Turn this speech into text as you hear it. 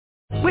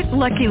With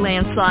Lucky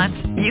Land Slots,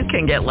 you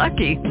can get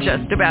lucky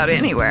just about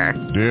anywhere.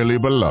 Dearly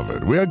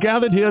beloved, we are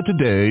gathered here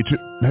today to...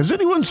 Has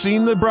anyone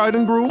seen the bride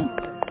and groom?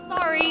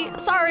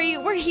 Sorry,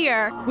 we're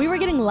here. We were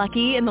getting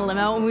lucky in the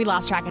limo and we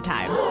lost track of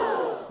time.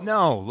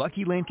 No,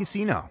 Lucky Land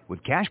Casino,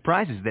 with cash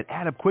prizes that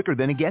add up quicker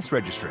than a guest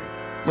registry.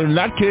 In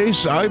that case,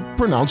 I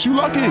pronounce you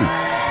lucky.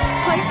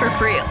 Play for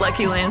free at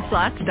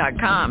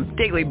LuckyLandSlots.com.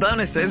 Daily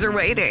bonuses are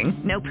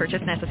waiting. No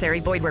purchase necessary.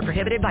 Void where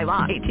prohibited by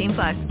law.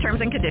 18+.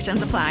 Terms and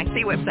conditions apply.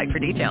 See website for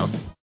details.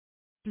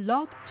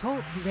 Blog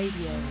Talk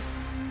Radio.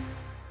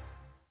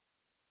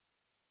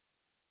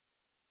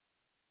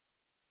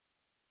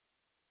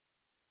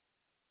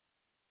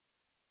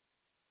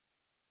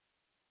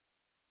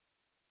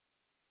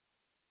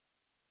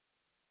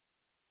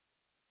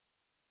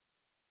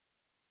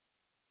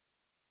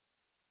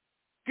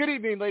 Good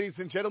evening, ladies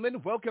and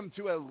gentlemen. Welcome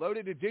to a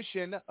loaded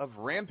edition of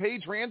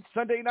Rampage Rants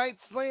Sunday Night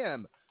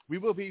Slam. We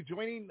will be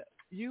joining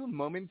you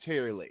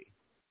momentarily.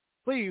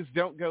 Please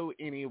don't go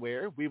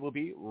anywhere. We will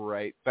be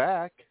right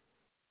back.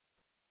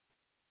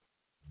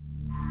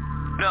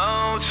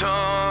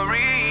 Notorious,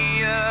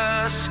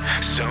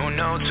 so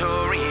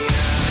notorious.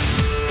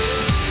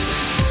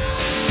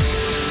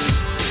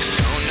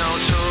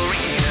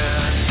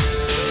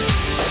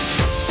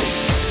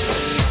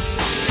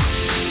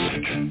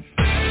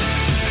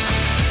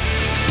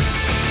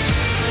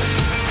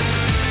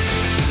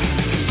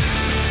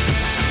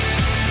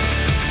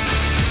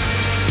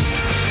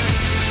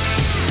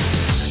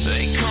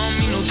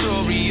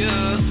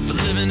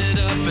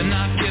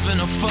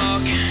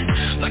 Fuck,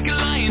 like a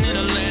lion in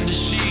a land of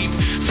sheep.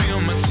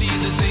 Feel my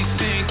teeth as they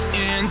sink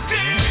in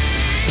deep.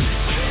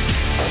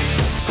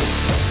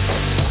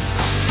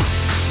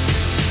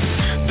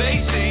 They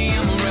say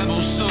I'm a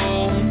rebel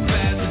soul,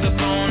 bad to the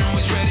bone,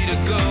 always ready to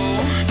go.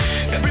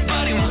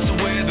 Everybody wants to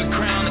wear the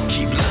crown, I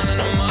keep lining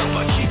them up,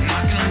 I keep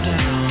knocking them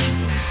down.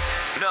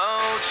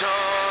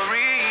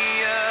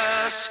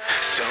 Notorious,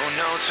 so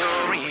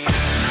notorious.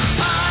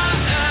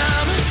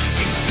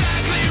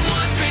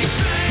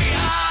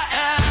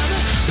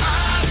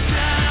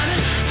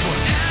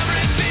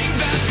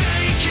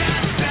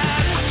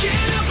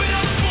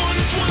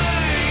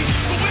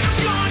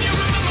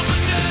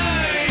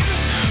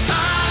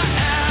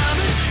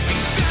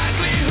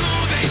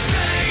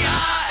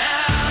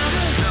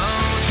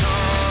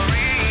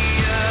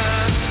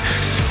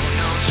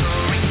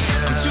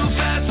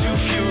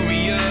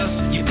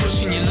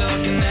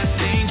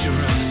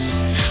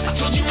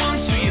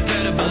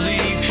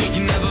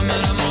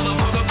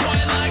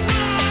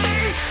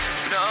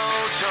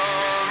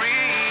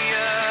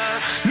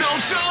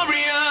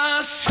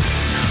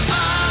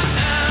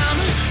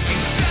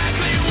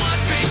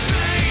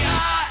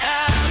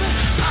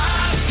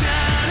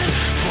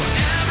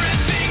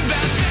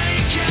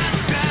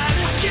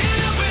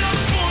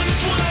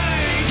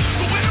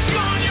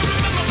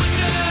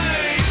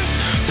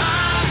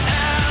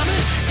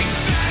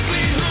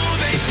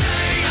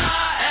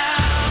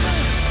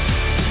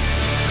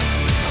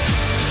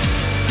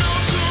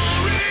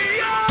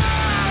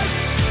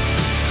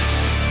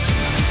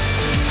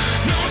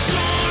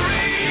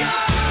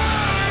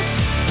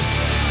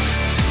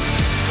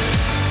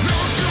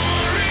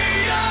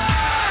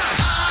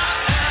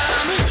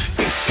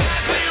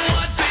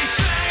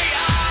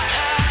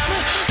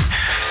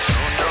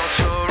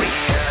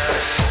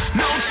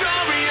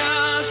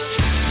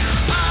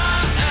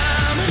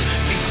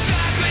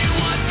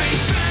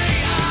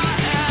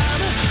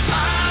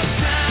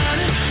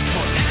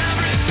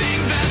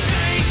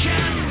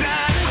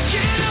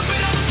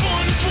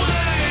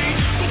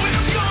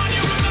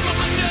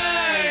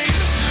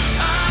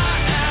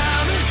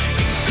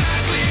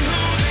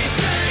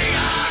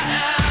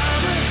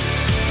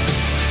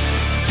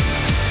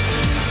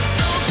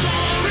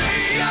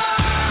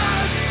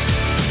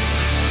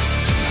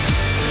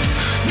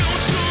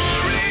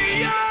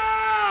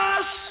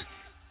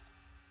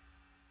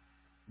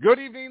 Good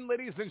evening,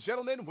 ladies and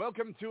gentlemen.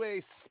 Welcome to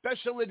a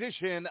special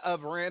edition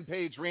of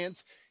Rampage Rants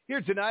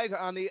here tonight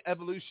on the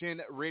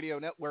Evolution Radio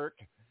Network.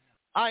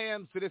 I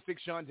am Sadistic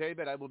Sean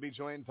David. I will be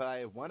joined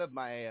by one of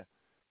my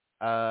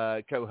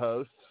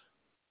co-hosts,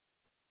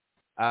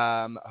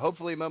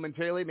 hopefully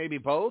momentarily, maybe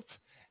both.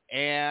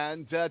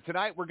 And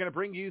tonight we're going to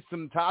bring you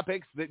some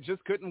topics that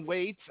just couldn't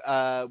wait.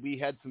 We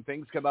had some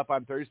things come up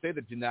on Thursday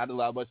that did not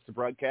allow us to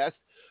broadcast.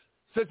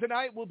 So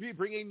tonight we'll be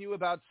bringing you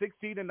about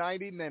 60 to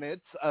 90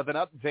 minutes of an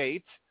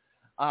update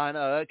on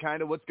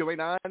kind of what's going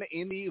on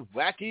in the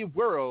wacky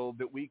world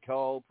that we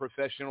call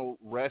professional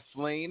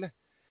wrestling.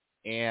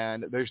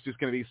 And there's just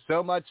going to be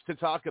so much to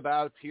talk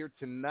about here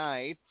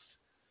tonight.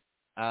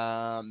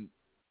 I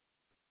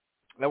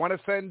want to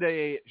send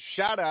a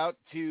shout-out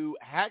to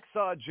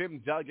Hacksaw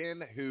Jim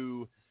Duggan,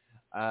 who,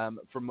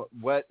 from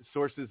what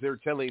sources they're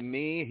telling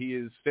me, he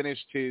has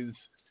finished his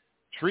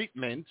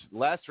treatment,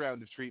 last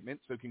round of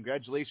treatment, so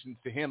congratulations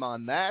to him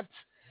on that.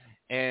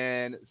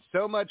 And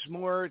so much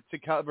more to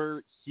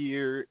cover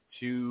here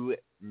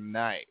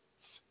tonight.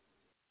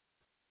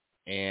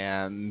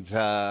 And,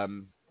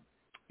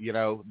 you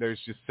know, there's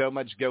just so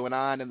much going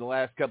on in the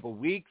last couple of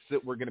weeks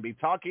that we're going to be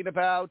talking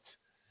about.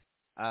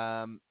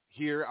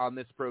 here on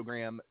this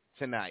program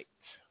tonight.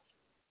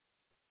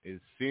 As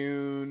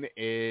soon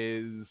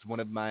as one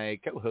of my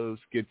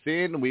co-hosts gets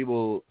in, we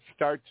will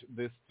start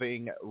this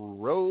thing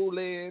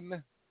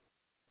rolling.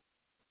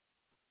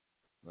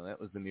 Well, that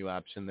was the new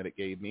option that it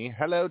gave me.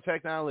 Hello,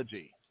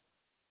 technology.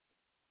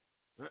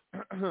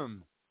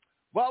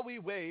 While we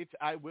wait,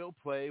 I will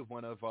play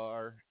one of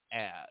our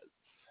ads.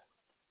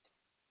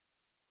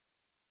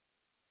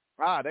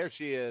 Ah, there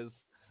she is.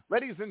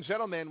 Ladies and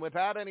gentlemen,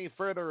 without any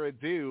further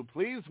ado,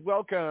 please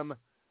welcome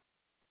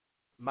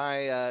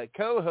my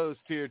co-host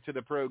here to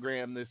the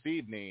program this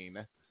evening.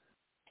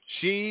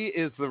 She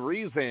is the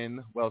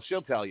reason, well,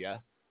 she'll tell you.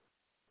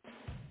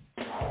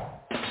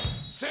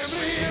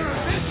 Simply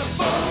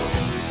irresistible.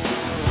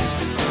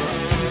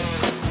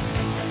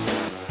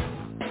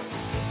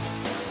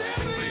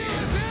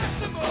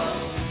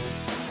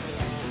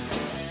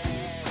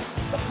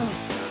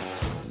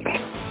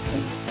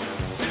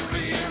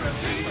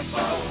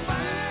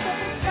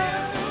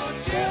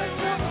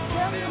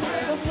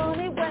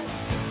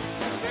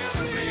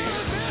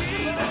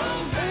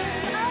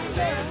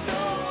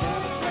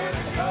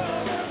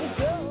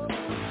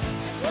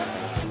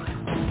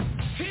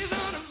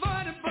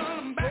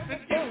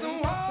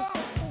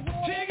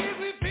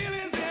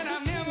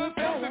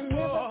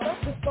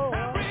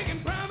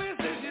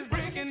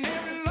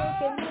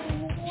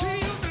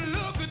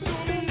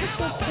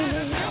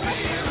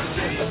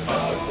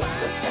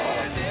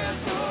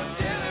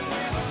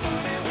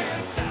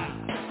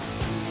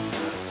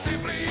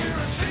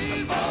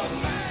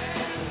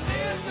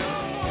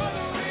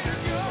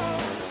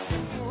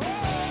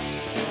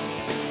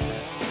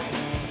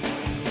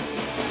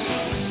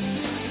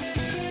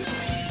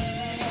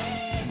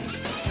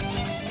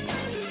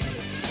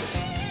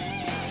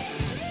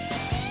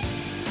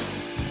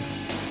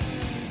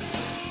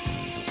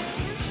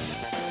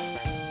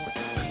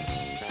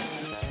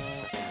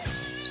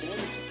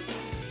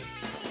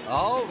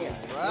 All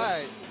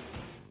right.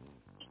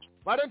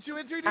 Why don't you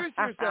introduce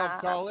yourself,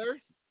 caller?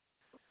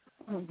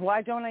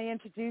 Why don't I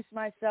introduce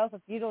myself?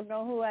 If you don't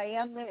know who I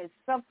am, there is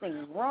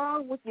something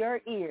wrong with your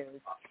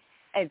ears.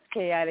 It's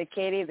Chaotic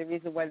Katie, the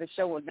reason why the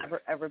show will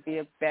never, ever be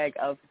a bag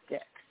of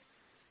dicks.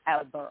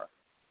 Ever.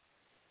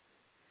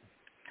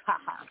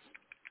 Ha-ha.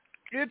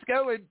 It's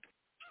going.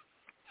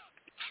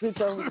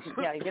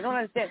 Yeah, you don't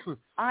understand.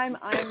 I'm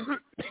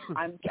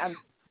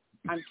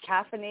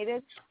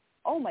caffeinated.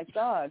 Oh my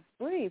God!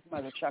 Breathe,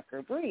 mother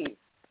chucker, breathe.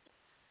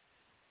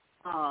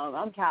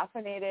 I'm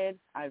caffeinated.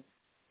 I've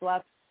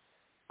slept.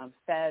 I'm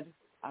fed.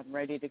 I'm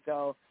ready to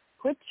go.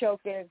 Quit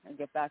choking and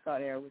get back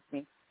on air with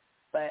me.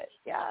 But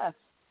yeah,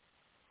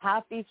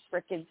 happy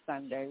frickin'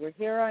 Sunday. We're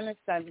here on a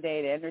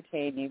Sunday to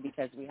entertain you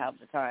because we have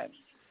the time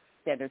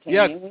to entertain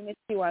you. We miss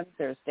you on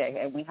Thursday,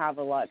 and we have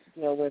a lot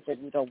to deal with,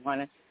 and we don't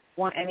want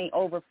any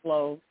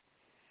overflow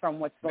from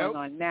what's going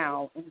on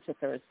now into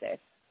Thursday.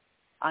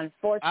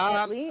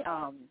 Unfortunately,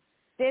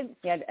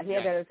 he had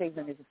other things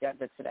on his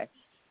agenda today.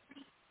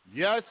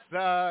 Yes,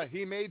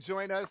 he may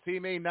join us. He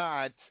may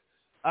not.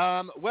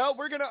 Well,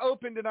 we're going to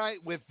open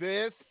tonight with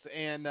this,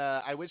 and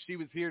I wish he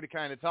was here to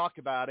kind of talk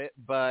about it,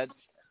 but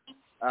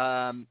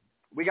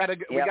we got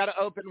to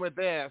open with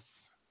this.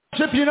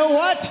 Chip, you know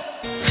what?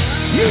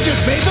 You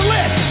just made the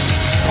list.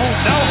 Oh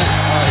no!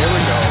 Here we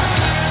go.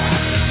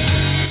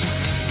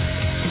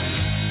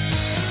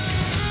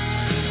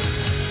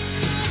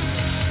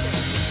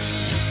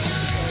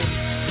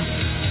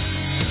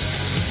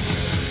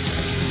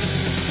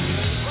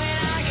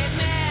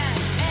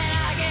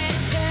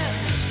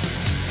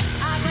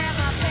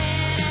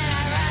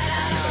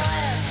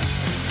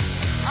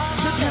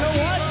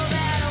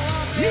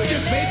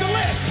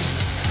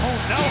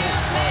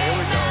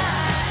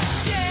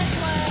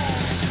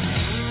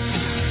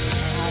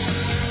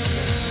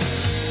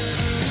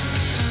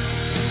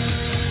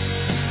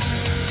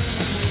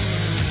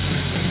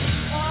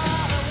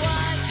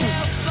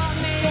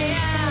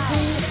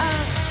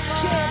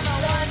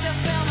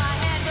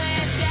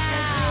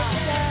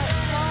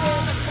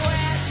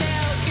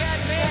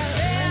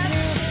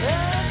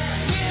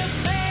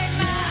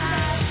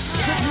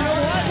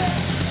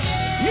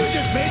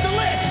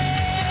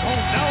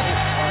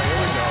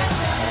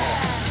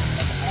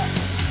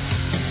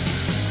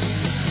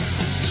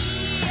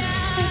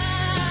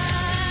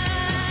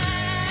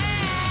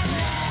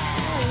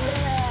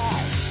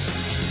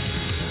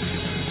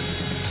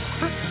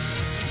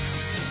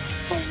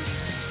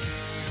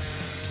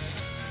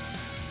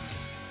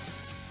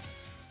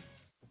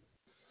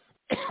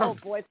 Oh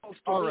boy, folks!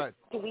 All right.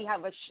 Do we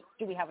have a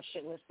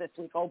shit list this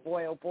week? Oh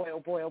boy! Oh boy! Oh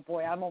boy! Oh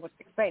boy! I'm almost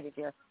excited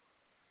here.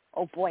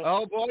 Oh boy!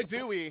 Oh boy,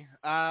 do we?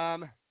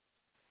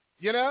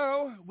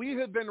 We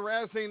have been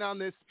razzing on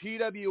this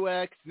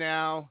PWX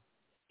now.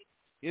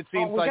 It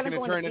seems like an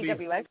eternity.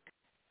 PWX?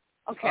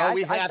 Okay,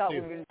 I thought we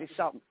were going to do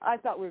something. I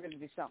thought we were going to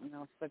do something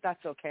else, but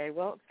that's okay.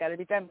 Well, it's got to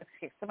be done. Let's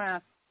kick some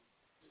ass.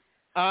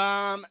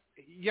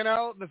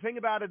 The thing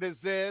about it is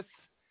this.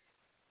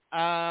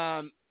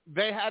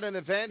 They had an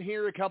event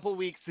here a couple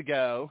weeks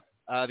ago,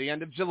 the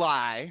end of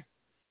July,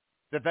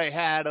 that they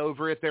had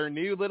over at their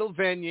new little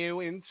venue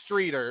in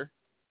Streeter.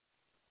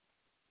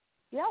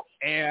 Yep.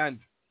 And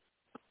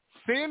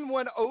Finn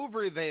went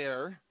over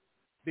there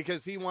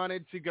because he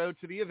wanted to go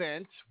to the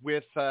event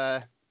with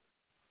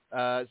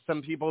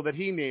some people that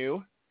he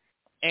knew.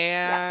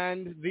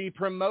 And the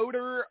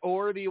promoter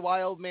or the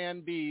Wild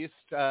Man Beast,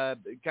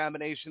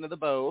 combination of the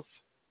both,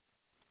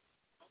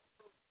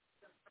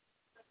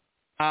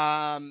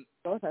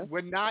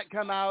 would not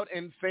come out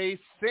and face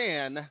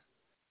Sin.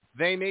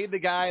 They made the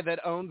guy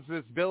that owns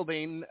this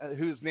building,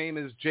 whose name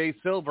is Jay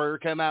Silver,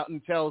 come out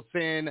and tell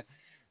Sin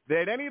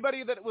that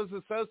anybody that was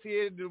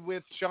associated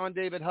with Sean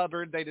David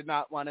Hubbard, they did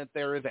not want at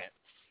their event.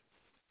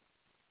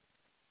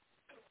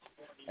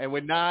 And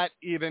would not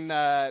even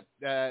let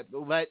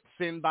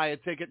Sin buy a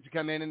ticket to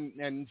come in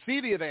and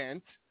see the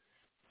event.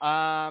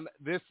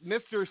 This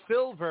Mr.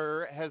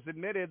 Silver has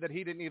admitted that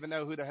he didn't even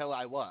know who the hell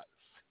I was.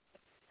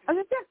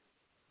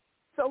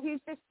 So he's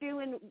just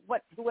doing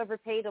what whoever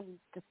paid him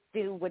to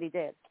do what he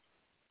did.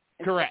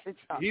 Correct.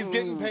 He's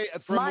getting paid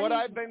from money, what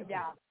I've been.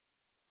 Yeah.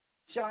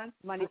 Sean,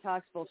 money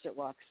talks, bullshit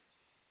walks.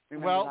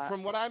 Remember well, that.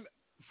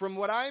 from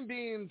what I'm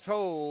being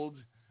told,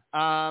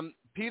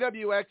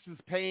 PWX is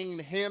paying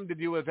him to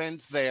do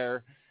events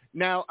there.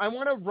 Now, I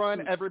want to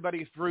run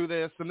everybody through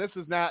this, and this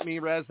is not me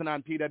rezzing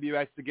on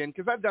PWX again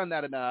because I've done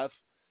that enough.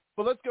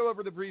 But let's go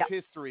over the brief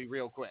history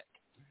real quick.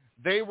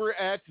 They were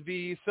at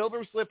the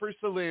Silver Slipper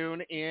Saloon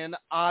in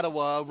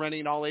Ottawa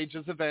running all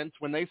ages events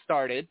when they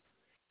started.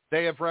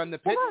 They have run the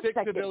Pit Stick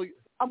Pavilion.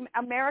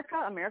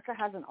 America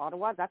has an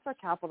Ottawa. That's our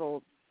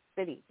capital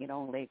city,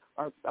 like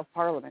our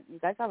parliament. You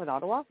guys have an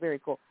Ottawa? Very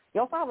cool.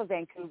 You also have a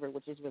Vancouver,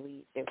 which is really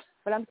neat too.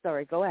 But I'm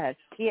sorry, go ahead.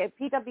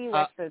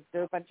 PWX,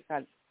 they're a bunch of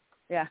cunts.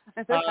 Yeah.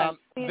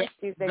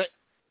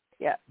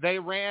 They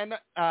ran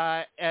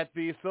at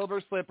the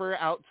Silver Slipper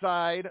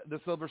outside the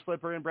Silver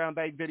Slipper and Brown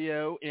Bag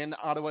Video in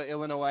Ottawa,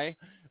 Illinois.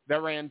 They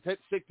ran Pit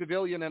Stick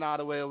Pavilion in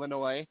Ottawa,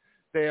 Illinois.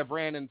 They have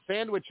ran in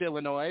Sandwich,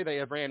 Illinois. They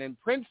have ran in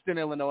Princeton,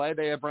 Illinois.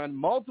 They have run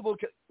multiple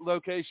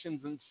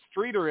locations in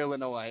Streator,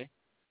 Illinois.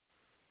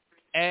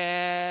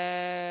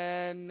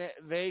 And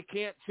they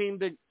can't seem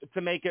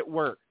to make it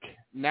work.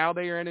 Now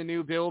they are in a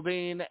new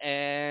building,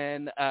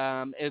 and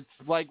it's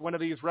like one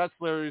of these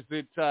wrestlers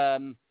that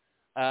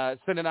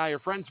Sin and I are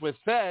friends with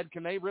said,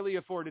 can they really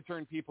afford to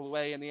turn people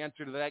away? And the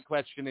answer to that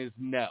question is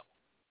no.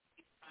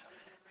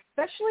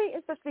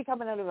 Especially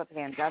coming out of a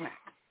pandemic.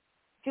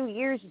 2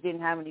 years you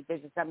didn't have any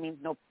business. That means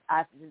no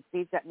asses and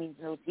seats. That means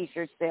no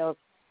T-shirt sales.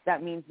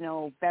 That means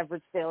no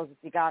beverage sales if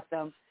you got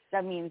them.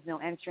 That means no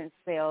entrance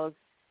sales.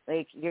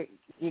 Like you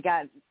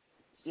got,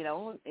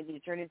 and you're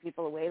turning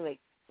people away. Like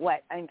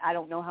what? I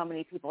don't know how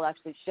many people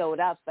actually showed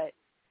up, but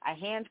a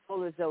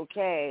handful is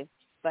okay.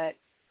 But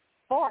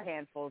 4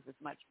 handfuls is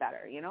much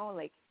better.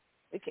 Like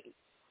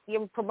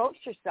you promote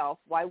yourself.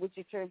 Why would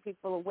you turn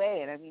people away?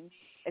 And I mean,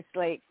 it's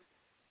like,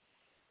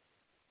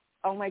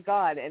 oh my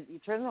God! And you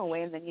turn them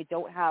away, and then you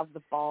don't have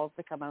the balls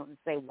to come out and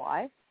say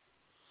why.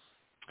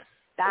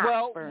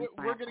 We're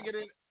going to get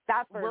in.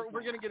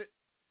 We're going to get it.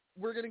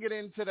 We're going to get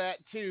into that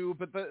too,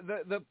 but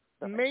the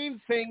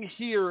main thing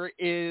here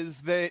is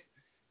that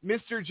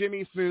Mr.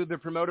 Jimmy Smooth, the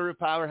promoter of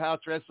Powerhouse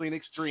Wrestling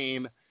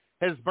Extreme,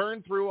 has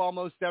burned through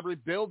almost every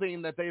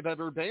building that they've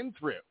ever been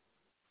through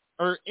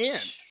or in.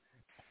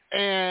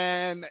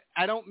 And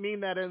I don't mean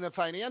that in the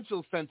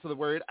financial sense of the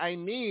word. I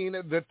mean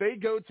that they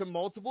go to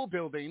multiple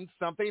buildings,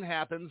 something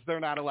happens, they're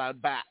not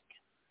allowed back.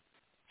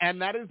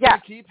 And that is going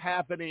to keep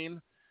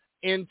happening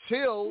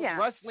until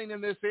wrestling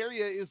in this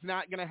area is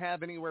not going to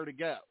have anywhere to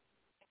go.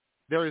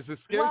 There is a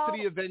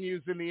scarcity of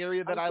venues in the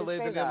area that I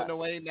live in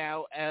Illinois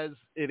now as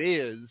it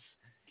is.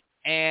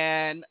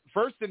 And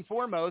first and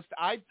foremost,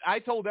 I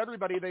told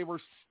everybody they were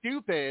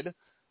stupid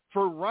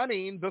for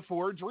running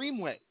before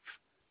Dreamwave.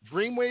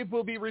 Dreamwave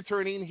will be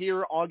returning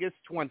here August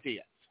 20th.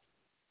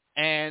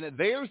 And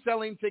they are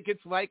selling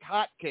tickets like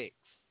hotcakes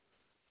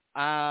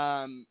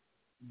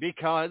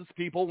because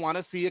people want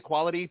to see a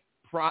quality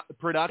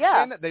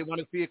production. Yeah. They want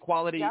to see a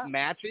quality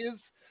matches.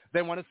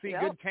 They want to see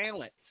good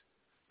talent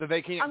that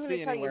they can't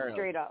see anywhere else. I'm going to tell you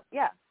straight up.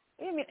 Yeah.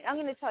 I mean, I'm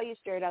going to tell you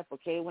straight up,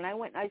 okay? When I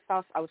went, I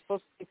was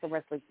supposed to see some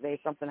wrestling today.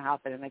 Something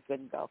happened, and I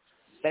couldn't go.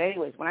 But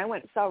anyways, when I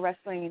went and saw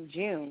wrestling in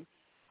June,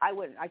 I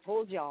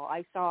told y'all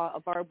I saw a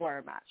barbed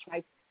wire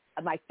match.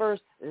 My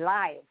first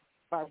live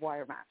barbed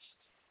wire match,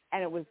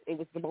 and it was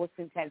the most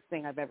intense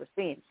thing I've ever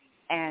seen.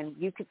 And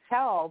you could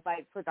tell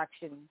by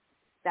production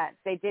that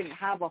they didn't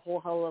have a whole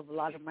hell of a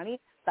lot of money,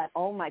 but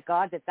oh my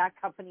God, did that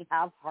company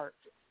have heart?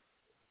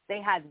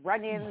 They had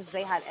run-ins,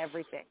 they had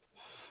everything,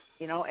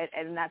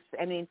 and that's,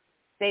 I mean,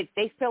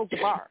 they filled the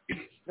bar.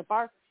 The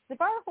bar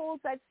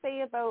holds, I'd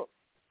say, about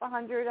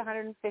 100,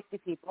 150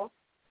 people,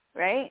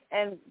 right?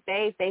 And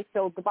they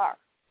filled the bar.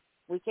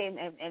 We came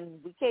and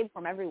we came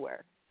from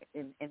everywhere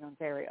in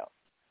Ontario.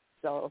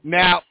 So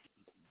now,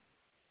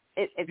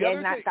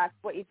 that's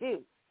what you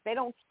do. They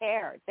don't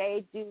care.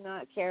 They do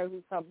not care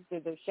who comes to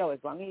their show. As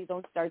long as you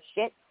don't start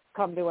shit,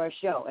 come to our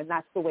show. And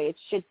that's the way it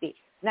should be.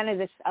 None of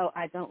this, oh,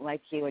 I don't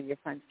like you and your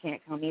friends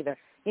can't come either.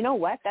 You know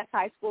what? That's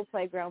high school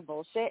playground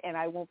bullshit, and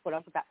I won't put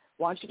up with that.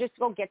 Why don't you just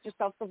go get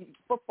yourself some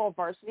football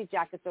varsity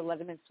jackets or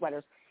Letterman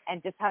sweaters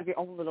and just have your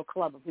own little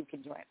club of who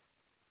can join?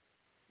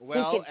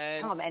 Well, who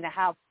can come and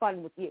have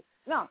fun with you.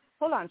 No,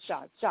 hold on,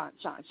 Sean, a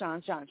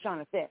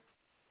fifth.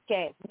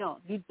 Okay, no,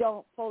 you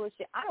don't pull the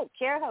shit. I don't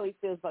care how he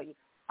feels about you.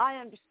 I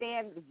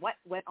understand what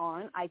went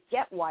on. I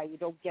get why you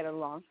don't get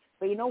along.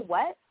 But you know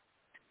what?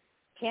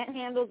 Can't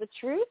handle the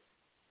truth?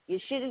 You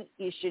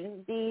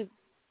shouldn't be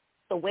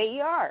the way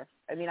you are.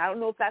 I mean, I don't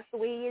know if that's the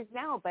way he is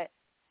now, but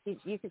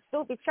you can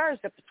still be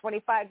charged up to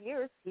 25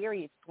 years. Here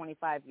he's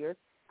 25 years.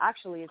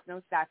 Actually, it's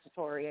no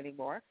statutory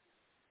anymore.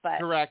 But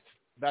correct.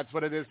 That's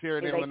what it is here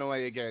in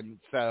Illinois again.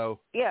 So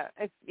yeah,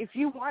 if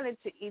you wanted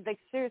to, like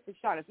seriously,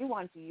 Sean, if you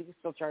wanted to, you could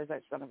still charge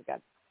that son of a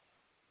gun.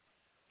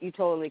 You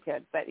totally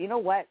could. But you know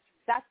what?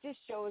 That just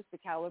shows the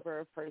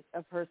caliber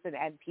of person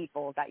and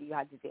people that you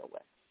had to deal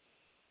with.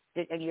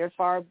 And you're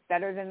far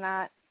better than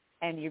that,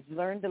 and you've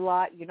learned a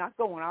lot. You're not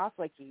going off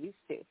like you used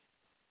to.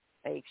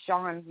 Like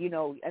Sean, you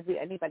know,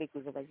 anybody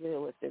who's a regular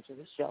listener to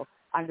the show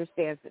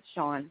understands that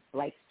Sean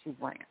likes to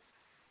rant.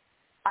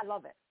 I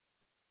love it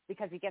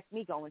because he gets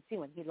me going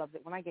too, and he loves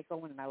it when I get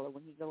going, and I love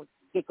when he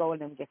get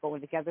going, and we get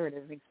going together, and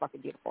everything's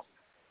fucking beautiful.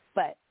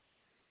 But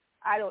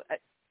I don't.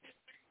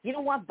 You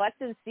don't want butts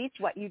in seats.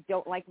 What, you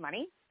don't like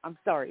money? I'm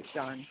sorry,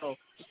 Sean. So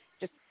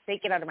just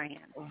take it out of my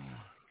hand.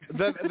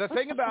 The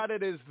thing about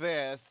it is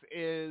that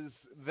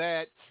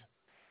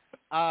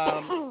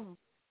I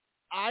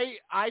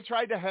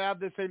tried to have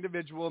this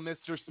individual,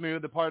 Mr.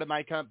 Smooth, a part of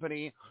my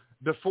company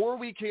before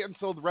we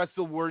canceled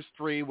Wrestle Wars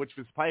 3, which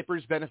was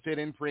Piper's Benefit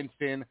in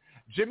Princeton.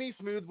 Jimmy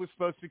Smooth was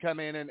supposed to come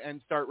in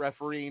and start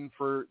refereeing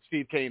for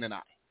Steve Kane and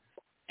I.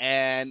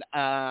 And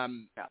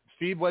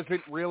Steve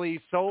wasn't really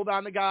sold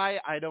on the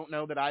guy. I don't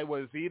know that I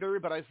was either,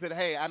 but I said,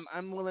 hey,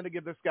 I'm willing to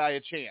give this guy a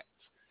chance.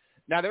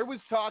 Now, there was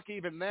talk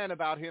even then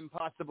about him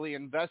possibly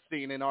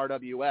investing in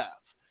RWF.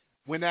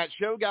 When that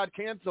show got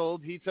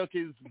canceled, he took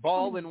his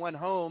ball and went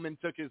home and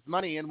took his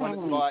money and went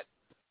and bought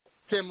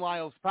Tim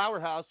Lyle's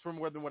Powerhouse for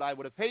more than what I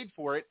would have paid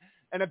for it.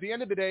 And at the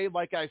end of the day,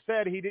 like I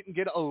said, he didn't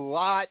get a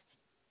lot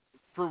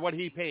for what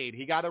he paid.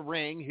 He got a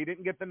ring. He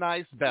didn't get the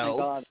nice belt. Oh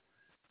my God.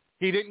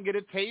 He didn't get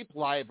a tape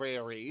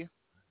library.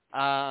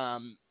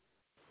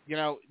 You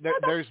know,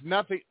 there's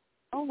nothing.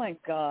 Oh, my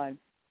God.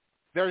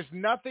 There's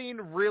nothing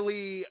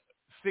really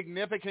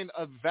significant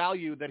of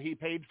value that he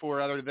paid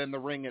for other than the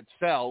ring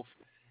itself.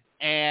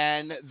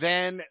 And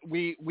then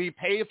we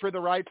pay for the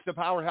rights to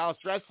Powerhouse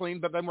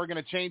Wrestling, but then we're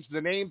going to change the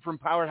name from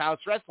Powerhouse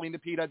Wrestling to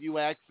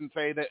PWX and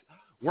say that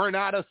we're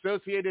not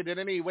associated in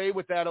any way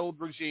with that old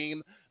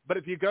regime. But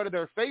if you go to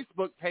their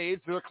Facebook page,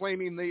 they're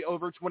claiming the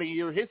over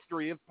 20-year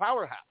history of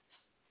Powerhouse.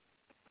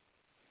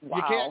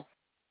 Wow.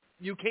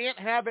 You can't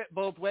have it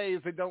both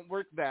ways. It don't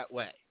work that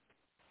way.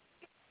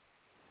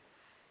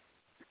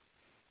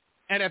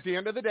 And at the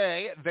end of the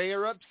day, they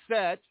are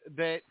upset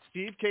that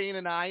Steve Kane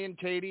and I and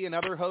Katie and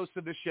other hosts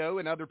of the show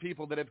and other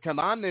people that have come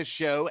on this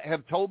show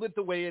have told it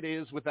the way it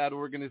is with that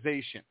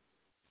organization.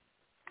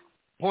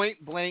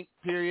 Point blank,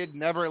 period.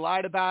 Never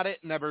lied about it.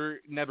 Never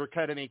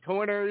cut any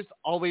corners.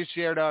 Always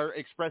shared our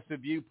expressive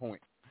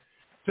viewpoint.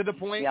 To the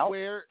point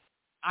where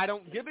I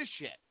don't give a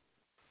shit.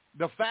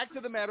 The fact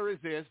of the matter is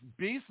this: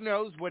 Beast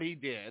knows what he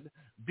did.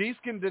 Beast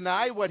can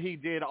deny what he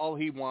did all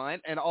he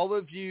wants, and all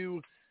of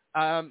you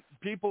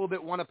people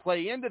that want to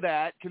play into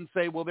that can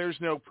say, well, there's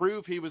no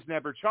proof, he was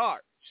never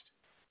charged.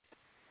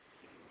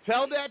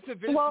 Tell that to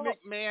Vince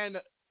McMahon.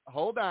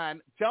 Hold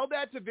on. Tell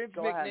that to Vince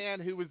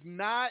McMahon, who was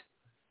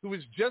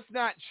just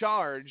not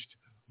charged,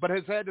 but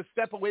has had to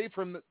step away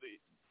from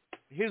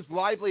his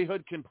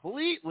livelihood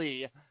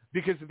completely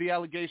because of the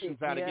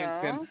allegations out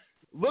against him.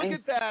 Look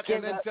at that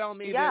and then tell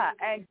me that.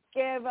 Yeah, and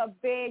give a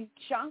big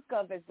chunk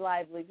of his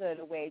livelihood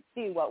away,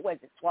 too. What was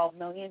it, $12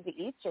 million to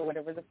each or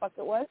whatever the fuck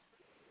it was?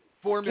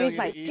 $4 million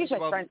to each.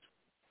 Excuse my friend.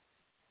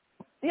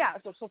 Yeah,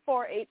 so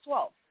 4, 8,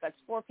 12. That's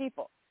 4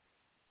 people.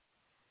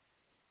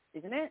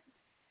 Isn't it?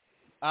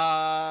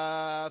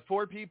 4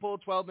 people,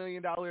 $12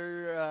 million,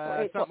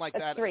 something like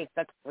that.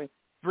 That's 3.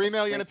 $3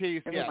 million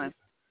apiece, yes.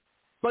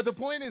 But the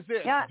point is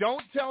this. Yeah.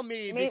 Don't tell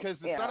me because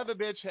the son of a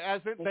bitch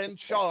hasn't been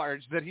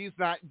charged that he's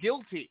not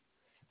guilty.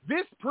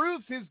 This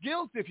proves his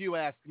guilt, if you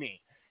ask me.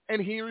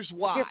 And here's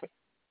why.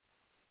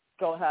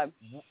 Go ahead.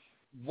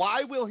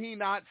 Why will he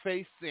not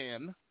face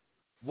sin?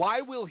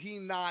 Why will he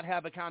not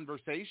have a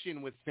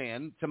conversation with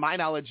Sin? To my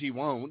knowledge, he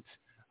won't.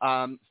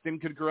 Sin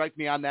could correct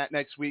me on that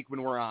next week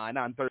when we're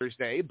on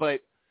Thursday.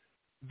 But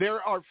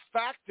there are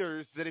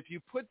factors that if you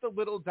put the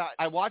little dot.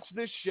 I watched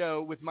this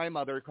show with my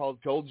mother called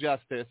Cold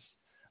Justice.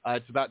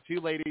 It's about 2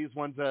 ladies.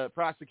 One's a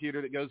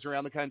prosecutor that goes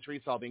around the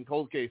country solving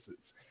cold cases.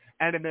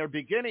 And in their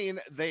beginning,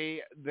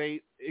 they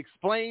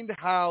explained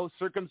how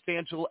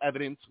circumstantial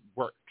evidence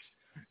works.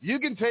 You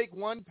can take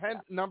one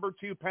number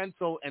 2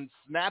 pencil and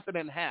snap it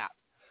in half.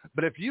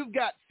 But if you've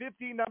got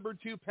 50 number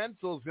 2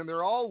 pencils and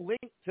they're all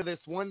linked to this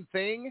one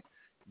thing,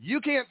 you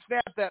can't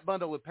snap that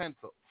bundle of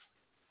pencils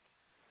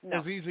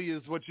as easy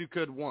as what you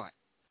could want.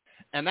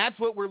 And that's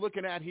what we're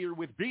looking at here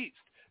with Beast.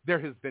 There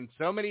has been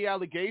so many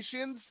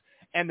allegations,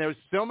 and there's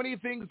so many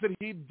things that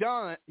he's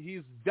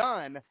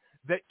done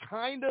that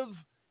kind of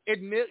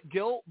admit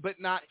guilt, but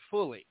not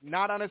fully,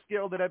 not on a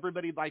scale that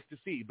everybody'd like to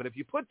see. But if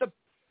you put the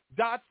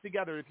dots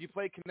together, if you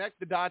play connect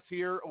the dots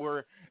here,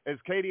 or as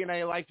Katie and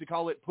I like to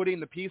call it, putting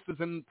the pieces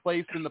in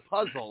place in the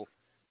puzzle,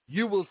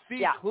 you will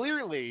see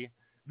clearly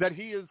that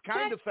he is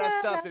kind of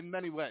fessed up in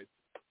many ways.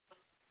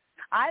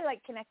 I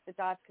like connect the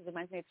dots because it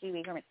reminds me of Pee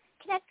Wee Herman.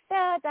 Connect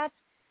the dots,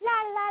 la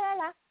la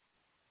la la.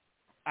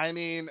 I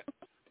mean,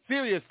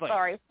 seriously.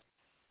 Sorry.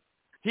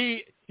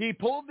 He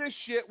pulled this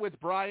shit with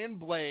Brian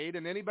Blade,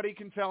 and anybody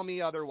can tell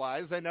me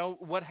otherwise. I know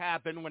what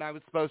happened when I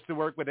was supposed to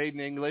work with Aiden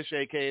English,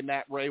 a.k.a.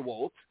 Matt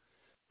Raywold,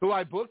 who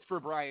I booked for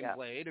Brian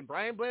Blade, and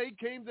Brian Blade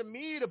came to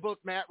me to book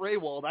Matt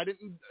Raywold. I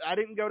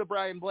didn't go to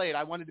Brian Blade.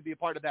 I wanted to be a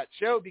part of that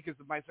show because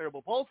of my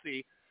cerebral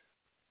palsy,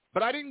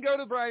 but I didn't go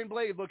to Brian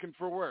Blade looking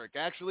for work.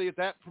 Actually, at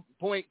that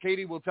point,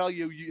 Katie will tell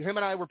you, him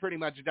and I were pretty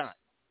much done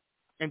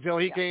until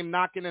he came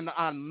knocking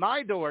on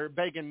my door,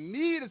 begging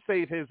me to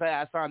save his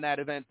ass on that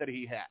event that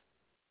he had.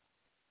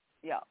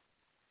 Yeah.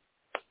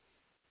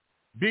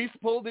 Beast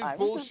pulled his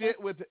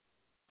bullshit with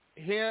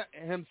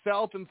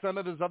himself and some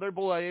of his other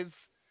boys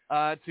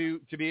to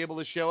be able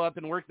to show up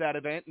and work that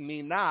event, and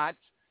me not.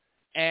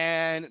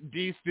 And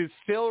Beast is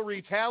still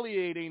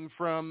retaliating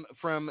from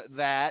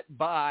that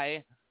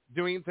by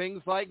doing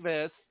things like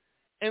this.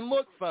 And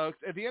look, folks,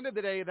 at the end of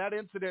the day, that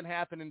incident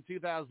happened in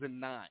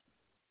 2009.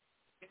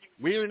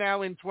 We are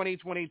now in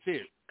 2022.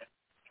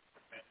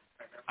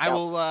 I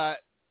will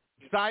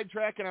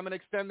sidetrack, and I'm going to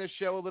extend this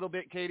show a little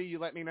bit. Katie, you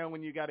let me know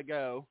when you got to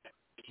go.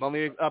 I'm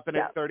only up in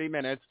 30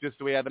 minutes just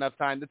so we have enough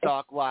time to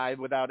talk live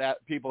without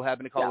people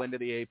having to call into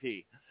the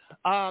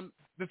AP.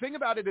 The thing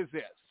about it is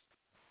this.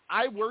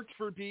 I worked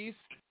for Beast,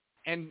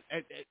 and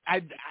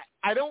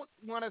I don't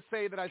want to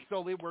say that I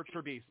solely worked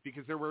for Beast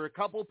because there were a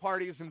couple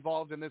parties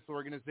involved in this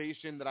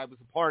organization that I was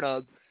a part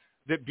of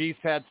that Beast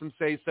had some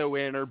say-so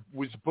in or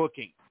was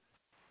booking.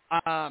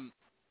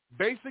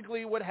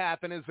 Basically what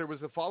happened is there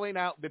was a falling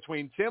out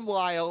between Tim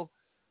Lyle,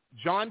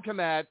 John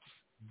Kometz,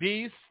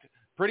 Beast,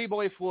 Pretty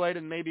Boy Floyd,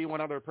 and maybe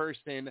one other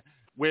person,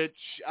 which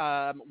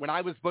when I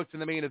was booked in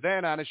the main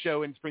event on a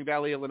show in Spring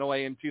Valley,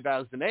 Illinois in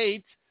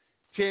 2008,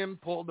 Tim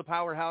pulled the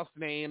Powerhouse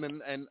name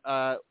and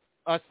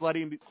us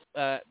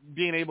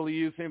being able to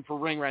use him for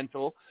ring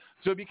rental,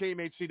 so it became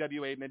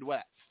HCWA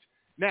Midwest.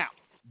 Now,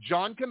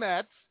 John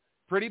Kometz,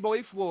 Pretty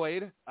Boy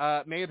Floyd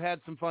may have had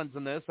some funds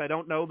in this. I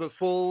don't know the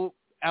full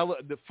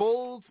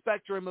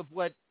spectrum of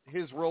what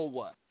his role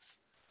was,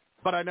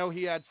 but I know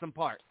he had some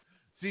part.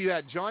 So you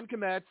had John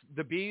Kometz,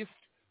 the Beast,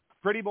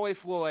 Pretty Boy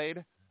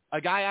Floyd, a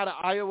guy out of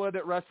Iowa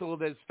that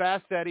wrestled as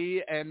Fast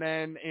Eddie, and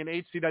then in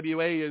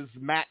HCWA is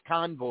Matt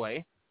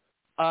Convoy.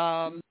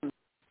 And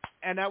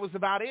that was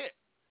about it.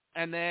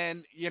 And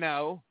then,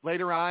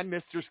 later on,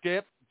 Mr.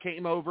 Skip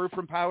came over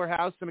from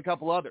Powerhouse and a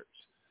couple others.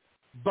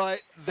 But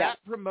that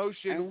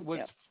promotion was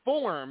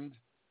formed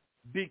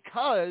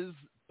because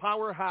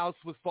Powerhouse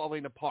was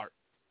falling apart.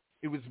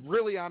 It was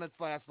really on its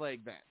last leg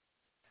then.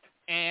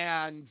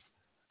 And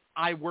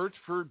I worked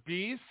for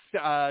Beast,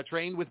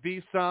 trained with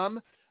Beast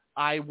some.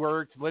 I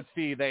worked,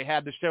 they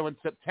had the show in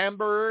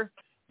September.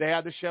 They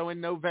had the show in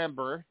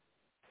November.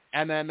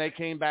 And then they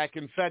came back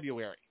in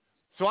February.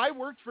 So I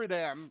worked for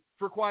them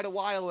for quite a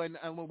while, and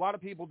a lot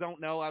of people don't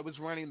know I was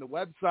running the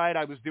website.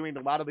 I was doing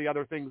a lot of the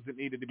other things that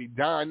needed to be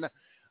done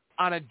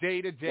on a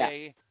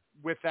day-to-day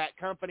with that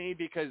company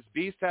because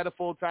Beast had a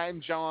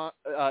full-time job.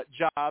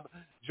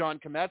 John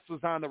Kometz was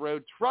on the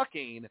road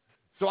trucking.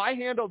 So I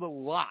handled a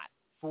lot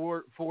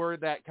for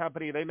that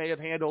company. They may have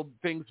handled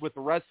things with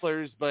the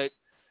wrestlers, but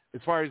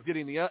as far as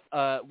getting the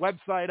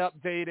website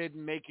updated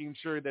and making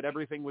sure that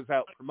everything was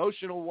out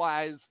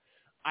promotional-wise,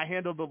 I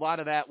handled a lot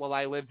of that while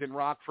I lived in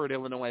Rockford,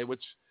 Illinois,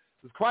 which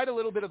was quite a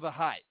little bit of a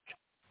hike.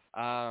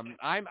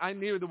 I'm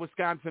near the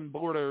Wisconsin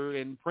border,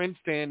 and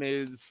Princeton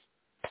is,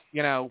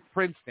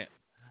 Princeton.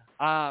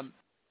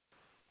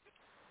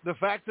 The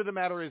fact of the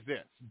matter is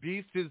this.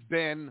 Beast has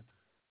been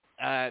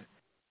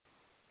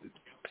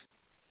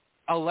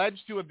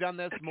alleged to have done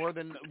this more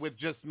than with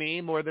just me,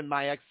 more than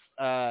my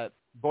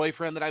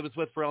ex-boyfriend that I was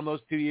with for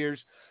almost 2 years.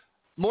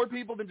 More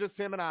people than just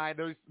him and I.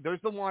 There's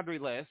the laundry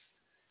list.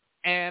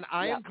 And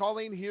I am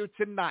calling here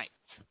tonight,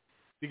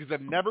 because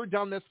I've never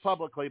done this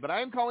publicly, but I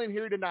am calling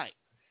here tonight.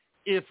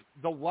 If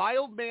the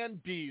Wild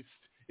Man Beast,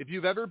 if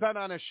you've ever been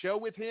on a show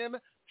with him,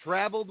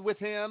 traveled with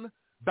him,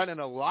 been in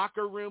a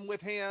locker room with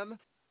him,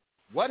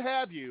 what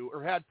have you,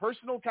 or had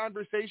personal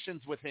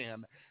conversations with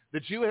him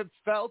that you have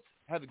felt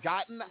have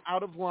gotten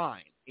out of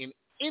line in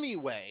any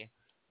way,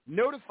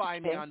 notify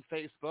me on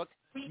Facebook,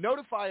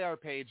 notify our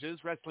pages,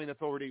 Wrestling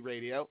Authority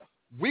Radio.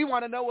 We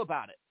want to know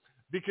about it.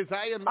 Because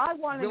I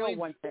want to know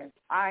one thing.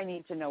 I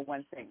need to know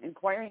one thing.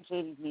 Inquiring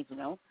Katie's need to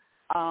know.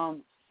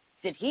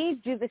 Did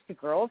he do this to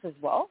girls as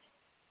well?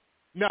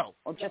 No.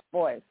 Or just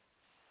boys?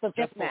 So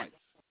just men? Boys.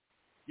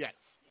 Yes.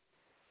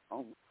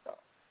 Oh, my God.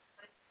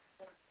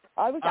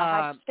 I was a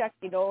high check,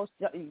 you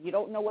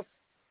don't know what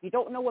You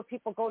don't know what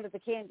people go to the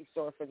candy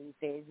store for these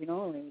days, you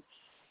know, and you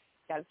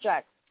got to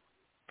check.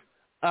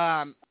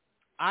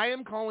 I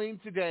am calling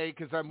today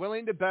because I'm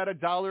willing to bet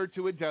 $1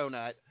 to a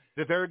donut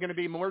that there are going to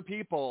be more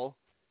people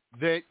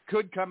that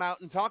could come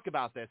out and talk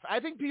about this. I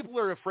think people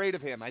are afraid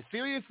of him. I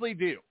seriously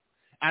do.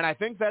 And I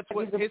think that's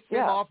what hits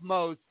him off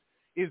most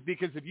is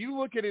because if you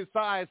look at his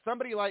size,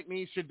 somebody like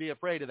me should be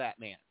afraid of that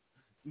man.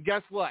 And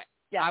guess what?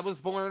 Yeah. I was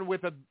born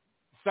with a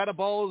set of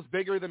balls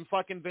bigger than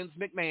fucking Vince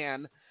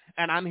McMahon,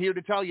 and I'm here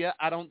to tell you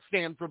I don't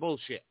stand for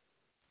bullshit.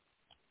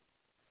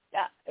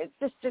 Yeah, it's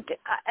just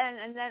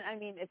and then, I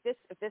mean, if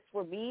this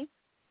were me,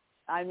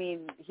 I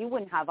mean, he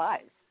wouldn't have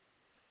eyes.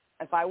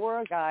 If I were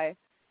a guy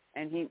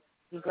and he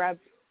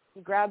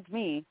grabbed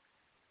me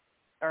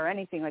or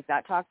anything like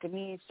that, talked to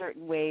me a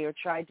certain way or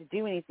tried to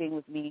do anything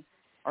with me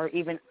or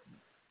even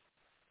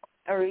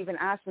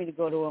asked me to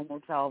go to a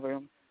motel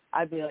room,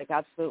 I'd be like,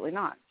 absolutely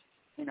not.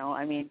 You know,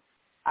 I mean,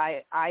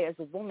 I as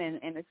a woman,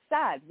 and it's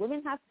sad,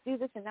 women have to do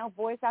this and now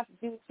boys have to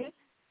do it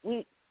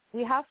too.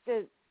 We have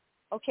to,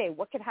 okay,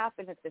 what could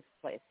happen at this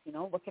place? You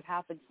know, what could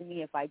happen to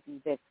me if I do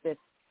this,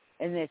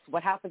 and this?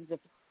 What happens if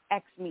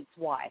X meets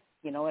Y?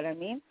 You know what I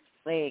mean?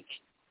 Like,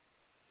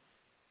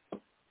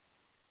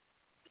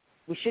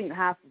 we shouldn't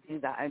have to do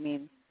that. I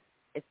mean,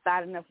 it's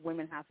bad enough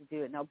women have to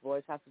do it. Now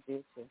boys have to do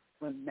it too.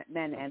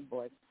 Men and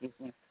boys, excuse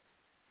me.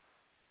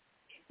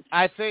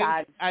 I think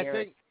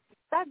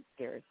that's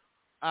scary.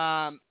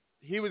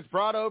 He was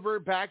brought over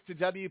back to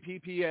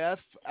WPPF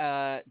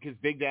because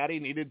Big Daddy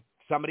needed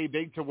somebody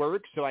big to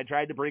work, so I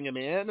tried to bring him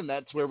in, and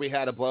that's where we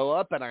had a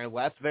blow-up, and I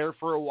left there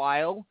for a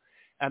while,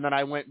 and then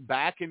I went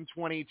back in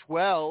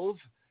 2012,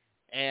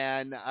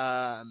 and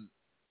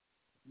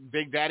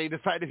Big Daddy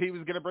decided he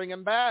was going to bring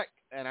him back,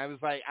 and I was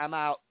like, I'm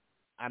out.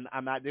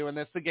 I'm not doing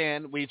this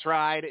again. We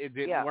tried. It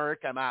didn't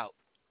work. I'm out.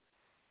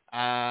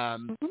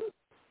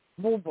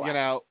 You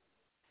know,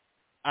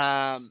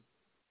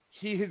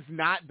 he has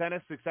not been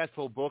a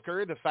successful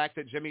booker. The fact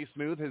that Jimmy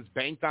Smooth has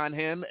banked on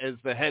him as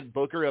the head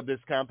booker of this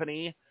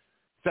company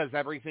says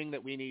everything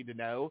that we need to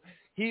know.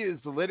 He is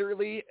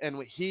literally,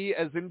 and he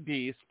as in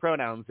beast,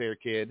 pronouns there,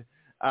 kid.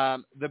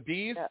 The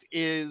beast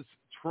is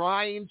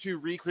trying to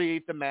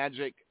recreate the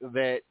magic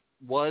that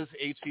was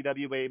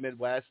HCWA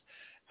Midwest.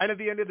 And at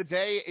the end of the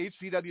day,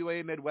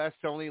 HCWA Midwest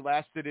only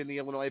lasted in the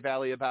Illinois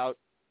Valley about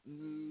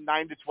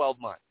 9 to 12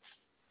 months.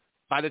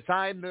 By the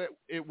time that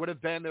it would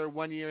have been their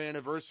 1-year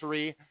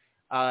anniversary,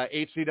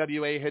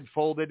 HCWA had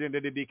folded and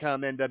it had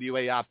become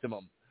NWA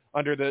Optimum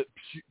under the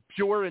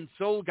pure and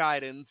sole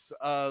guidance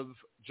of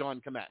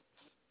John Kometz.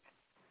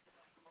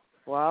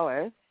 Wow,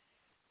 eh?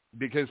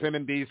 Because him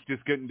and Beast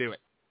just couldn't do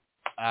it.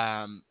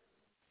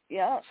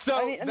 Yeah. So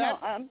I mean, no,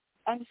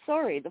 I'm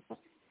sorry.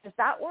 If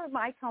that were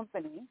my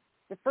company,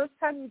 the first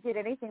time you did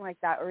anything like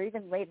that or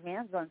even laid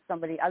hands on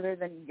somebody other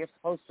than you're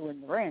supposed to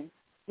in the ring,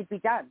 you'd be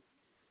done.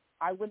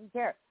 I wouldn't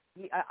care.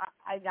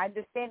 I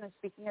understand I'm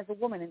speaking as a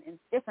woman, and it's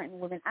different,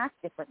 and women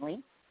act differently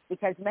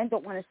because men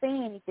don't want to say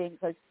anything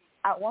because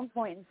at one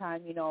point in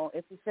time, you know,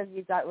 if you said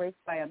you got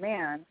raped by a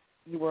man,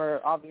 you were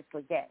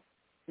obviously gay.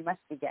 You must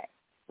be gay.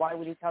 Why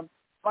would he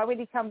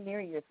come near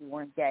you if you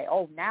weren't gay?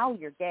 Oh, now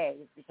you're gay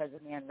because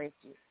a man raped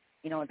you.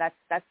 You know, that's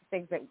the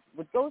things that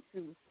would go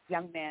through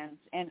young men's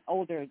and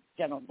older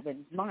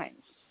gentlemen's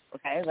minds,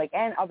 okay, like,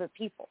 and other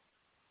people.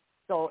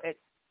 So it's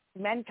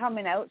men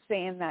coming out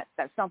saying that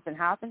something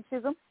happened to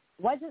them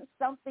wasn't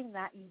something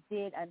that you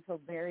did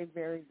until very,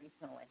 very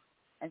recently.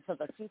 Until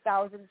the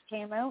 2000s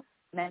came out,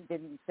 men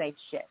didn't say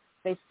shit.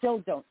 They still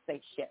don't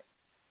say shit.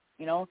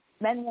 You know,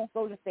 men won't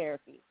go to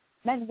therapy.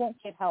 Men won't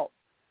get help.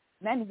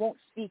 Men won't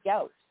speak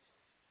out.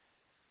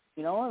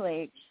 You know,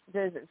 like,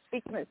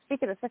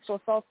 speaking of sexual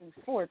assault in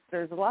sports,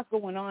 there's a lot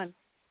going on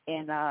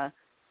in the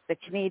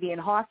Canadian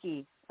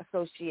Hockey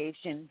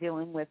Association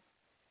dealing with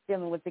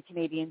the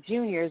Canadian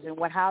juniors. And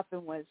what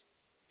happened was,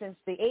 since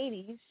the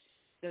 80s,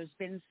 there's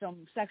been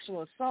some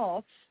sexual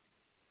assaults,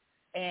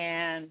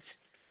 and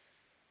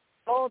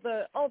all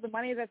the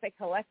money that they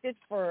collected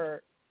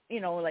for,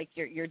 you know, like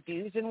your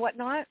dues and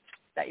whatnot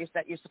that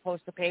you're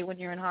supposed to pay when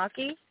you're in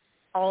hockey,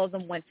 all of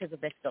them went to the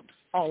victims.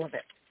 All of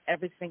it.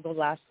 Every single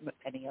last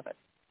penny of it.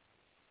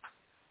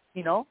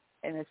 You know?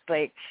 And it's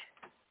like,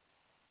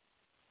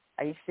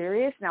 are you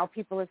serious? Now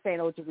people are saying,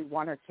 oh, do we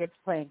want our kids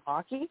playing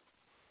hockey?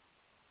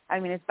 I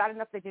mean, it's bad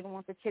enough they didn't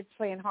want the kids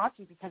playing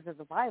hockey because of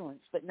the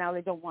violence, but now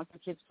they don't want the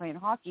kids playing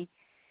hockey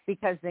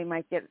because they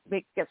might get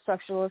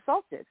sexually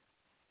assaulted.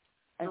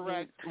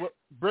 Correct.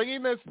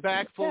 Bringing this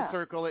back full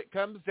circle, it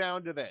comes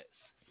down to this.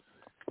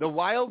 The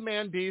Wild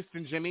Man Beast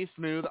and Jimmy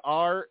Smooth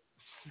are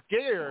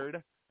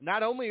scared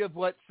not only of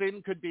what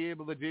Sin could be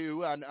able to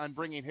do on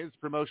bringing his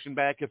promotion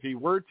back if he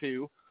were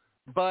to,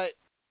 but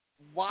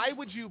why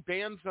would you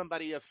ban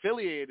somebody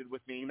affiliated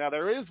with me? Now,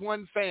 there is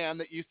one fan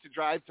that used to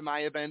drive to my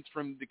events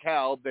from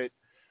DeKalb,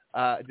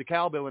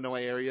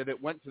 Illinois area,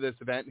 that went to this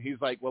event, and he's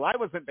like, well, I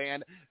wasn't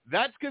banned.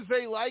 That's because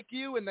they like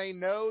you, and they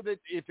know that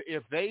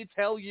if they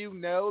tell you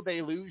no,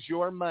 they lose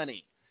your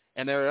money.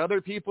 And there are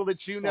other people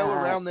that you know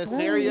around this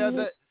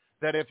area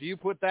that if you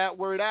put that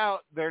word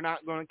out, they're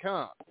not going to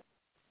come.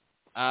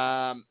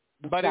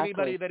 But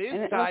anybody that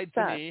is tied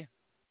to me,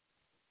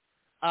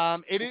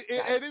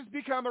 it has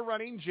become a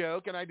running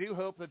joke, and I do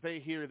hope that they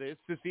hear this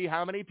to see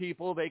how many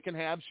people they can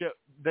have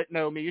that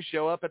know me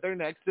show up at their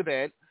next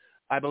event.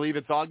 I believe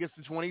it's August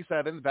the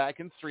 27th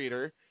back in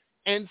Streeter,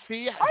 and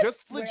see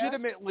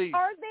legitimately.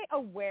 Are they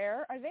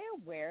aware? Are they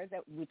aware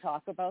that we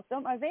talk about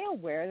them? Are they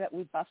aware that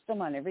we bust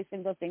them on every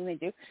single thing they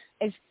do?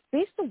 Is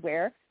Beast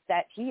aware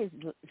that he is?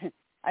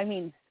 I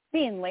mean,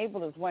 being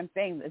labeled is one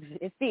thing.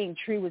 If being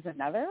true is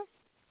another.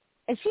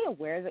 Is he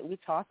aware that we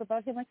talk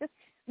about him like this?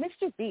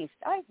 Mr. Beast,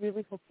 I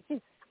really hope you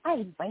do. I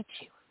invite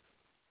you.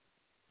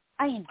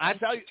 I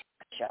tell you to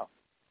the show.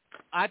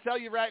 I tell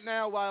you right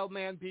now, Wild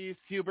Man Beast,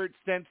 Hubert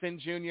Stenson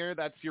Jr.,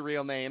 that's your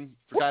real name.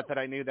 Forgot that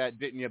I knew that,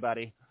 didn't you,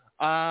 buddy?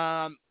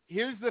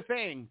 Here's the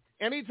thing.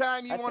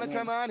 Anytime you want to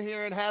come on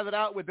here and have it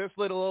out with this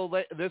little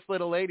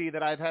lady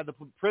that I've had the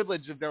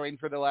privilege of knowing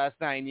for the last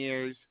 9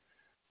 years,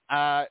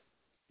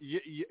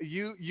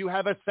 you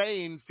have a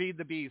saying, feed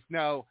the beast.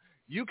 No,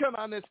 you come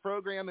on this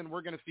program and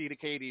we're going to feed a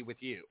Katie with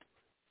you.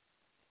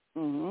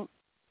 Mm-hmm.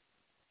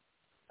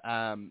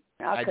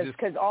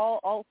 Because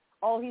all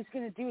he's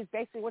going to do is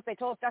basically what they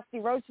told Dusty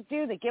Rhodes to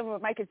do. They give him a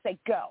mic and say,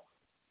 go.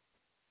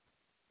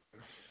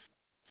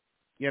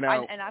 You know.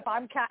 And if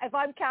I'm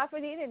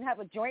caffeinated and have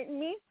a joint in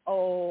me,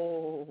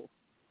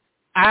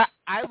 I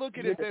look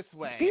at it this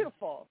way.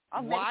 Beautiful.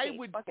 Why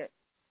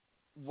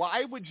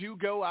would you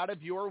go out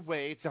of your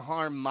way to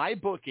harm my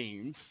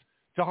bookings,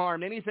 to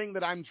harm anything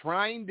that I'm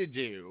trying to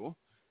do,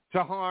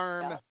 to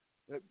harm,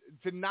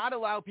 to not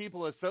allow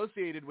people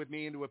associated with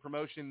me into a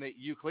promotion that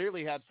you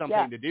clearly have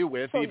something to do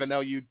with, even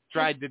though you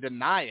tried to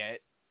deny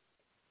it?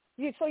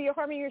 So you're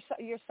harming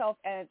yourself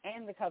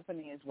and the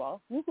company as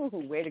well.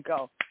 Woo-hoo-hoo. Way to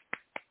go.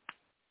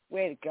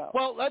 Way to go.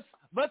 Well, let's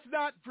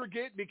not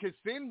forget, because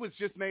Finn was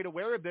just made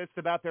aware of this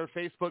about their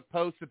Facebook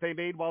post that they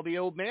made while the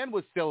old man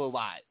was still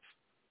alive,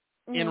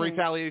 in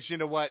retaliation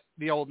to what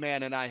the old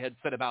man and I had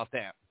said about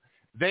them.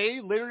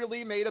 They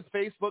literally made a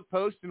Facebook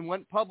post and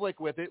went public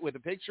with it, with a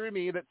picture of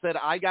me that said,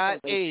 I got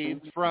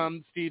AIDS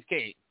from Steve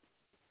Kate.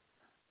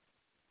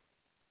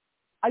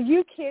 Are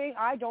you kidding?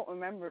 I don't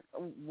remember.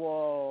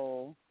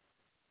 Whoa.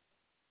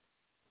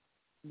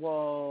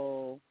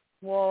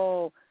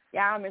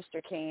 Yeah,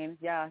 Mr. Kane.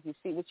 Yeah, you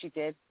see what you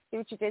did. See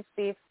what you did,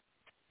 Steve?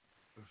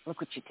 Look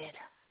what you did.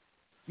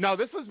 No,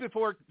 this was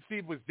before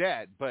Steve was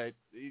dead, but,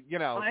 you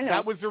know,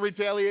 that was a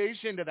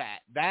retaliation to that.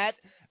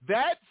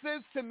 That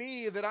says to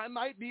me that I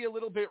might be a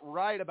little bit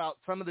right about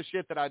some of the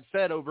shit that I've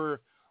said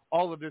over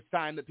all of this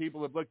time that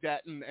people have looked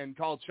at and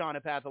called Sean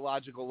a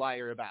pathological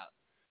liar about.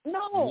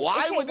 No.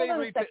 Why would they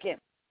hold on a second.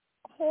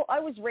 I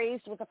was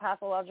raised with a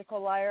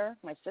pathological liar,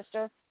 my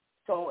sister.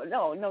 So,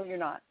 no, you're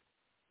not.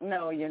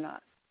 No, you're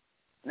not.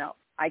 No.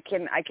 I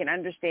can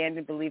understand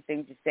and believe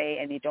things you say,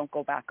 and you don't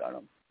go back on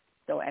them.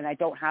 So, and I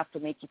don't have to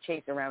make you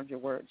chase around your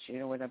words. You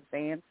know what I'm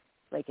saying?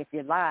 Like, if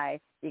you lie,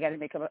 you got to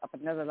make up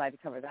another lie to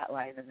cover that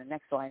lie, and then the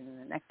next lie, and then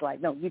the next lie.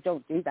 No, you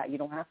don't do that. You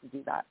don't have to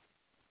do that.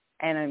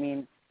 And, I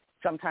mean,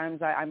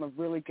 sometimes I'm a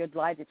really good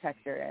lie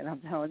detector, and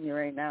I'm telling you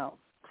right now,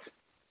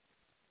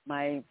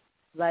 my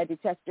lie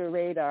detector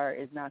radar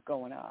is not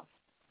going off.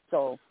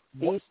 So,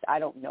 Beast, I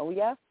don't know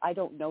you. I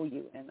don't know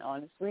you. And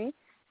honestly,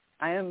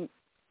 I am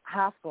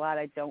half glad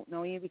I don't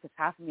know you, because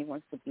half of me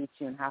wants to beat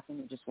you and half of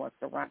me just wants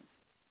to run.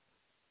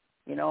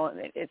 You know,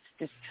 it's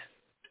just,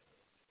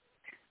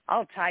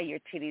 I'll tie your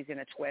titties in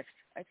a twist.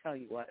 I tell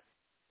you what.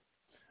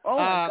 Oh,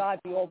 my God,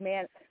 the old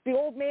man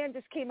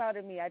just came out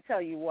of me. I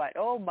tell you what.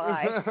 Oh,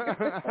 my.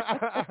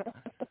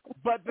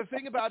 But the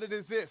thing about it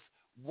is this.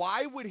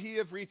 Why would he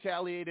have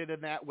retaliated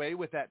in that way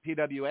with that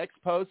PWX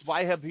post?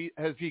 Why has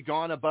he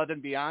gone above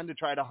and beyond to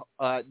try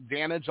to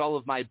damage all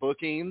of my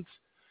bookings?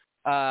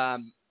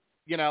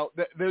 You know,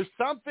 there's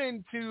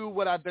something to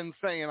what I've been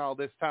saying all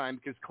this time,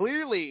 because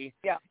clearly,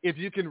 if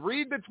you can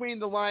read between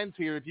the lines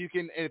here,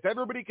 if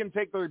everybody can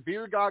take their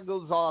beer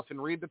goggles off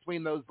and read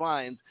between those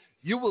lines,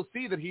 you will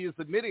see that he is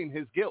admitting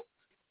his guilt,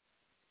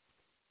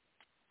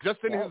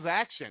 just in his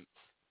actions.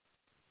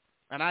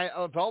 And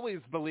I've always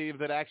believed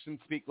that actions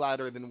speak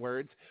louder than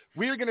words.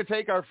 We are going to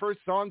take our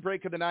first song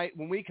break of the night.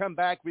 When we come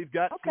back, we've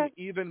got some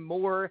even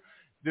more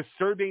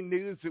disturbing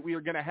news that we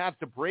are going to have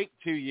to break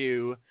to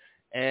you.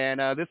 And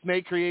this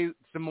may create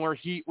some more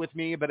heat with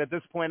me, but at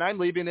this point, I'm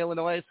leaving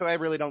Illinois, so I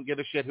really don't give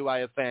a shit who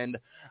I offend.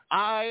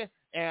 I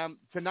am,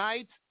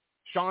 tonight,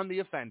 Sean the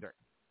Offender.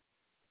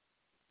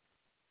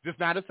 Just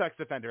not a sex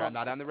offender. I'm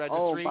not on the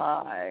registry.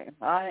 Oh, my.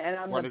 And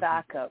I'm the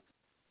backup.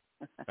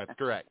 That's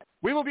correct.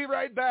 We will be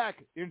right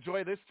back.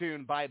 Enjoy this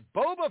tune by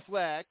Boba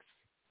Flex.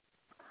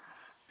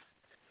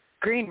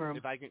 Green Room.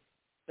 If I can,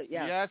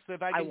 yes,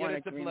 if I can get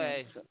it to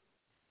play. Room, so.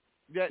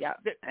 Yeah,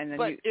 and then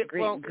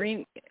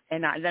green,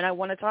 and then I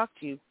want to talk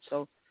to you.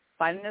 So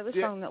find another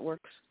song that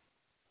works.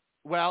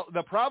 Well,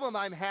 the problem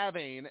I'm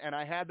having, and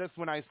I had this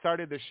when I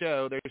started the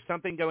show, there's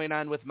something going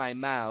on with my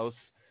mouse,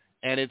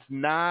 and it's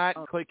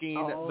not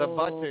clicking the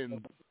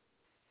button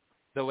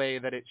the way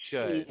that it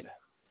should.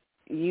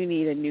 You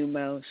need a new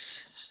mouse.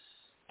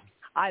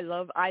 I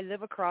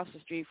live across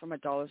the street from a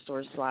dollar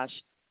store slash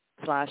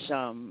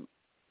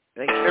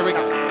Here we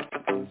go.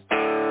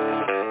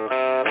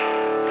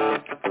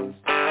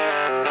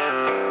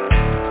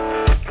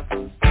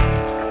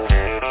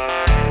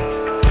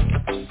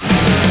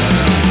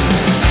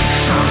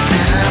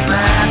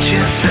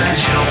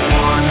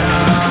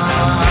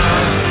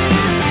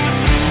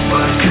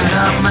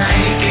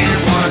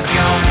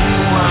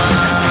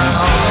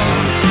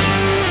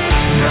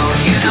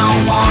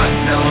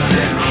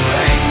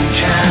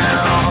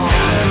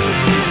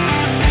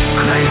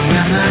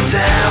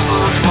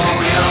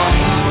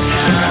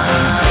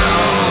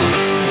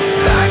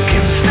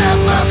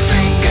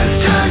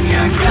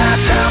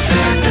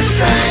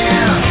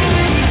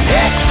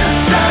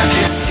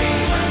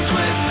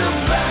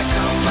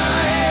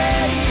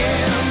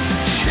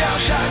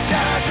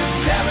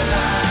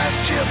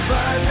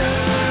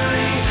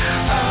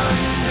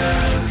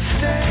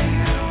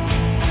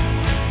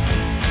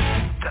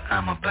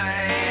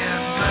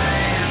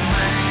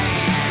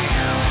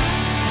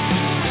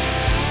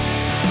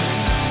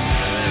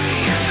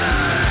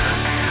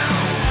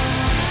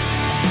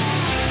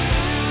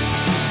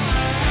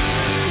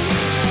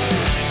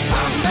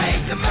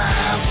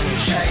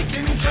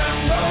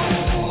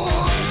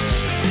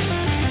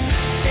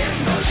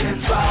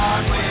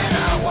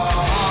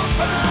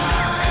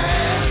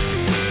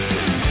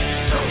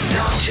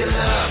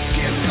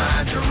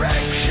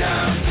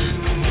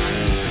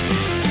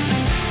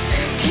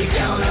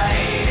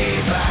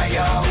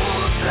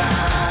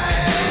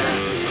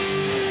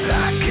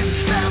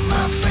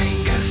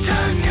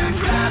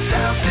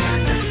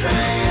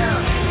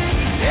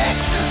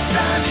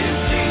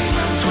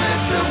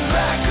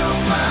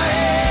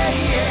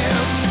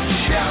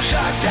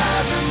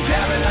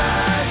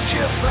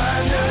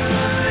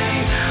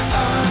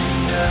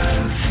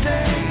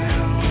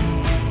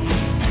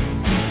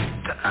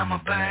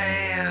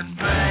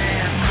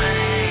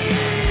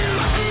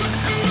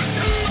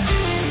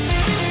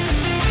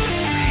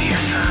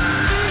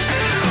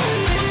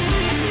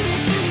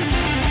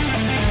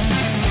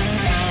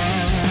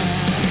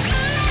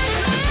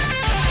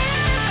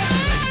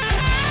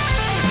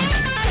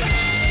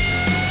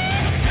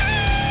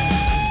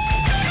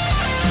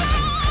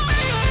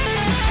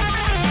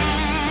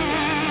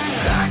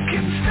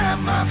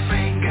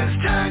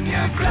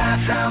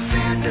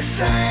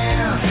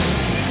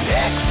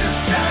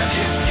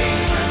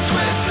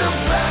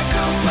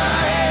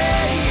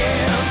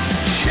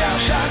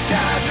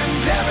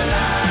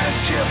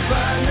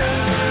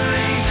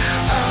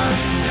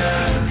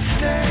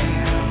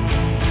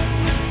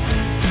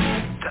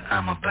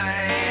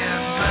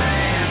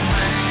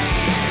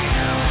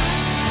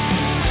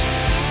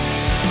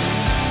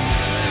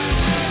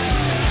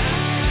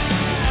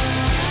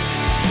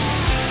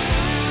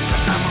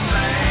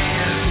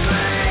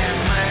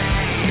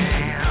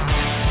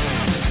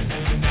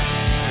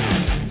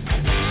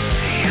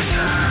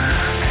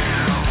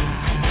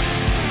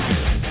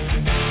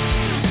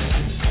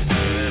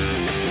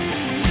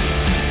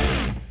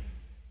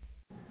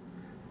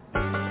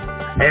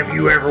 Have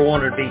you ever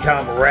wanted to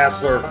become a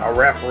wrestler, a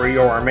referee,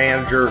 or a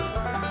manager?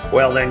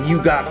 Well, then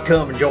you got to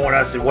come and join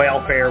us at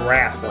Welfare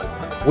Wrestling.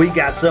 We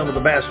got some of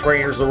the best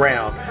trainers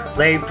around.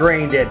 They've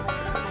trained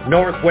at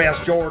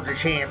Northwest Georgia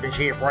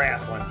Championship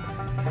Wrestling,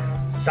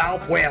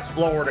 Southwest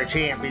Florida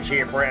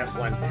Championship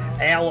Wrestling,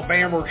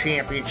 Alabama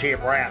Championship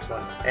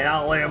Wrestling, and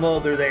all them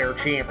other there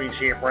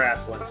championship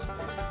wrestlings.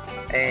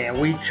 And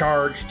we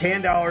charge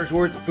 $10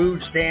 worth of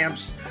food stamps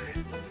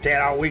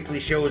at our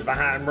weekly shows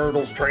behind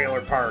Myrtle's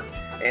Trailer Park.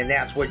 And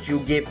that's what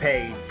you get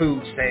paid,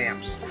 food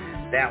stamps.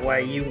 That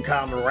way you can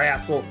come and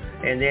wrestle,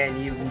 and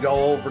then you can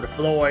go over to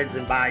Floyd's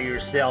and buy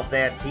yourself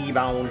that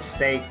T-bone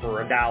steak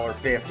for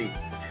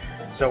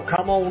 $1.50. So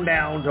come on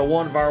down to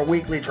one of our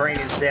weekly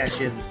training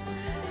sessions,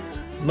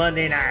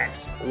 Monday nights,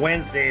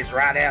 Wednesdays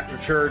right after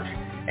church,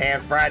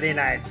 and Friday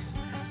nights.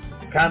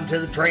 Come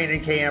to the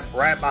training camp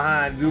right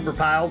behind Goober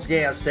Piles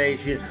gas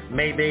station,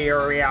 Maybe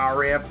area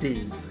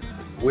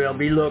RFD. We'll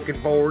be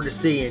looking forward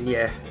to seeing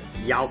you.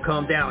 Y'all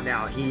come down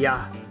now,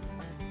 here.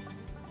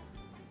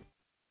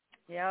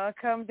 Y'all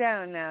come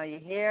down now, you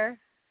hear?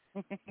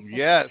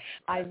 Yes.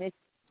 I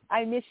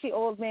miss you,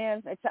 old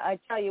man. I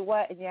tell you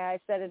what, and yeah, I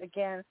said it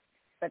again,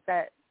 but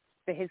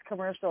his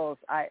commercials,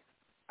 I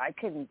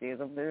couldn't do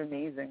them. They're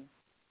amazing.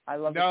 I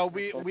love them. No,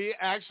 we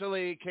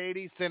actually,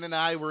 Katie, Sin, and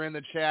I were in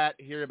the chat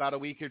here about a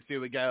week or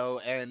two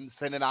ago, and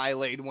Sin and I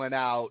laid one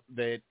out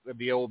that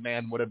the old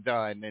man would have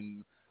done,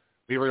 and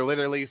we were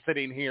literally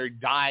sitting here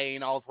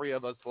dying, all three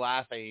of us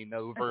laughing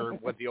over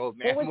what the old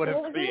man would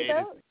have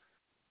created.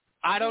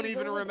 I don't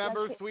even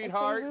remember,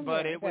 sweetheart,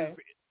 but it was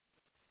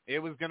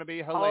going to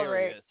be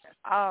hilarious.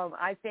 Right.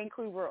 I think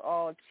we were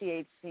all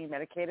THC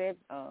medicated.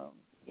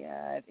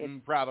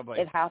 Probably.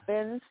 It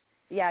happens.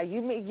 Yeah,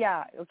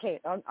 okay.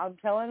 I'm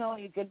telling all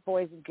you good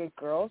boys and good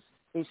girls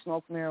who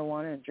smoke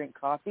marijuana and drink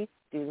coffee,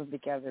 do them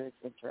together.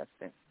 It's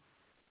interesting.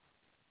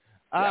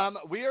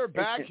 We are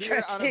back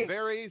here on a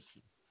very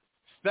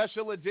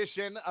special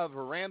edition of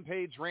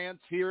Rampage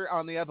Rants here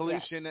on the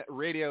Evolution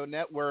Radio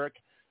Network,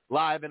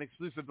 live and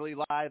exclusively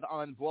live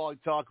on Blog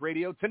Talk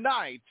Radio.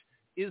 Tonight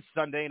is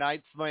Sunday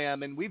Night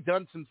Slam, and we've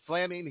done some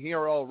slamming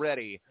here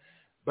already.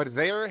 But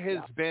there has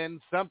been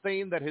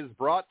something that has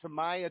brought to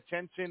my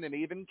attention and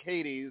even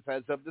Katie's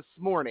as of this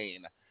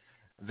morning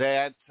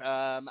that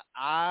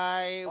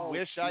I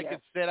wish I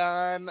could sit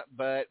on,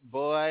 but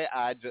boy,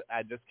 I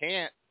just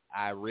can't.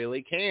 I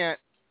really can't.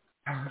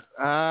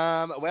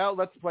 Well,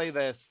 let's play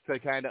this to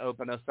kind of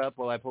open us up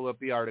while I pull up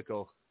the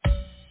article.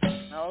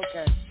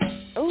 Okay.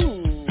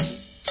 Ooh.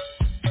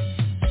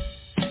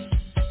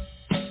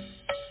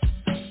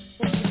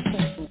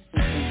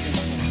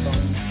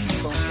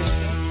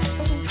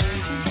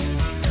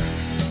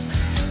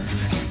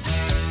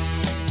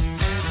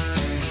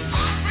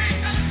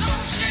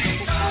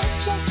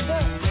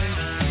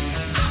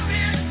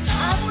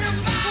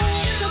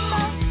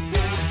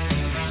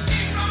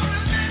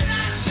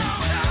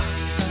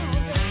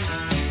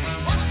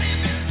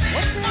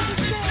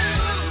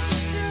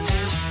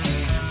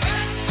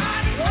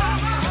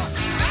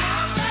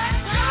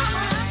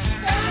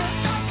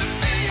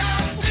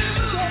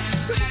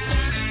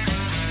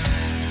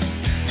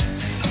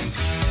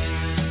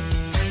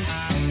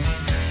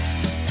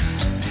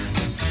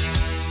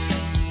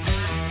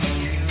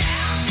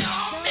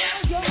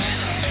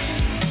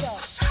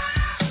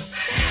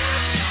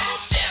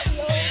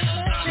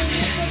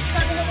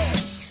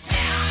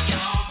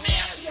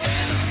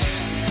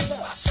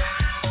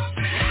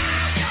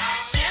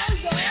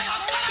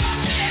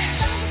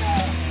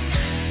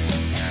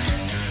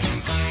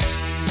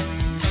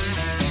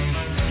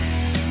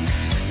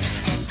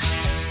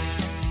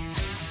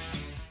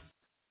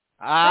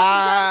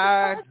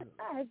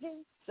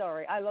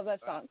 Sorry, I love that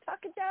song.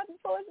 Talking down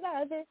before it's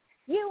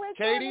you ain't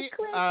Katie,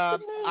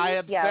 I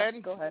have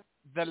sent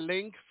the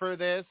link for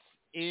this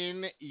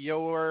in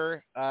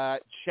your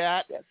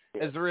chat. Yes.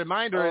 As a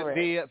reminder,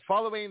 the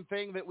following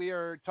thing that we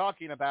are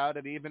talking about,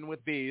 and even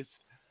with Beast,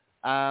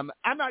 I'm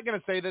not going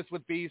to say this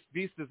with Beast.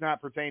 Beast does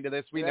not pertain to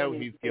this. We know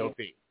he's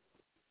guilty.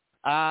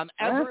 As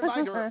a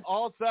reminder,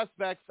 all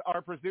suspects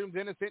are presumed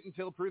innocent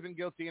until proven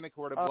guilty in a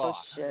court of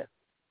law. Shit.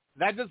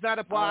 That does not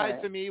apply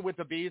to me with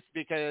the Beast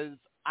because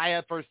I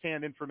have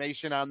firsthand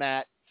information on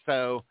that.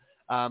 So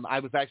I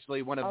was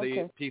actually one of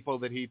the people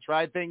that he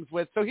tried things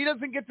with. So he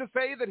doesn't get to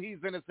say that he's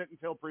innocent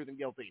until proven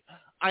guilty.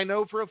 I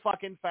know for a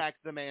fucking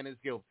fact the man is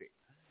guilty.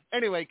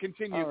 Anyway,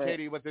 continue,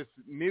 Katie, with this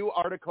new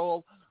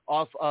article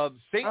off of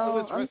St.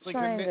 Louis Wrestling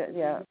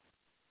Community.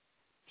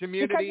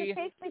 Because it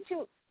takes me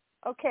to,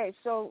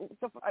 so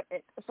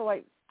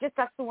like, just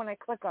that's the one I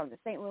click on, the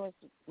St. Louis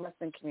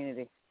Wrestling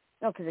Community.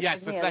 No, because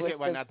it's the second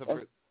one, not the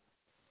first.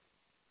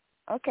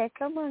 Okay,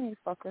 come on, you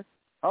fucker.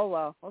 Oh,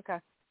 well, okay.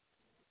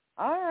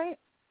 All right.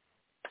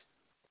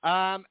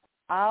 Yeah.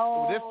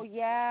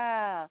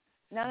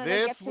 Now that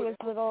I get to his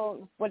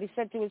little, what he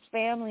said to his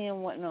family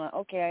and whatnot.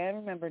 Okay, I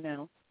remember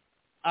now.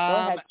 Go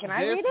ahead. Can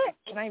I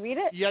read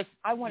it? Yes.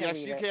 I want to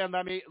read it. Yes, you can.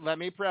 Let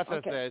me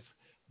preface this.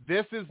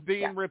 This is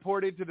being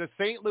reported to the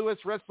St.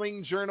 Louis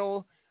Wrestling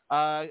Journal,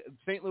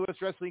 St.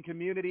 Louis Wrestling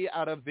Community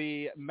out of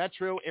the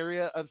metro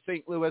area of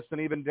St. Louis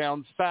and even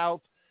down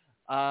south.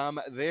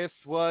 This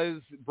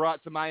was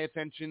brought to my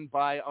attention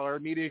by our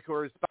media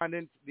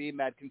correspondent, the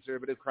Mad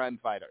Conservative Crime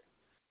Fighter.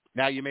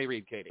 Now you may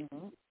read, Katie.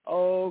 Mm-hmm.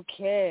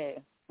 Okay.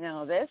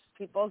 Now this,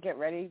 people get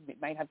ready. It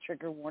might have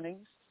trigger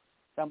warnings.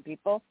 Some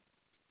people.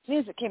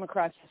 News that came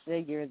across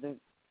yesterday year, the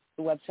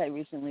website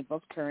recently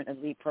booked current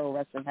Elite Pro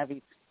Wrestling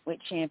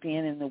Heavyweight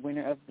Champion and the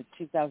winner of the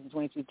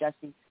 2022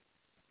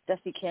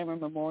 Dusty Cameron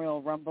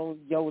Memorial Rumble,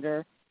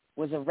 Yoder,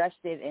 was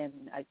arrested in,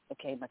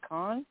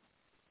 Macon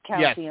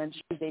County on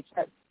Tuesday.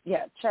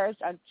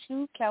 Charged on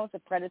 2 counts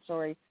of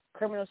predatory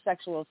criminal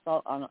sexual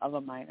assault of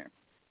a minor.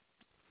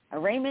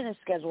 Arraignment is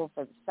scheduled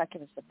for the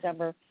 2nd of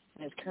September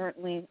and is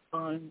currently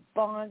on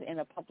bond. In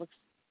a public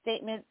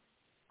statement,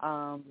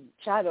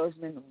 Chad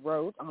Osman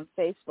wrote on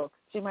Facebook,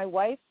 "To my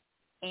wife,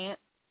 aunt,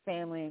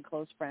 family, and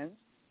close friends,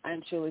 I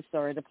am truly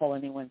sorry to pull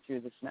anyone through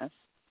this mess.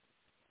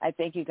 I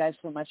thank you guys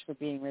so much for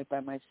being right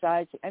by my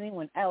side. To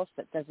anyone else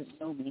that doesn't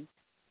know me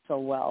so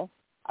well,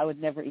 I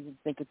would never even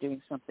think of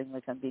doing something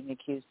like I'm being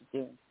accused of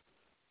doing.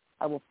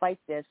 I will fight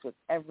this with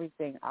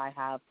everything I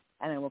have,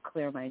 and I will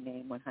clear my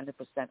name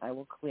 100%. I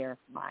will clear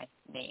my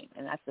name."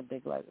 And that's the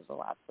big letters, the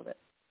last of it.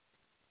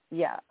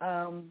 Yeah.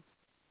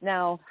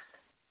 Now,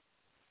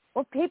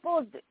 well,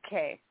 people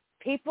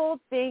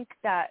think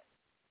that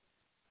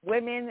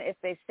women, if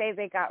they say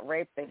they got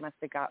raped, they must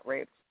have got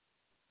raped.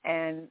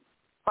 And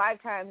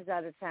 5 times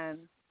out of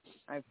 10,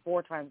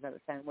 4 times out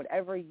of 10,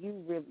 whatever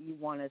you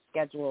want to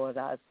schedule it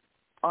as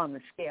on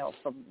the scale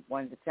from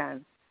 1 to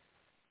 10,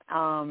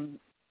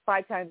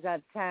 5 times out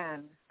of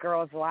 10,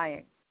 girl's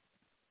lying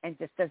and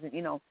just doesn't,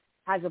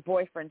 has a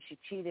boyfriend she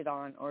cheated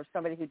on, or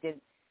somebody who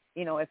did,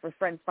 if her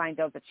friends find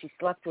out that she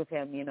slept with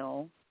him,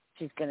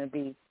 she's going to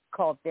be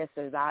called this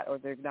or that, or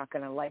they're not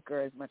going to like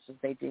her as much as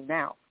they do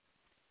now.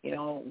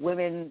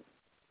 Women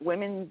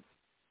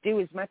do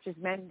as much as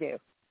men do,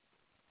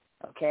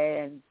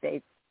 okay, and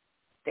they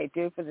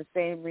do for the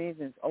same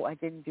reasons. Oh, I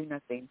didn't do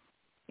nothing,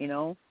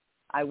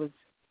 I was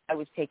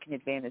taken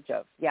advantage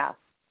of. Yeah,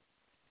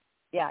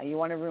 you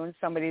want to ruin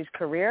somebody's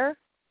career?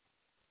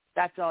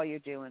 That's all you're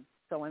doing.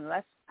 So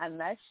unless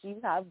you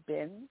have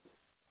been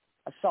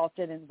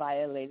assaulted and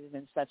violated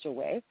in such a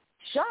way,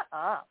 shut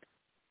up.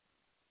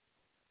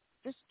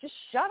 Just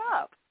shut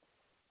up.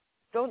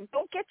 Don't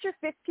get your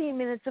 15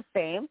 minutes of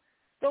fame.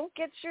 Don't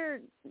get your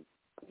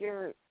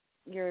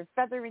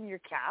feather in your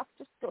cap.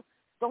 Just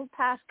don't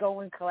pass go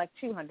and collect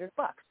 $200.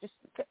 Just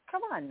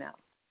come on now.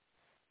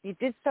 You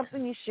did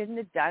something you shouldn't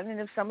have done, and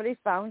if somebody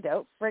found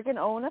out, friggin'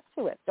 own up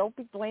to it. Don't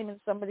be blaming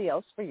somebody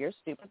else for your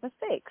stupid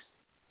mistakes.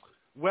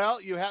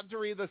 Well, you have to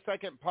read the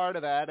second part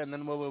of that, and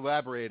then we'll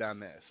elaborate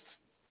on this.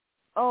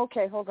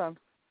 Okay, hold on.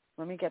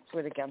 Let me get to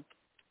it again.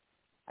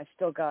 I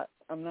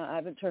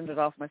haven't turned it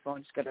off my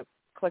phone. Just got to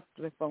click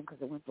to my phone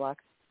because it went black.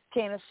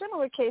 Okay, in a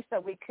similar case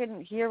that we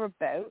couldn't hear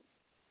about,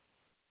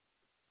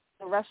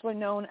 the wrestler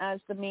known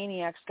as the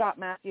Maniac, Scott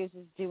Matthews,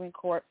 is due in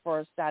court for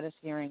a status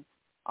hearing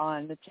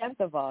on the 10th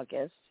of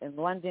August in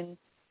London.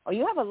 Oh,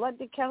 you have a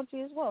London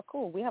County as well?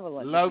 Cool. We have a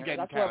London Logan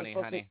County,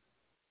 honey.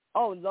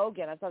 Oh,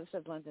 Logan. I thought it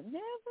said London.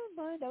 Never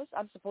mind.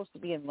 I'm supposed to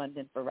be in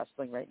London for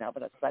wrestling right now,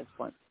 but that's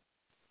fun.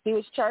 He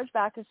was charged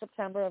back in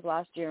September of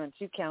last year on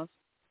 2 counts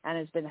and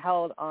has been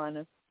held on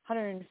a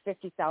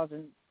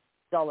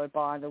 $150,000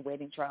 bond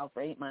awaiting trial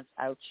for 8 months.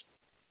 Ouch.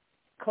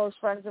 Close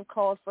friends have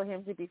called for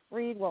him to be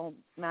freed, while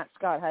Matt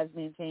Scott has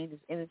maintained his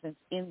innocence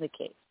in the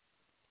case.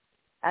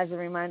 As a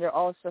reminder,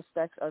 all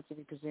suspects are to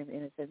be presumed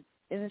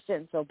innocent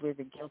until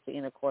proven guilty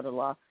in a court of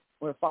law.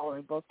 We're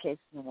following both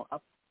cases and will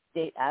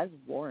update as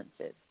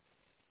warranted.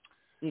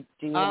 Do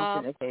you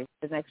want to? Okay,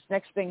 the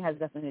next thing has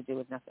nothing to do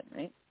with nothing,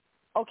 right?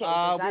 Okay,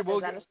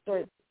 is that a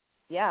story?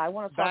 Yeah, I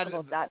want to talk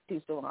about that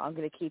too, so I'm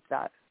going to keep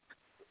that.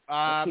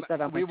 Keep that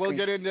on my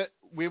screen.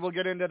 We will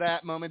get into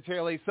that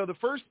momentarily. So the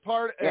first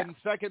part and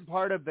second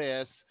part of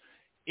this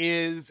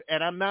is,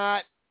 and I'm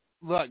not.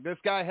 Look, this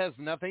guy has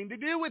nothing to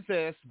do with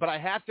this, but I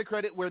have to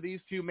credit where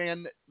these two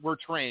men were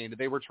trained.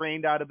 They were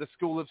trained out of the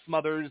School of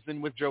Smothers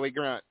and with Joey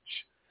Grunch.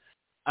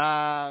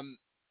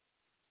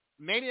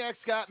 Maniac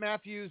Scott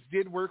Matthews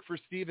did work for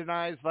Steve and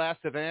I's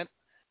last event.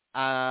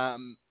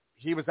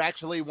 He was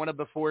actually one of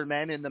the 4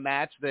 men in the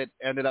match that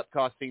ended up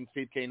costing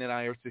Steve Kane and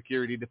I our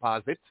security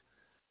deposit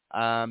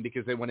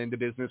because they went into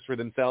business for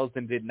themselves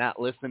and did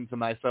not listen to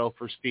myself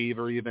or Steve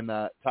or even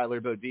Tyler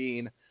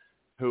Bodine,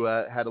 who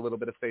had a little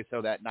bit of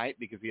say-so that night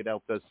because he had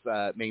helped us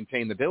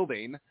maintain the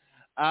building.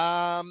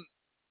 I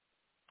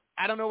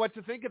don't know what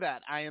to think of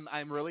that.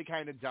 I'm really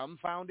kind of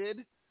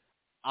dumbfounded.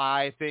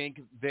 I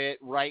think that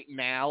right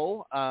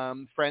now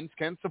friends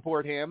can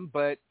support him,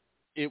 but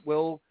it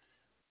will.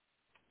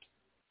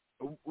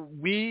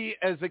 We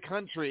as a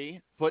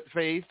country put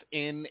faith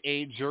in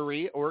a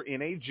jury or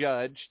in a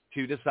judge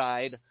to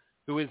decide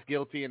who is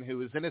guilty and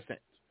who is innocent.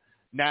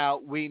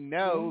 Now, we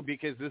know,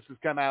 because this has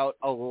come out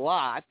a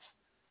lot,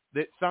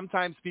 that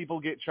sometimes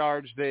people get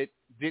charged that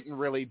didn't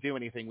really do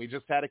anything. We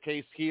just had a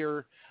case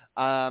here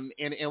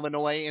in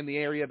Illinois, in the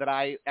area that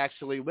I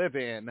actually live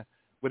in,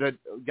 with a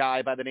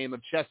guy by the name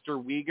of Chester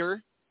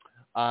Weger.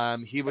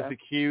 He was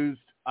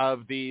accused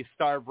of the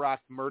Starved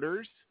Rock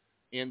murders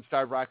in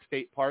Starved Rock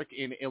State Park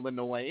in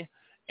Illinois.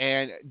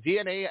 And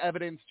DNA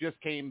evidence just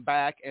came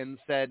back and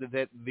said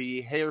that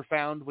the hair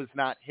found was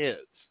not his.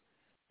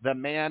 The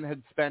man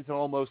had spent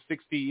almost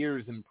 60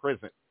 years in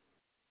prison.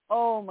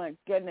 Oh, my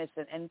goodness.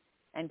 And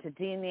to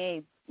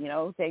DNA,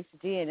 thanks to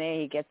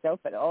DNA, he gets out.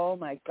 But, oh,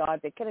 my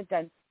God, they could have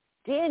done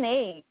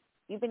DNA.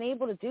 You've been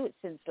able to do it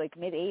since,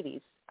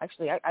 mid-'80s.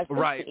 Actually, I think the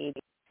 80s.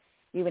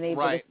 You've been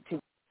able to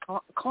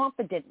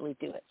confidently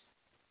do it,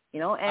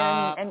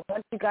 And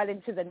once you got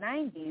into the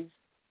 90s,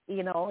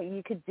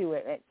 you could do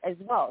it as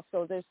well.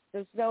 So there's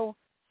no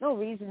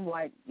reason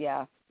why.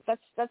 Yeah,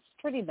 that's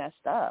pretty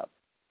messed up.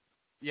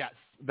 Yes,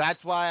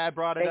 that's why I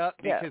brought it up,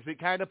 because it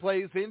kind of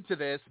plays into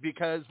this.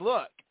 Because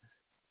look,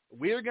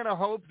 we're going to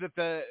hope that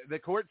the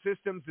court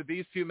systems that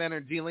these two men are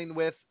dealing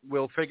with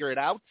will figure it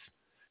out.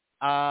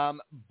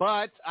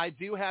 But I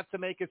do have to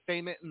make a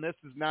statement, and this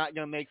is not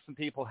going to make some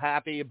people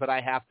happy, but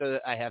I have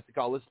to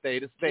call a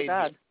spade a spade.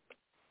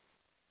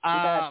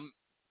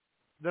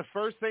 The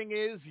first thing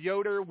is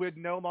Yoder would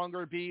no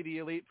longer be the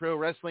Elite Pro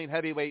Wrestling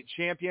Heavyweight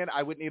Champion.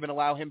 I wouldn't even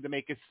allow him to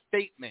make a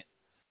statement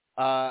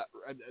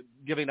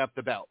giving up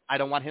the belt. I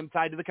don't want him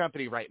tied to the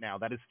company right now.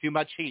 That is too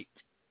much heat.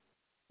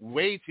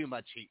 Way too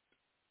much heat.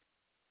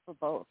 For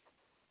both.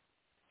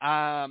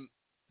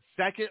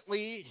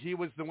 Secondly, he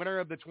was the winner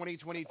of the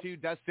 2022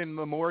 Dustin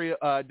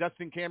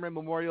Cameron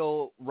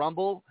Memorial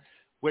Rumble,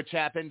 which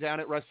happened down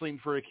at Wrestling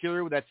for a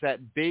Cure. That's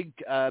that big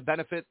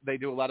benefit. They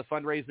do a lot of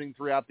fundraising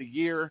throughout the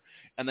year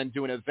and then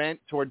do an event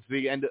towards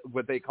the end of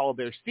what they call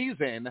their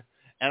season,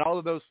 and all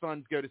of those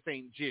funds go to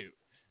St. Jude.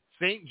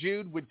 St.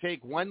 Jude would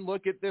take one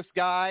look at this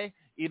guy,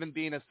 even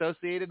being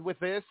associated with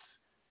this,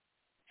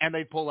 and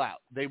they'd pull out.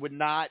 They would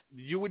not –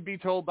 you would be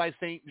told by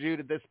St. Jude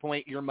at this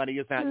point, your money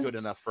is not good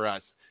enough for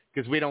us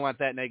because we don't want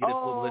that negative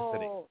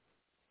publicity.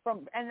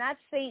 And that's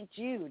St.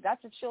 Jude.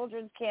 That's a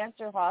children's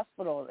cancer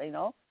hospital,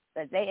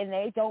 that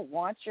they don't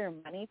want your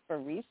money for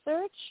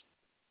research.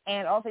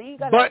 And also, you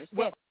got to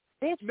understand,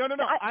 No.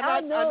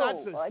 I'm not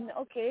saying.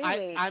 Okay,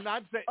 wait. I'm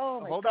not saying.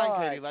 Oh my hold God.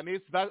 on, Katie. Let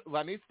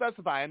me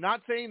specify. I'm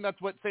not saying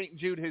that's what St.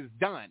 Jude has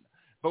done,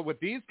 but with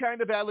these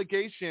kind of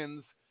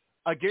allegations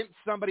against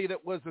somebody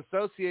that was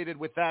associated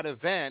with that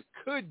event,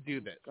 could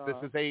do this. God. This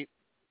is a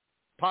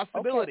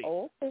possibility.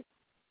 Okay.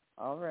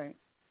 All right.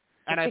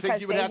 And I think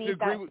you would have to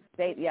agree.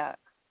 I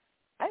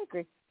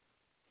agree.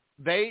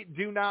 They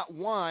do not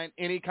want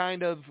any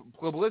kind of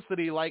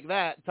publicity like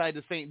that tied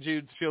to St.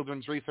 Jude's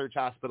Children's Research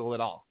Hospital at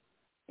all.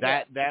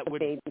 That would.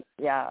 Baby,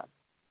 yeah.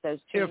 There's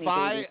too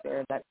many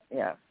babies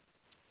there.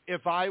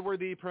 If I were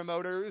the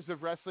promoters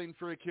of Wrestling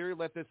for a Cure,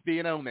 let this be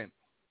an omen.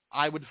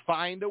 I would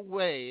find a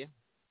way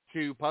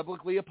to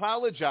publicly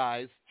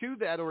apologize to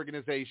that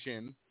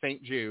organization,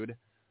 St. Jude,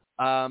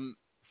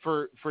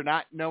 for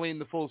not knowing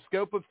the full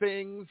scope of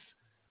things,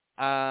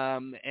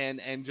 and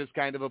just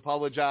kind of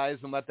apologize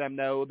and let them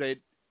know that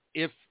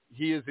if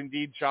he is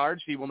indeed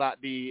charged, he will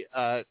not be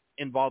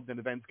involved in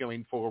events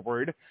going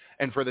forward.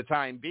 And for the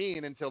time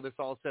being, until this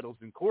all settles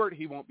in court,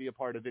 he won't be a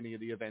part of any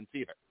of the events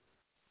either.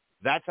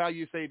 That's how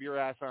you save your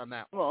ass on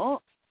that one.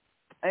 Well,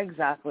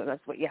 exactly. That's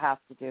what you have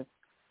to do.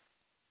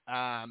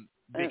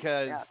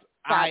 Because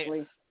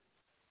exactly.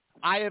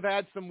 I have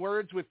had some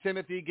words with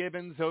Timothy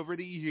Gibbons over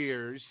the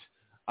years,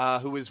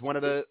 who is one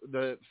of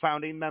the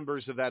founding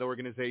members of that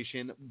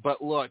organization.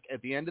 But look,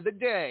 at the end of the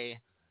day,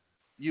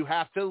 you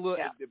have to look.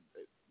 Yeah.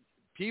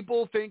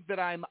 People think that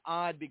I'm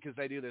odd because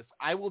I do this.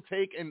 I will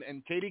take, and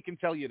Katie can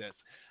tell you this,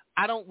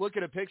 I don't look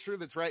at a picture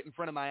that's right in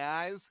front of my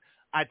eyes.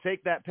 I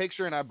take that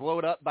picture and I blow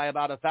it up by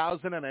about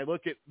 1,000, and I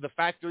look at the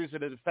factors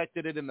that have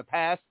affected it in the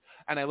past,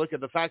 and I look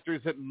at the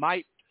factors that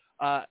might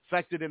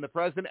affect it in the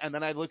present, and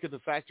then I look at the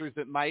factors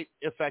that might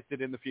affect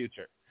it in the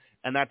future.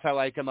 And that's how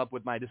I come up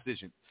with my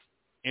decisions.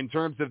 In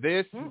terms of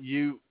this,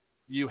 you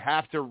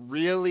have to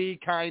really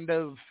kind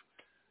of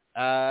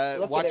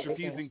watch your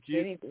P's and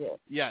Q's.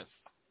 Yes.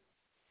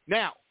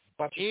 Now,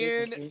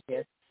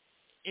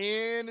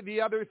 in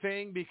the other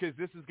thing, because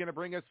this is going to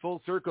bring us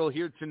full circle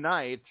here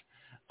tonight,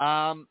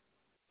 I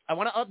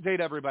want to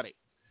update everybody.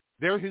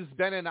 There has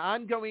been an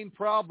ongoing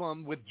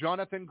problem with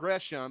Jonathan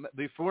Gresham,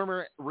 the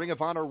former Ring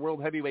of Honor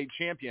World Heavyweight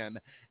Champion,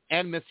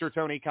 and Mr.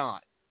 Tony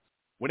Khan.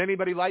 Would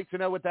anybody like to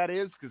know what that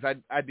is? Because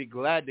I'd be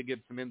glad to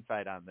give some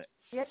insight on this.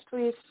 Yes,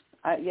 please.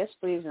 Yes,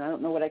 please. And I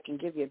don't know what I can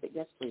give you, but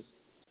yes, please.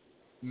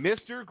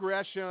 Mr.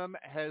 Gresham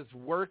has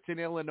worked in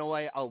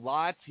Illinois a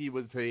lot. He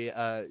was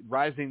a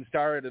rising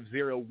star at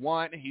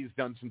Zero-1. He's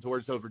done some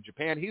tours over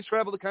Japan. He's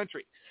traveled the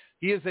country.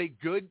 He is a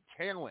good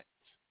talent.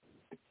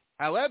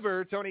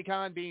 However, Tony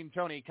Khan, being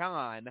Tony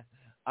Khan,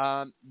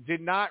 did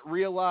not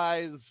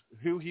realize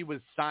who he was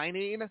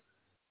signing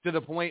to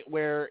the point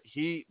where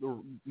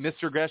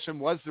Mr. Gresham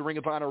was the Ring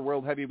of Honor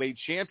World Heavyweight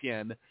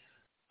Champion.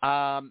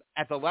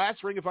 At the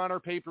last Ring of Honor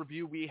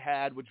pay-per-view we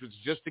had, which was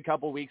just a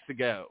couple weeks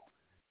ago,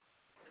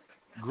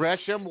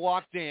 Gresham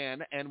walked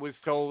in and was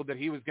told that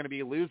he was going to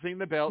be losing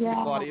the belt to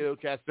Claudio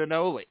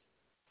Castagnoli,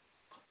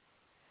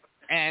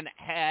 and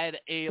had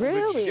a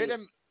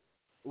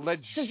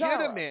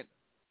legitimate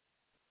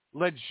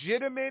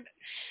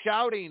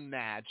shouting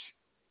match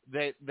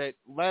that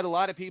led a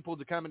lot of people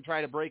to come and try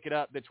to break it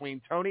up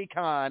between Tony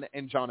Khan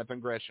and Jonathan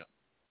Gresham.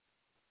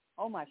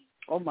 Oh my.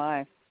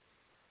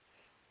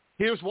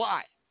 Here's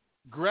why.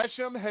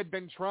 Gresham had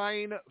been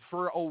trying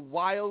for a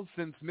while,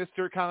 since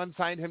Mr. Khan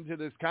signed him to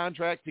this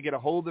contract, to get a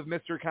hold of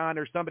Mr. Khan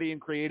or somebody in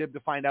creative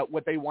to find out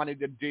what they wanted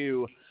to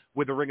do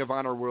with the Ring of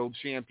Honor World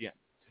Champion.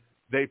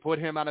 They put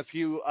him on a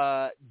few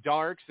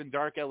darks and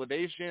dark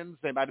elevations.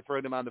 They might have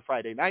thrown him on the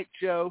Friday night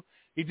show.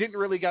 He didn't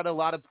really get a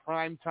lot of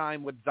prime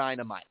time with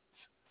Dynamite.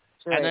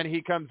 Right. And then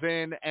he comes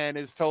in and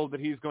is told that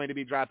he's going to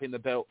be dropping the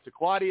belt to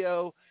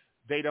Claudio.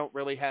 They don't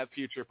really have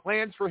future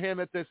plans for him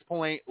at this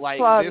point.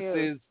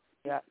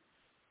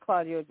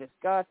 Claudio just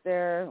got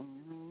there.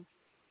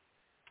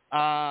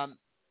 Mm-hmm.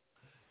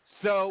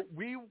 So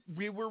we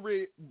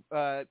were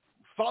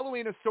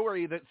following a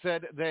story that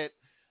said that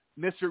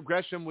Mr.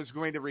 Gresham was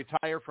going to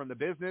retire from the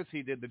business.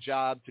 He did the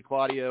job to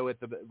Claudio at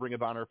the Ring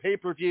of Honor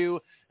pay-per-view,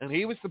 and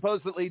he was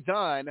supposedly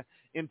done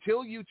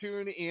until you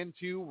tune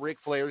into Ric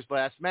Flair's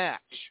last match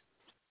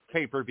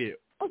pay-per-view.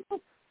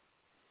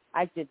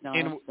 I did not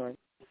know that story.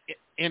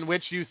 In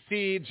which you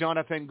see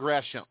Jonathan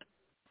Gresham.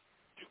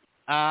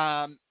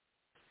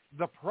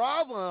 The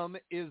problem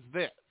is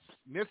this.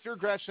 Mr.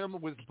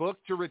 Gresham was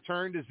booked to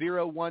return to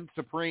Zero-1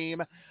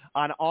 Supreme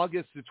on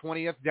August the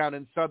 20th down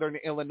in southern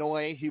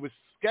Illinois. He was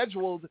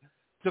scheduled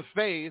to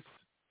face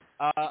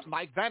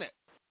Mike Bennett.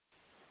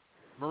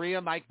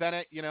 Mike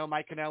Bennett,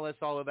 Mike Kanellis,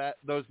 all of that,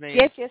 those names.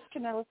 Yes,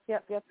 Kanellis.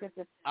 Yep.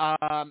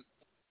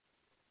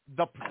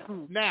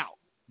 Now,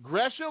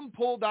 Gresham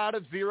pulled out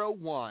of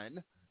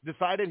Zero-1,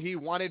 decided he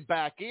wanted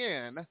back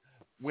in.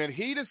 When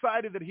he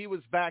decided that he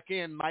was back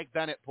in, Mike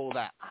Bennett pulled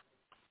out.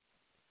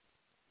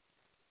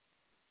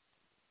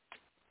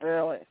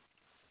 Really?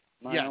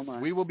 Yes,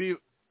 we will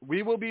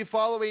be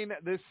following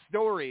this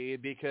story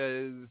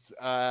because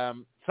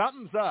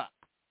something's up.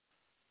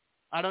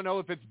 I don't know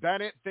if it's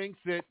Bennett thinks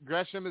that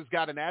Gresham has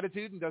got an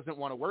attitude and doesn't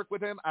want to work with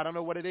him. I don't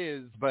know what it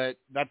is, but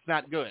that's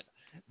not good.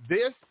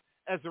 This,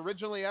 as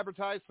originally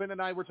advertised, Finn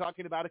and I were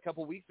talking about a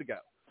couple weeks ago.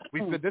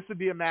 We said this would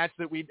be a match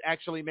that we'd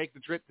actually make the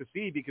trip to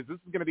see because this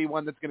is going to be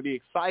one that's going to be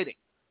exciting.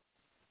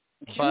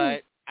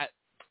 But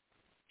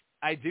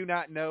I do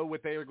not know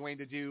what they are going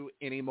to do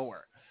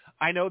anymore.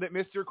 I know that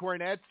Mr.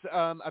 Cornette's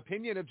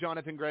opinion of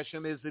Jonathan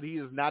Gresham is that he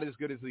is not as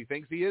good as he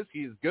thinks he is.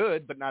 He is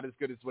good, but not as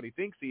good as what he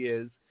thinks he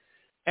is.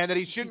 And that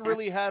he shouldn't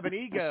really have an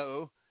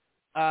ego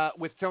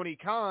with Tony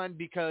Khan,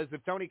 because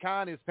if Tony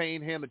Khan is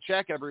paying him a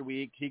check every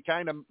week, he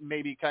kind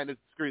of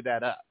screwed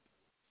that up.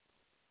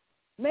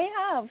 May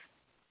have.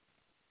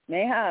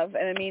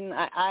 And I mean,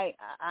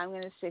 I'm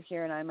going to sit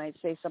here and I might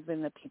say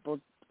something that people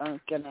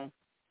aren't going to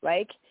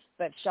like,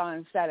 but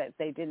Sean said it.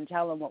 They didn't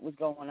tell him what was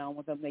going on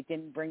with him. They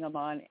didn't bring him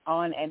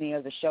on any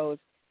of the shows.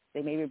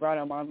 They maybe brought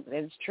him on.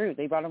 It's true.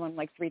 They brought him on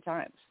like 3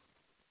 times.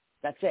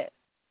 That's it.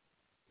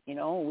 You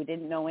know, we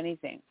didn't know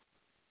anything.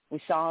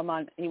 We saw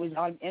him he was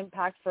on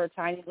Impact for a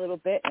tiny little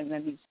bit, and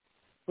then he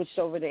switched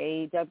over to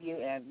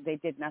AEW, and they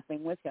did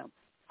nothing with him.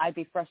 I'd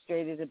be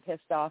frustrated and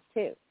pissed off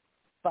too.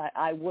 But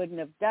I wouldn't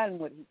have done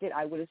what he did.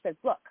 I would have said,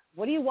 look,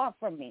 what do you want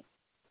from me?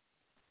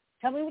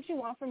 Tell me what you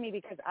want from me,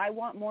 because I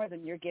want more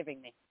than you're giving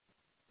me.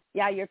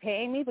 Yeah, you're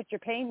paying me, but you're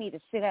paying me to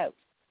sit out.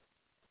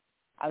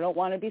 I don't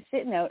want to be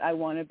sitting out. I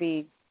want to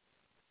be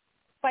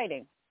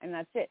fighting, and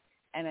that's it.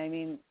 And I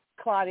mean,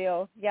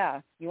 Claudio,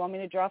 yeah, you want me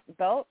to drop the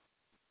belt?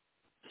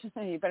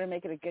 You better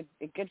make it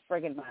a good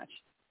friggin' match.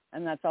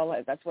 And that's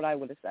what I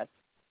would have said.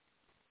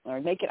 Or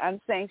make it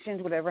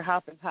unsanctioned. Whatever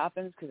happens,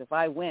 because if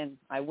I win,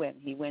 I win.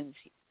 He wins,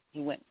 he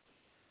wins.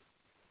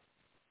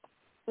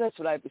 That's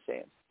what I'd be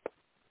saying.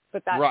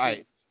 But that's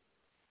right.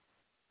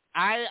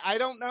 I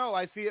don't know.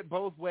 I see it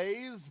both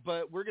ways,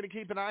 but we're going to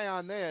keep an eye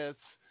on this.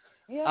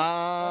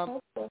 Yeah.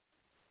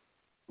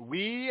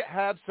 We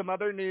have some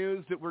other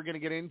news that we're going to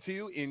get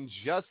into in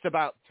just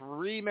about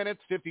 3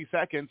 minutes, 50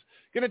 seconds.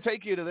 Going to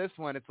take you to this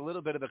one. It's a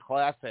little bit of a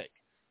classic.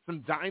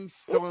 Some dime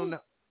store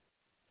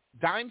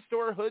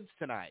hoods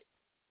tonight.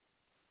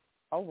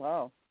 Oh,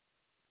 wow.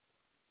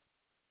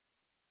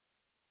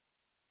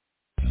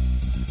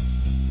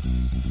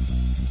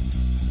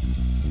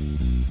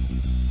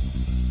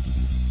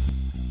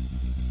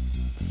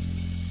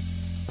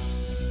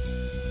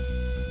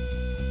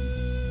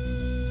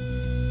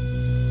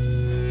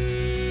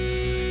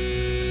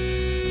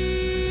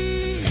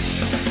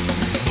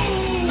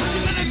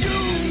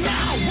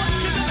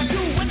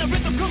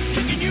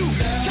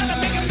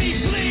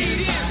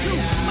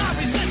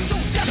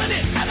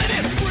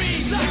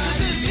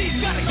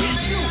 Gotta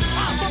get you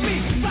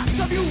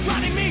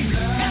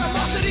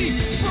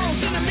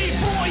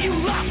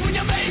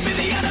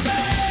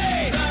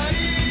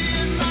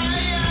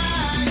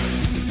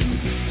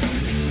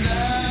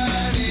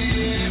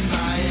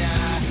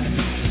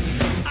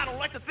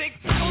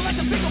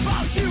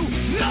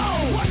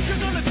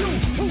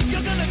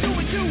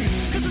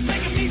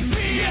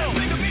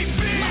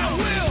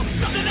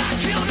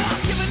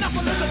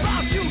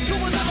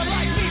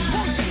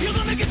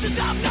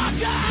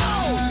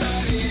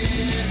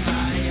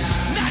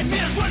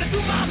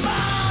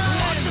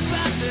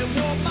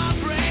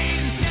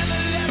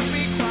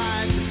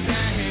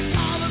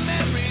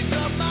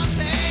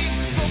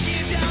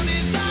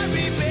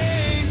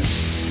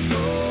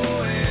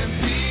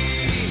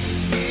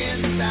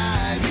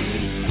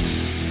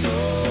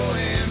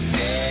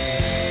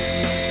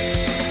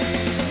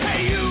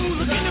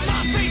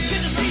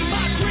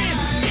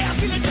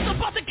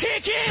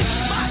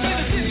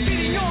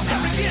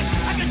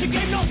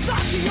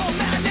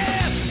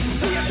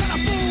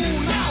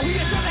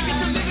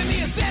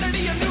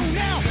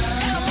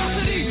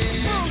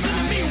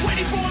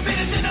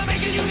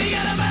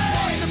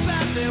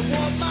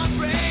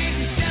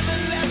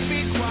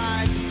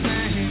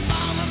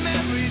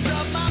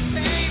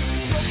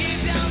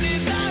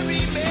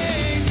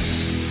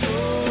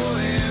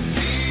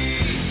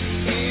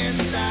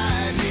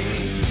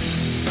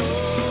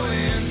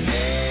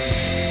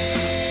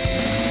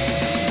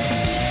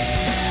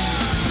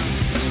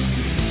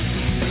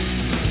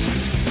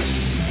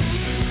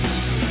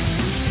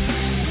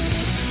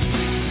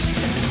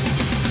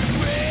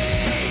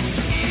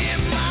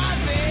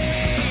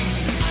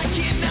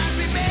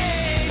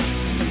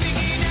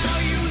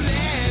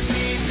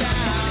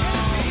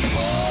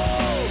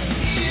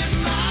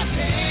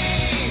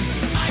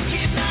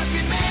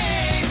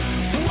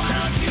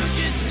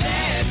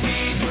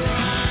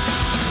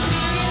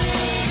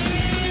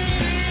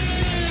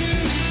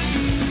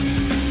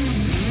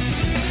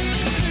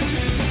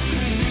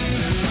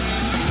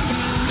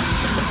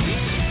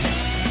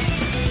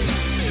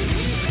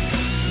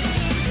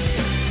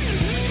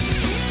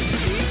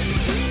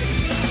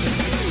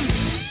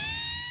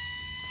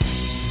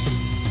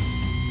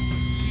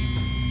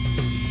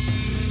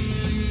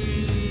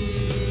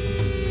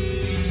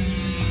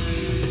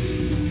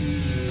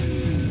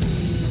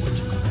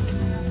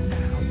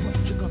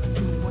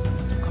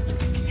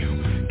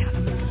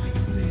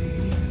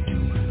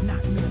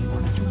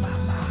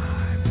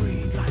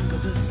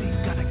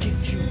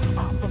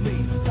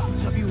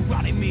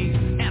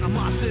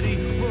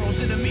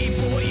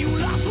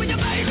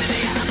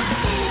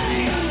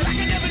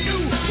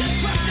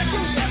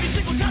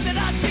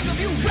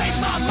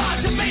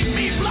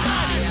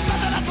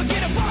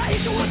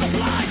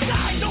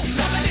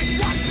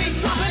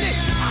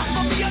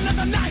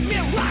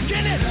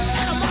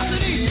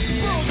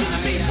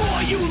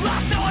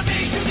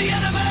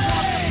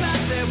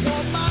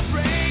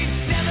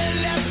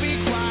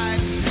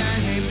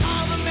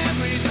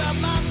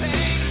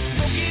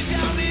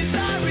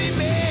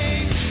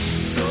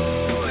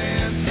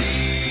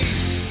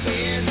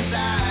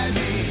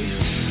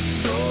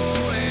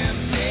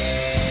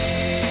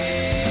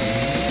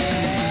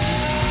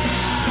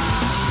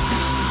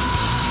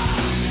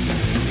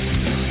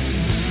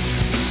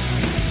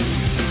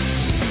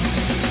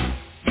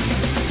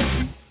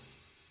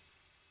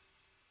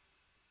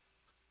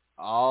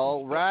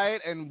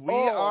and we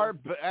are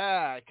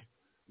back.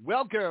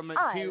 Welcome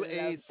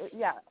to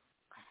Yeah.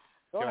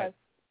 Go ahead.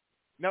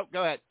 No,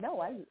 go ahead.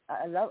 No,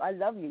 I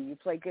love you. You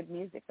play good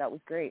music. That was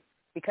great.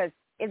 Because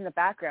in the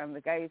background,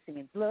 the guy who's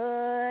singing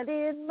 "Blood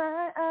in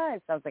My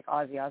Eyes" sounds like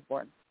Ozzy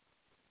Osbourne.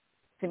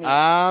 To me.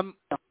 I'm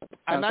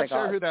not like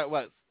sure Oz. who that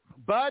was,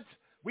 but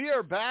we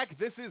are back.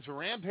 This is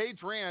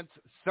Rampage Rants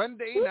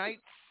Sunday Night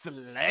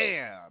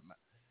Slam,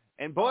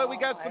 and boy, we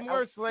got some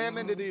more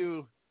slamming to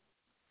do.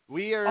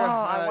 We are.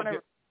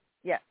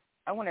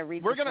 I want to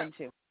read this one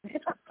too.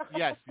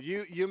 Yes,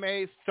 you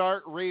may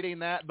start reading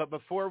that, but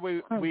before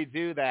we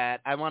do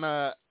that, I want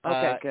to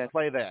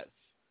play this.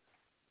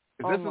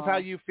 This is how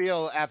you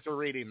feel after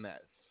reading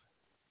this.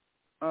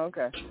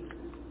 Okay.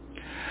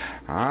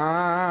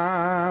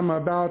 I'm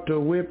about to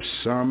whip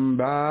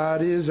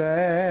somebody's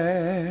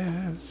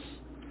ass.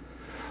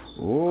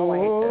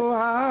 Oh,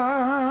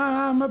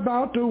 I'm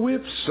about to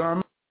whip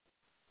some.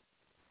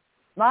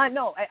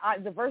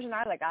 The version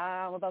I like,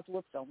 I'm about to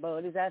whip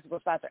somebody's ass. It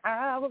goes faster.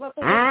 I'm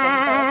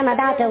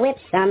about to whip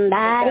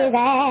somebody's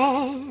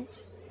ass.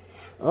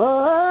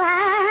 Oh,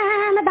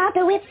 I'm about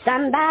to whip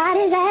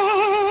somebody's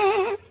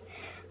ass.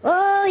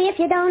 Oh, if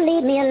you don't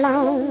leave me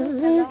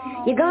alone,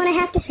 you're going to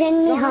have to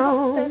send me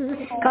home,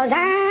 'cause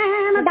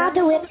I'm about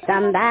to whip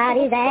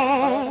somebody's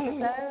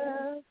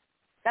ass.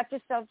 That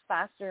just sounds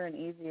faster and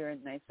easier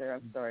and nicer.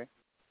 I'm sorry.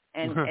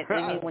 And I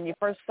mean, when you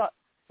first saw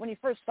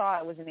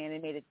it, was an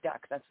animated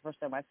duck. That's the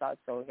first time I saw it.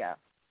 So yeah,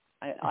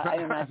 I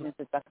imagine it's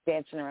a duck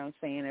dancing around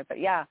singing it. But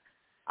yeah,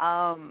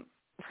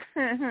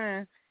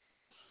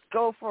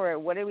 go for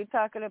it. What are we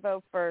talking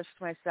about first,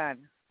 my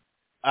son?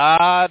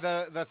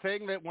 The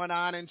thing that went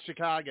on in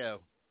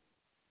Chicago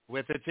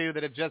with the two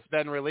that have just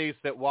been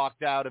released that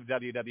walked out of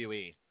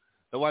WWE,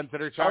 the ones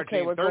that are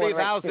charging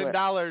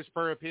 $30,000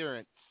 per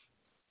appearance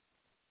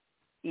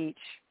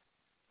each.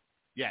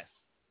 Yes.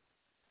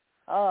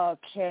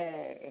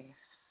 Okay.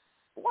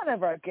 One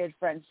of our good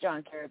friends,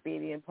 John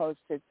Carabinian,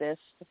 posted this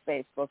to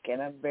Facebook,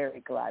 and I'm very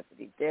glad that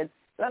he did.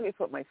 Let me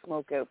put my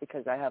smoke out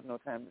because I have no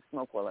time to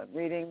smoke while I'm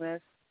reading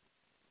this.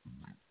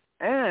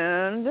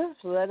 And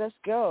let us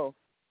go.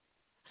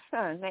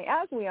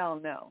 As we all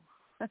know,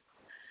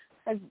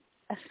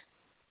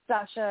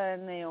 Sasha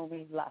and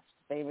Naomi left.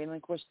 They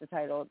relinquished the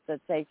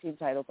tag team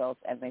title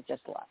belts, and they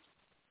just left.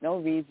 No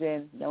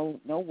reason, no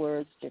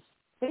words, just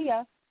see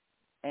ya.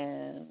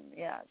 And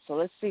yeah, so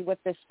let's see what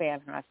this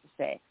fan has to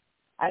say.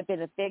 I've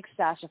been a big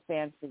Sasha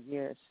fan for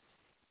years.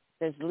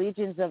 There's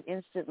legions of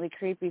instantly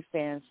creepy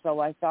fans, so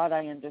I thought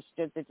I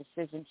understood the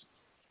decision to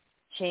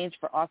charge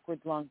for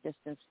awkward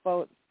long-distance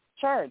photos.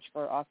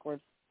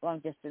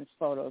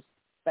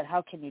 But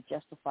how can you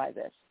justify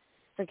this?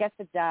 Forget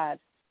the dad,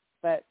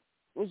 but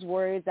was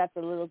worried that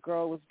the little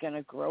girl was going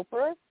to grope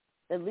her.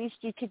 The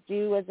least you could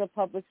do as a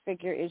public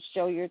figure is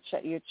show your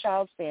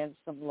child fans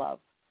some love.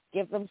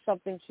 Give them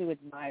something to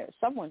admire,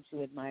 someone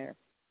to admire.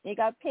 You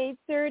got paid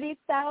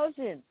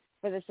 $30,000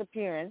 for this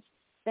appearance,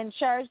 then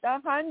charged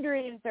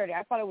 $130.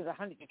 I thought it was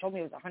 $100. You told me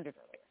it was $100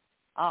 earlier.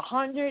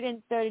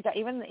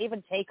 $130.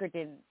 Even Taker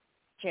didn't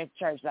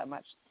charge that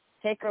much.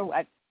 Taker,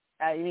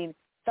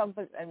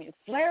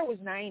 Flair was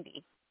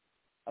 $90.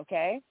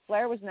 Okay,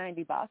 Flair was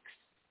 $90.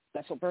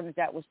 That's what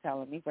Bernadette was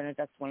telling me.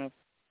 Bernadette's one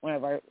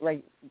of our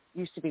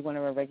used to be one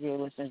of our regular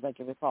listeners, like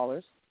your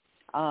callers,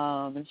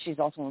 and she's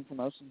also in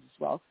promotions as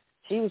well.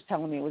 She was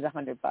telling me it was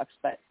 $100,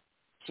 but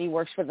she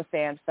works for the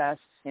Fan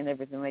Fest and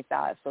everything like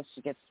that, so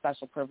she gets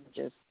special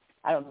privileges.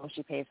 I don't know if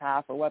she pays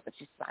half or what, but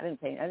I didn't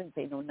pay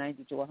no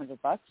 $90 to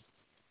 $100.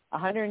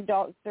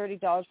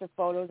 $130 for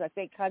photos. I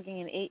think hugging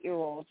an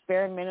 8-year-old,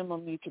 bare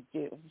minimum you could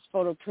do. This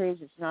photo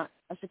proves it's not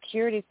a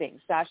security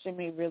thing. Sasha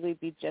may really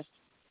be just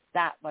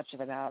that much of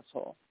an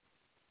asshole.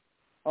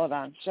 Hold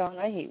on, Sean,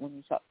 I hate when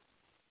you saw.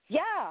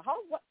 Yeah,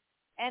 what?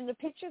 And the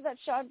picture that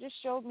Sean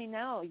just showed me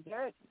now,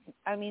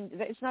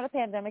 it's not a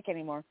pandemic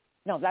anymore.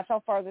 No, that's how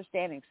far they're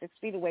standing, 6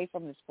 feet away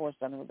from this poor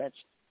son of a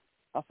bitch.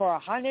 For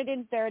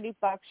 $130,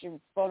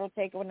 your photo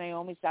taken with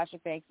Naomi, Sasha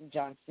Banks, and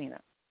John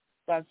Cena.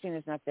 John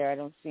Cena's not there. I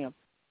don't see him.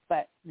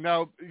 But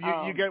no,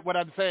 you get what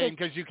I'm saying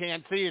because you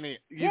can't see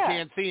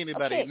can't see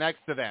anybody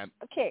next to them.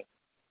 Okay,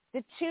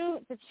 the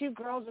two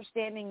girls are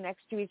standing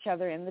next to each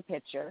other in the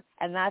picture,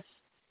 and that's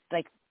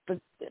like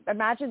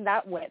imagine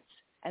that width,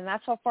 and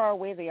that's how far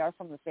away they are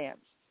from the fans.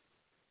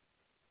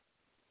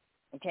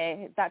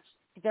 Okay,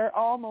 they're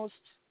almost,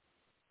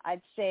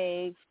 I'd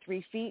say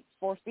 3 feet,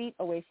 4 feet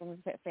away from the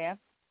fan.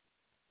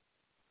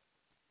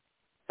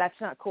 That's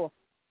not cool.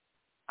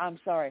 I'm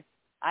sorry.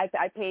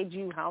 I paid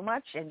you how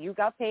much, and you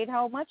got paid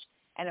how much?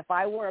 And if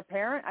I were a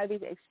parent, I'd be,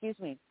 excuse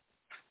me,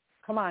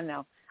 come on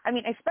now. I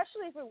mean,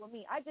 especially if it were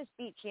me. I just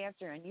beat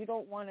cancer, and you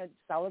don't want to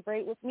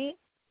celebrate with me?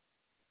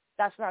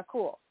 That's not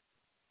cool.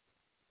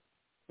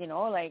 You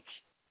know, like,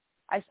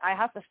 I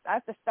have to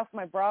stuff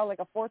my bra like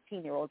a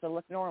 14-year-old to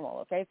look normal,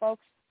 okay,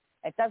 folks?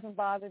 It doesn't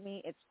bother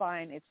me. It's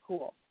fine. It's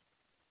cool.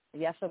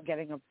 Yes, I'm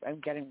getting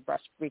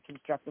breast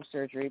reconstructive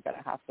surgery, but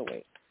I have to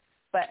wait.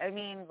 But, I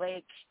mean,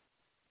 like,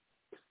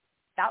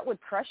 that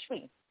would crush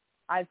me.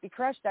 I'd be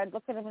crushed. I'd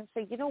look at him and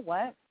say, you know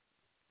what?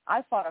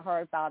 I fought a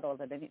hard battle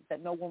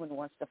that no woman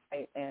wants to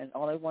fight, and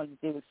all I wanted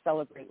to do was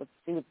celebrate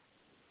with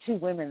two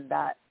women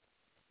that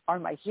are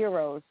my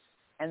heroes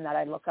and that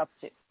I look up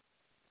to.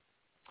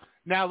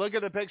 Now look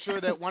at the picture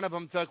that one of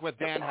them took with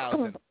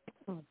Danhausen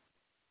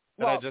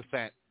that I just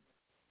sent.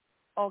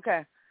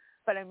 Okay,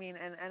 but I mean,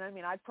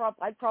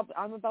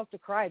 I'm about to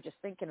cry just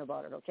thinking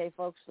about it. Okay,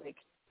 folks, like,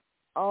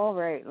 all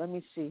right, let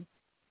me see.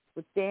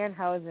 With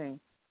Danhausen,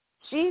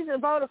 she's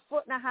about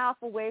 1.5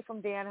 feet away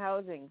from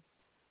Danhausen.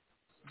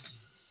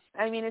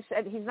 I mean,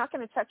 he's not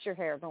going to touch your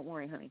hair. Don't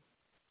worry, honey.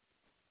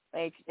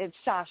 Like, it's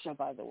Sasha,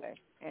 by the way,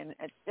 and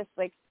it's just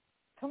like,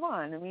 come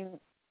on. I mean,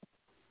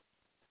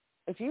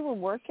 if you were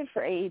working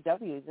for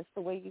AEW, is this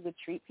the way you would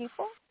treat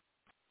people?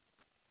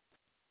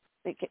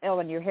 Like,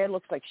 and your hair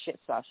looks like shit,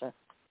 Sasha.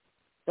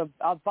 The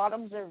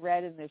bottoms are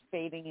red and they're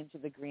fading into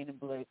the green and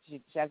blue.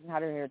 She hasn't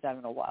had her hair done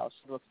in a while.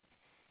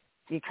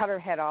 You cut her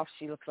head off,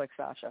 she looks like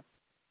Sasha.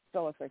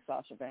 Still looks like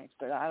Sasha Banks,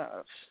 but I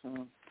don't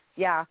know.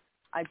 Yeah,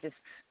 I just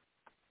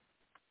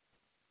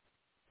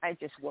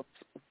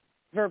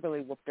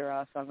verbally whooped her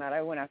ass on that.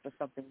 I went after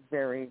something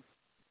very,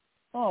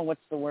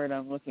 what's the word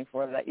I'm looking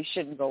for, that you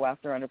shouldn't go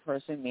after on a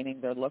person, meaning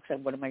their looks.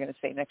 And what am I going to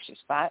say next? She's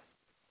fat?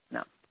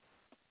 No.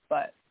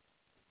 But,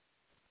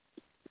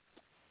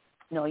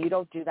 no, you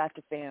don't do that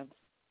to fans.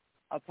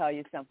 I'll tell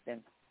you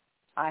something.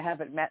 I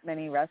haven't met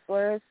many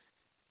wrestlers,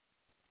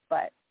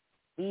 but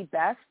the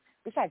best,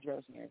 besides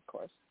Rosemary, of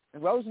course.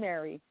 And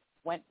Rosemary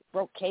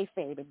broke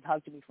kayfabe and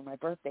hugged me for my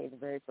birthday the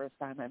very first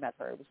time I met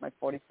her. It was my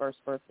 41st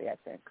birthday, I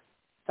think.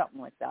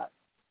 Something like that.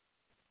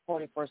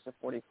 41st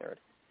or 43rd.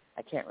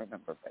 I can't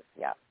remember, but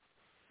yeah.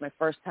 My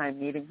first time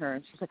meeting her,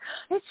 and she's like,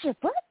 "It's your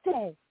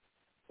birthday.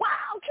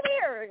 Wow, come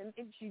here." And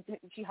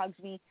she hugs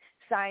me,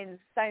 signs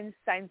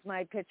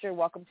my picture,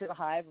 "Welcome to the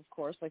Hive," of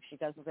course, like she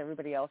does with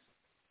everybody else.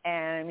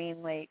 And I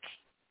mean, like,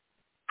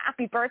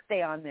 happy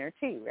birthday on there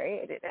too,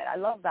 right? I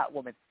love that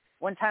woman.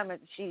 One time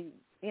she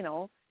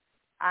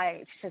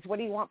says, "What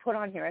do you want put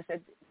on here?" I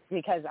said,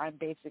 because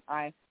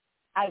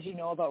as you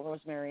know about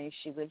Rosemary,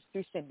 she lives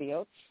through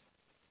symbiotes,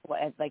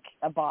 like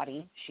a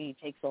body. She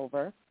takes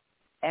over.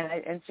 And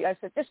I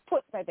said, "Just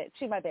put my bitch,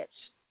 to my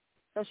bitch."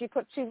 So she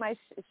put to my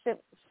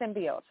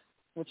symbiote,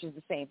 which is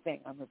the same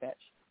thing. I'm her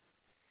bitch.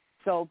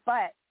 So,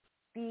 but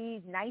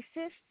the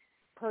nicest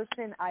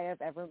person I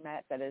have ever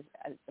met that is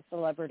a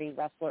celebrity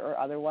wrestler or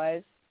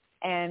otherwise,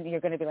 and you're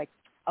going to be like,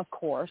 of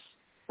course,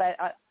 but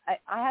I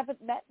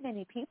haven't met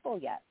many people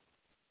yet.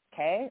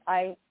 Okay,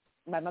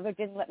 my mother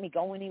didn't let me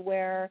go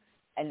anywhere,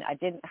 and I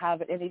didn't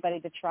have anybody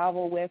to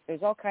travel with.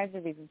 There's all kinds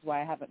of reasons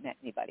why I haven't met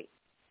anybody,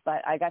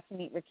 but I got to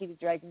meet Ricky the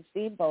Dragon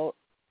Steamboat,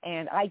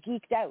 and I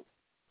geeked out.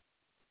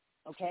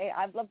 Okay,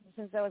 I've loved him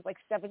since I was like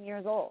 7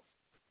 years old.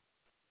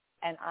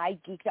 And I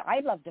geeked out. I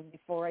loved him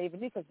before I even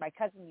knew, because my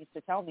cousin used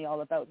to tell me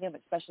all about him,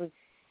 especially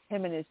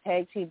him and his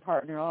tag team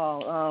partner.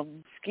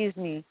 Excuse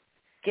me.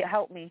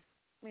 Help me.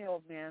 Me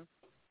old man.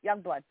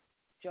 Youngblood.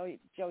 Jay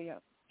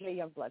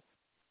Youngblood.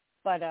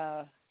 But,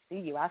 see,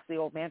 you ask the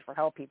old man for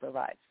help, he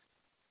provides.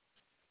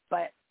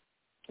 But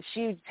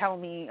she would tell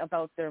me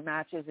about their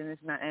matches and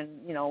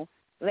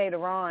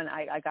later on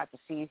I got to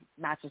see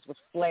matches with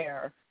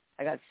Flair.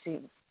 I got to see,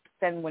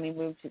 then when he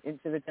moved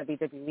into the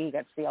WWE, I got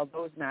to see all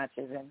those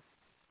matches, and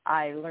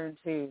I learned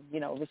to,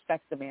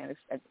 respect the man.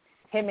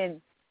 Him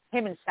and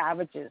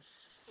Savage's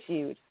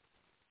feud,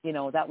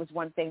 that was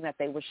one thing that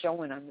they were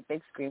showing on the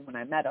big screen when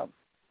I met him.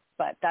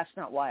 But that's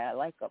not why I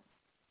like him.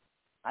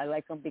 I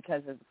like him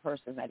because of the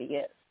person that he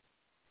is.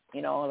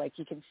 Like,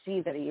 you can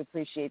see that he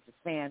appreciates his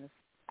fans,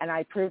 and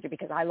I proved it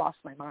because I lost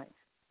my mind.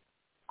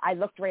 I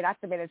looked right at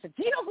the man and said,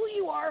 "Do you know who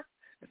you are?"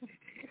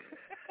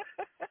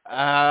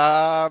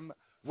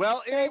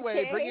 Well,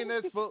 anyway, Okay. bringing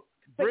this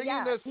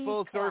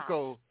full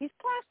circle. He's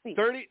classy.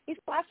 He's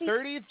classy.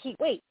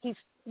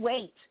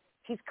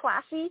 He's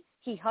classy.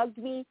 He hugged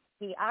me.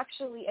 He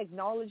actually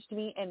acknowledged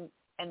me, and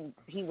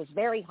he was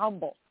very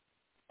humble.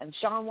 And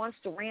Sean wants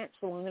to rant,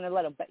 so I'm going to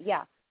let him. But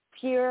yeah,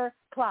 pure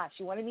class.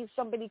 You want to meet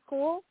somebody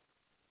cool,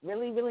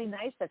 really, really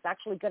nice, that's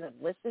actually going to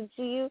listen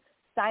to you,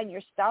 sign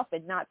your stuff,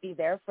 and not be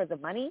there for the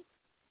money?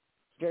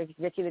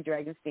 Ricky the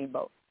Dragon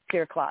Steamboat.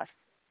 Pure class.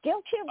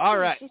 Gail Kim. All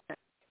right.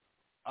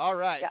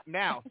 Yeah.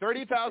 Now,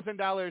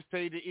 $30,000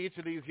 paid to each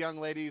of these young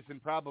ladies,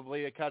 and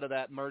probably a cut of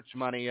that merch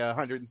money,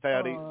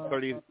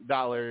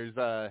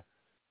 $130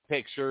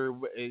 picture.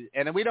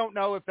 And we don't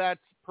know if that's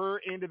per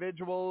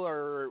individual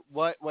or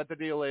what the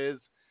deal is.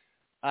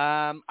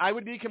 I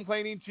would be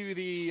complaining to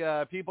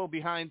the people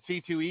behind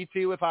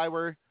C2E2 if I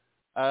were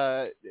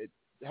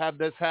have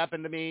this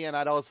happen to me, and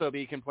I'd also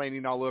be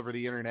complaining all over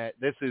the internet.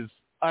 This is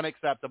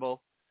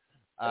unacceptable.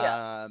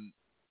 Yeah.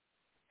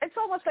 It's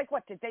almost like,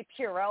 what, did they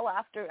Purell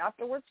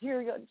afterwards?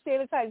 Here,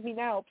 sanitize me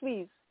now,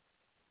 please.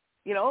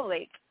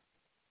 Like,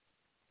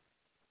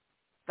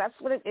 that's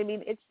what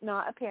it's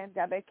not a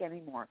pandemic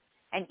anymore.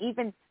 And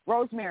even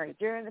Rosemary,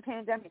 during the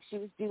pandemic, she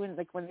was doing,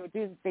 like, when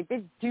they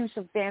did do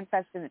some fan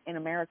fest in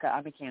America.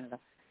 I'm in Canada.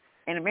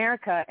 In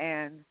America,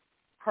 and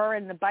her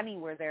and the bunny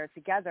were there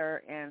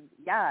together, and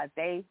yeah,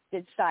 they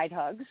did side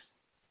hugs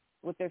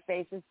with their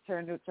faces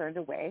turned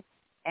away.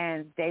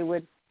 and they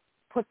would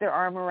put their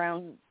arm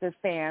around the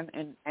fan,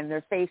 and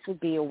their face would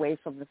be away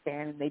from the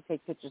fan, and they'd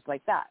take pictures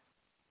like that.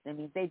 I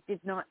mean, they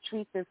did not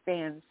treat their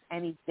fans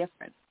any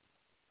different.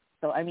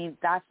 So, I mean,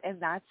 that's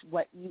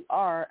what you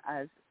are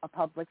as a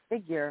public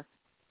figure.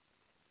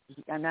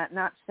 I'm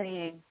not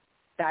saying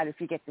that if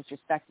you get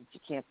disrespected, you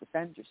can't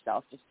defend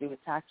yourself. Just do it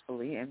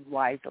tactfully and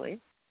wisely.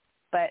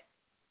 But,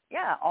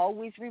 yeah,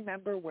 always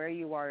remember where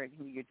you are and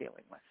who you're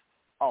dealing with.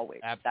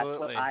 Always. Absolutely.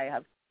 That's what I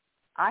have.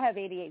 I have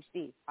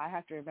ADHD. I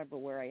have to remember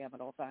where I am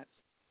at all times.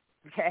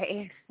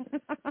 Okay?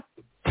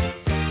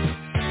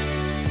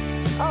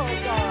 Oh,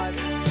 God.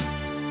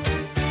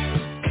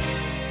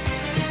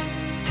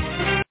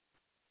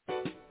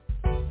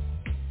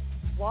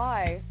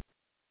 Why?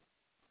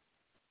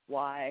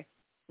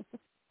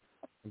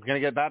 It's going to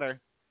get better.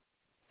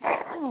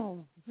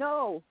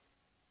 No.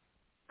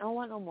 I don't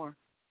want no more.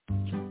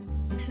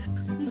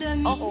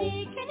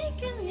 Dominique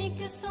et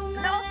Nick sont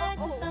malades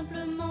tout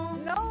simplement.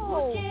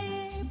 No.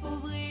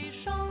 Pauvre et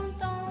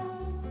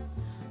chantant.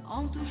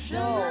 En tout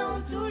chemin,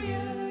 en tout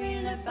lieu,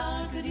 il ne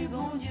parle que du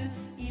bon Dieu.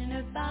 Il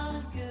ne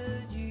parle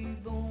que du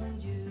bon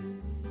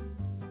Dieu.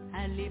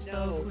 À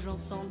l'époque où j'en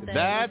sentais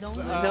dans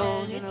le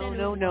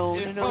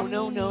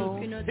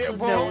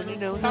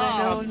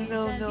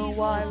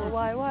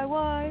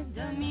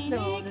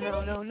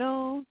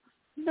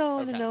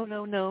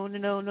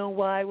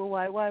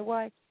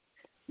Why?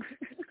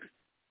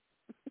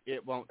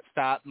 It won't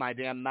stop, my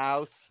damn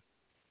mouse.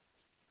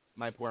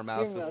 My poor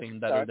mouse has seen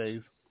better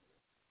days.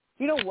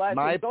 You know what?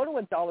 Go to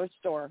a dollar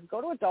store.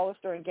 Go to a dollar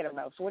store and get a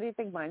mouse. What do you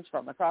think mine's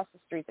from? Across the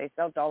street, they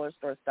sell dollar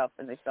store stuff,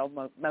 and they sell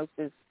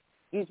mouses.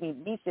 Excuse me,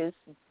 mices.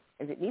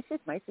 Is it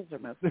mices, mices, or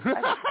mouses?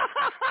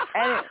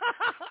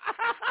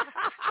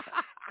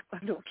 I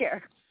don't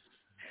care.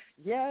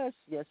 Yes,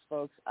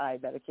 folks. I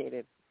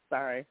medicated.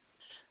 Sorry.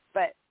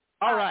 But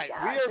all right,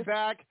 yeah, we are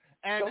back.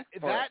 And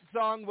that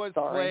song was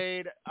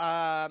played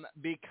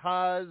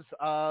because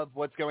of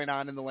what's going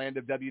on in the land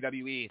of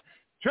WWE.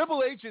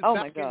 Triple H is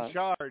back in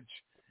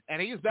charge, and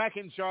he's back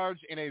in charge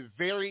in a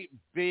very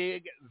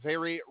big,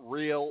 very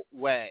real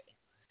way.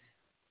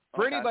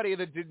 For anybody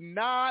that did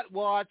not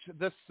watch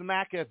the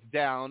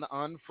Smackdown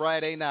on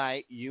Friday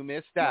night, you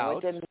missed out. No,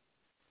 I didn't.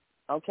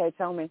 Okay,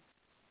 tell me.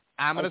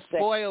 I'm going to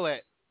spoil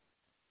it.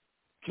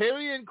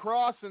 Karrion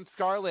Kross and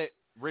Scarlett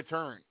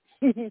returned.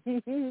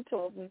 You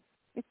told me.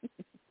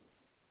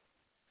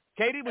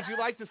 Katie, would you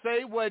like to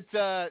say what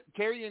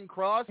Karrion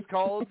Kross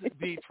called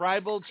the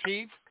tribal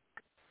chief?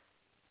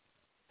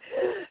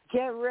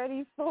 Get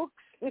ready,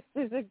 folks. This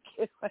is a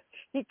good one.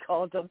 He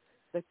called him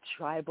the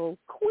tribal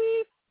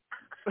queef.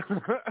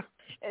 For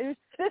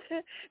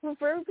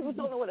people who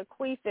don't know what a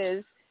queef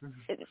is,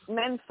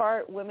 men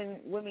fart, women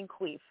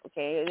queef.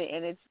 Okay,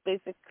 and it's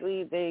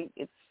basically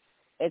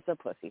it's a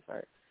pussy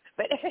fart.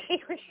 But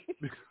anyway,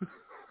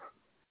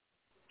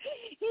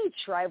 you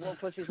tribal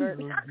pussy fart.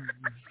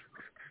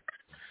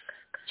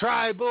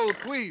 Tribal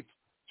queef.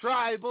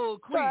 Tribal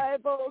queef.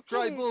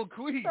 Tribal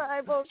queef.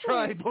 Tribal queef.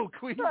 Tribal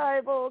queef.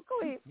 Tribal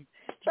queef.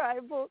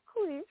 Tribal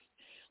queef.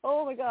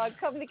 Oh my God!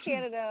 Come to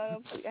Canada.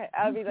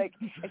 I'll be like,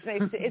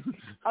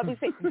 I'll be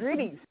saying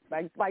greetings,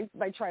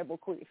 my tribal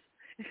queef.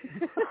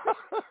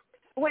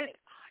 When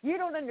you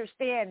don't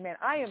understand, man,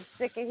 I am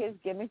sick of his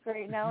gimmick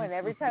right now. And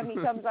every time he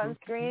comes on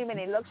screen and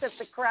he looks at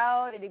the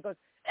crowd and he goes,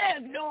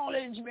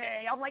 "Acknowledge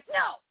me," I'm like,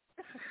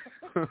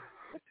 no.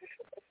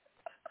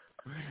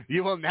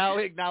 You will now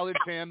acknowledge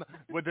him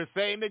with the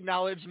same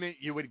acknowledgement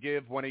you would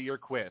give one of your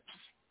quips.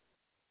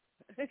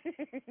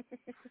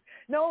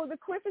 No, the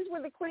quip is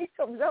where the queef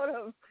comes out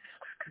of.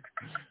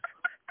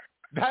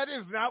 That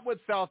is not what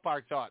South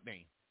Park taught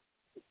me.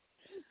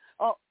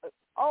 Oh,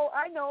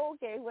 I know.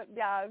 Okay,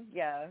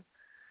 yeah.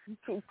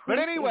 But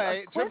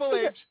anyway, Triple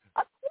H.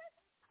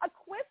 A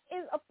quip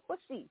is a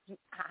pussy, you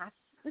ass.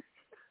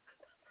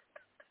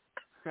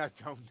 I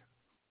don't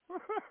know.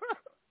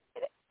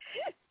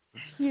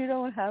 You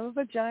don't have a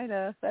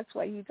vagina. That's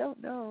why you don't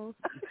know.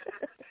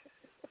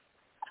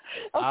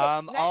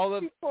 Okay, all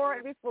of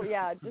before,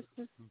 yeah, just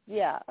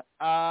yeah.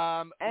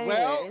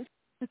 Well,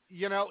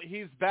 you know,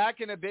 he's back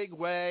in a big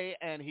way,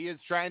 and he is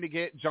trying to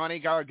get Johnny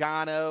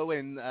Gargano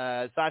and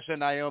Sasha and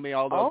Naomi.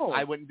 Although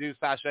I wouldn't do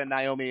Sasha and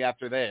Naomi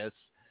after this.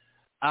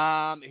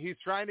 He's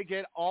trying to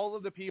get all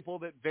of the people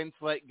that Vince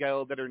let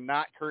go that are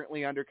not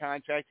currently under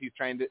contract. He's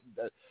trying to,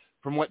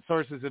 from what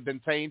sources have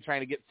been saying,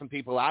 trying to get some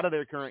people out of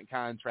their current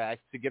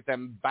contracts to get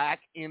them back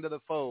into the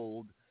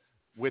fold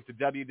with the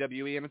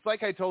WWE. And it's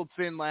like I told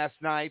Sin last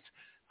night,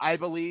 I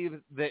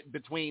believe that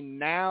between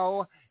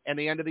now and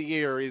the end of the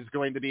year is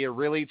going to be a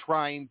really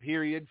trying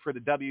period for the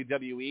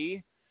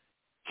WWE.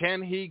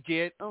 Can he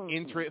get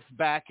interest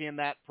back in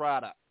that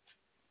product?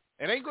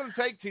 It ain't going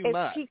to take too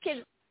much. He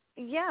can,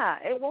 yeah,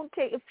 it won't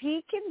take. If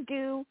he can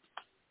do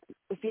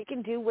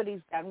what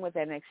he's done with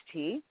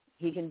NXT,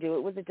 he can do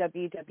it with the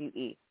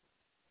WWE.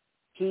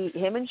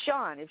 Him and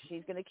Shawn, if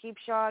she's going to keep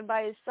Shawn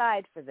by his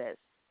side for this,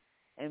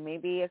 and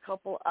maybe a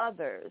couple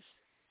others,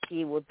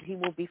 he will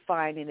be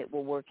fine, and it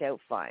will work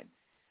out fine.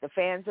 The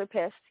fans are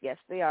pissed. Yes,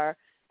 they are.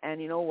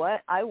 And you know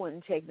what? I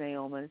wouldn't take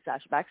Naomi and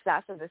Sasha back.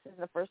 Sasha, this is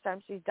the first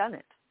time she's done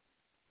it.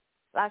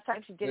 Last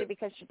time she did it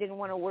because she didn't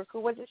want to work.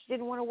 Who was it she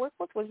didn't want to work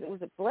with? Was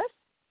it Bliss?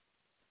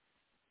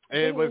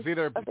 It was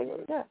either.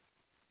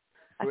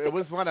 It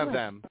was one of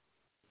them.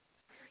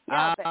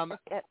 Yeah,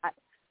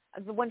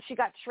 but when she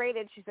got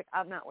traded, she's like,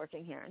 I'm not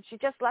working here. And she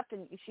just left,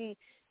 and she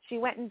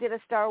went and did a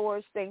Star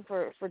Wars thing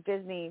for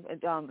Disney,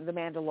 The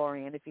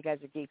Mandalorian, if you guys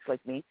are geeks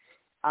like me.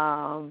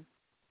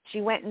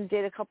 She went and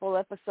did a couple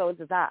episodes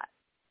of that,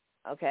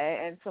 okay,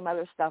 and some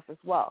other stuff as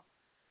well.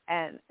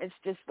 And it's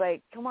just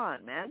like, come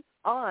on, man.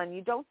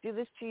 You don't do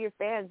this to your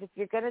fans. If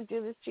you're going to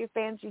do this to your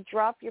fans, you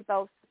drop your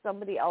belts to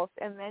somebody else,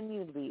 and then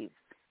you leave.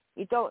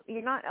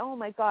 You're not, oh,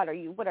 my God, are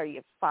you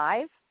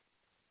 5?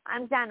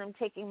 I'm done. I'm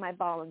taking my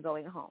ball and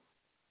going home.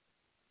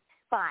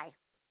 Bye.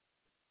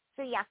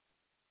 See ya.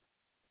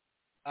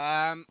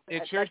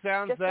 It sure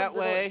sounds that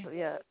way.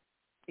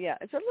 Yeah,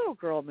 it's a little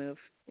girl move.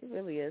 It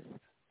really is.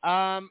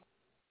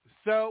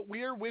 So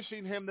we're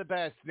wishing him the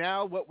best.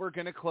 Now what we're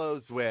going to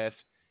close with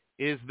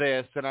is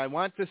this, and I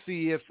want to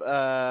see if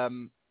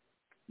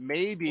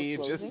maybe,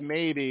 just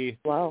maybe,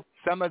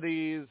 some of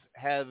these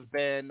have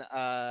been,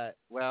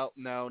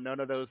 no, none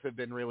of those have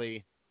been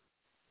really...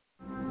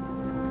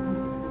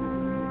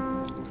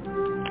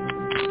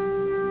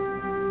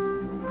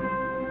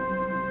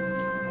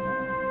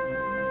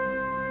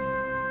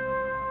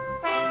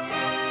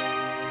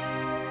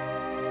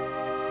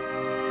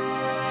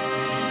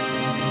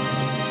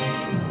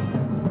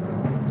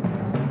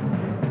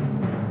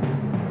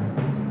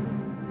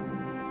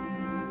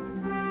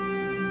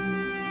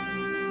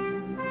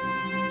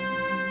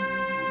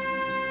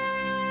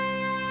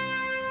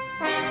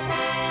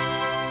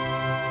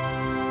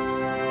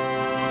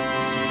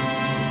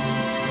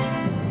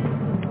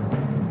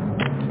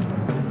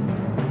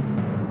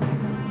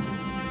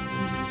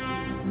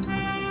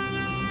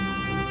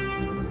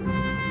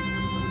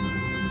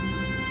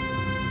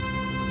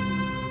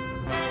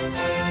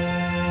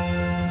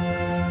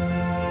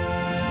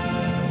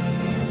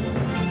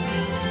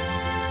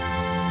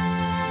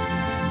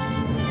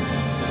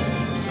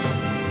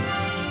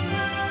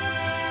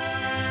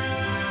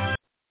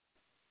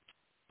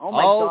 Oh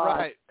my God.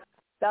 Right.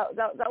 That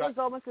was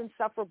almost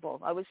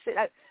insufferable. I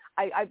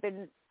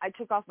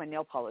took off my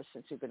nail polish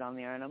since you've been on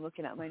the air, and I'm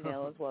looking at my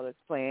nails while it's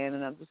playing,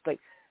 and I'm just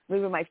like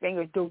moving my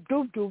fingers. Doop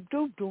doop doop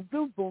doop doop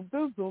doop boom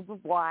boom boom boom.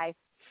 Why?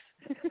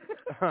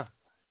 I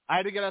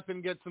had to get up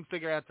and get some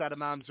cigarettes out of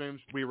Mom's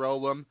room. We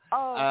roll them.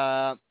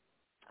 Well,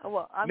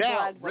 I'm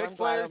glad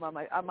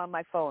I'm on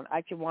my phone.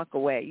 I can walk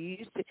away.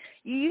 You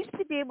used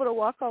to be able to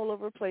walk all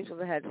over the place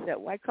with a headset.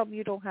 Why come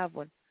you don't have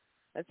one?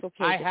 That's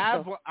okay. I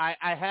have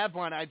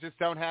one. I just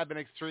don't have an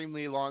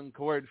extremely long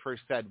cord for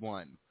said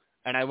one,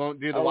 and I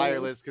won't do the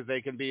wireless because they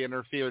can be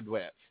interfered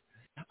with.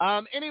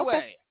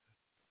 Anyway,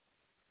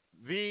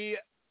 the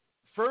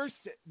first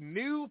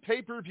new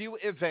pay-per-view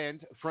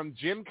event from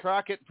Jim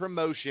Crockett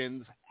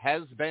Promotions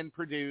has been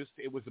produced.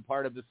 It was a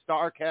part of the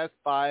StarCast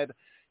 5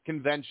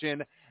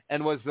 convention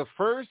and was the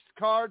first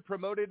card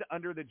promoted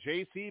under the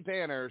JCP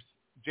banner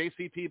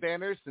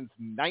since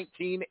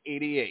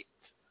 1988.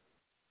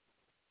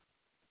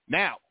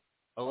 Now,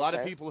 a lot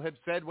of people have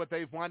said what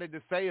they've wanted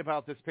to say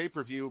about this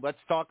pay-per-view. Let's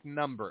talk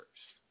numbers.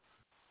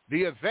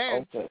 The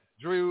event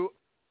drew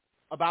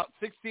about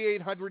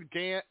 6,800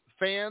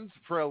 fans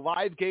for a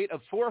live gate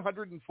of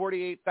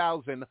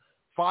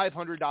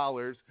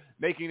 $448,500,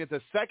 making it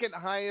the second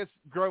highest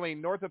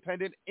growing North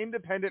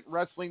independent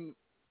wrestling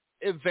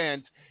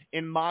event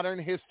in modern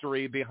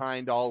history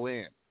behind All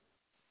In.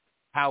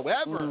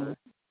 However,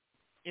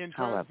 in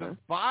terms of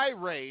buy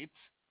rates,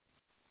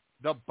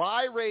 the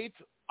buy rate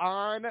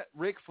on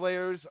Ric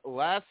Flair's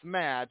last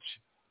match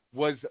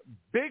was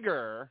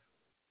bigger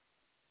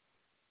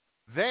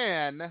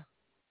than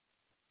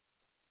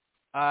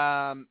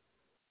from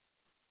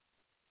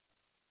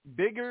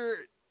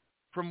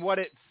what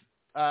it's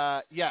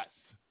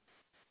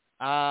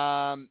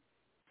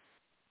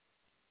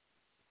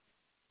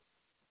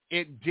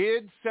it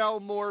did sell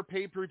more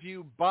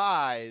pay-per-view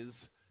buys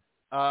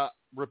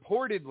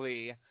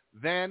reportedly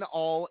than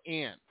All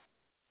In,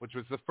 which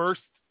was the first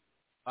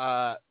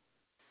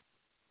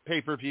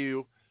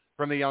pay-per-view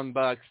from the Young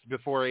Bucks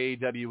before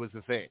AEW was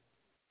a thing.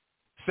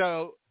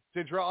 So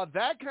to draw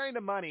that kind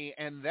of money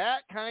and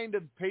that kind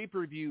of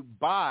pay-per-view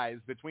buys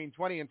between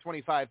 20 and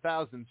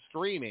 25,000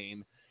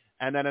 streaming,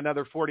 and then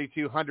another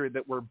 4,200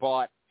 that were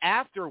bought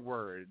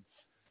afterwards,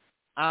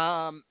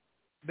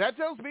 that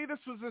tells me this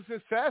was a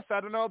success.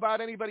 I don't know about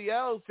anybody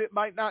else. It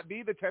might not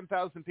be the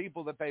 10,000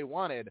 people that they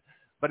wanted,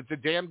 but it's a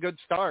damn good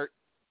start.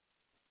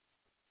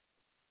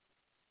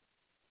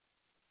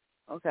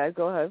 Okay,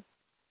 go ahead.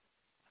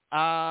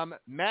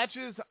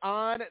 Matches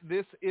on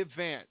this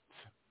event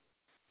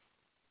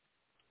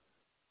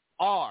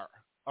are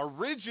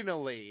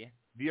the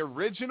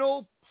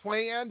original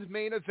planned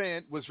main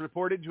event was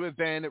reported to have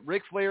been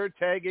Ric Flair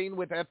tagging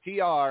with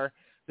FTR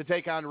to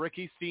take on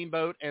Ricky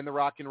Steamboat and the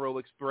Rock and Roll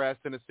Express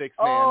in a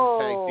 6-man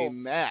tag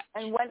team match.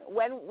 And when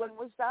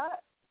was that?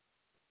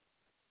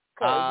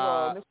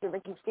 Because Mr.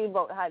 Ricky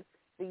Steamboat had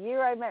the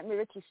year I met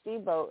Ricky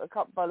Steamboat,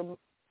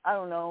 I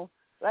don't know,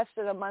 less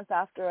than a month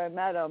after I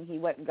met him, he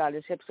went and got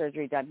his hip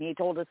surgery done. He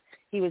told us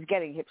he was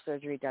getting hip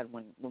surgery done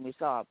when we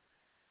saw him.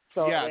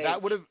 So yeah,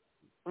 that would have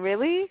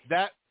really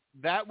that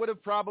would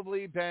have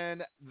probably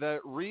been the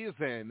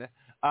reason.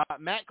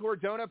 Matt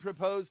Cardona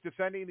proposed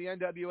defending the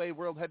NWA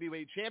World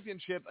Heavyweight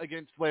Championship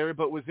against Flair,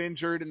 but was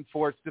injured and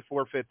forced to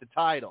forfeit the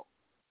title.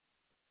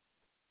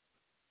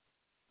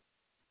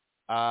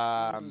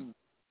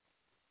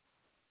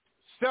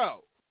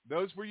 So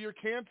those were your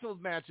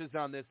canceled matches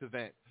on this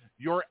event.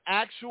 Your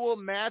actual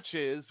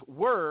matches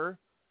were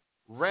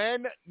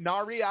Ren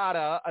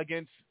Narita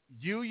against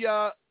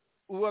Yuya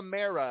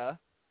Uemura.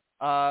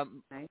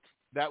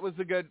 That was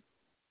a good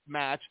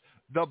match.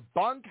 The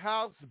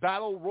Bunkhouse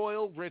Battle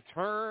Royal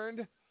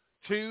returned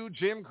to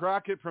Jim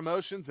Crockett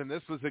Promotions, and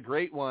this was a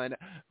great one.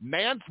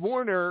 Mance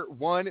Warner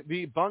won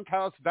the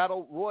Bunkhouse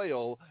Battle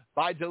Royal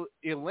by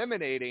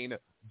eliminating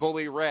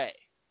Bully Ray.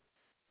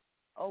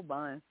 Oh,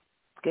 my.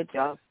 Good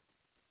job.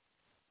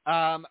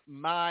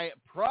 My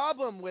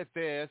problem with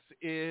this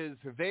is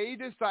they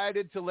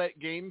decided to let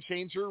Game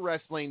Changer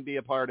Wrestling be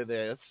a part of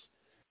this.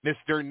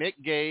 Mr.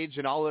 Nick Gage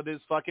and all of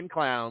his fucking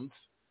clowns.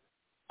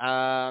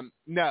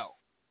 No.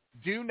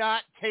 Do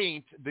not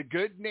taint the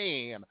good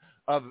name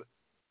of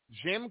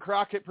Jim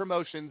Crockett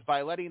Promotions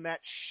by letting that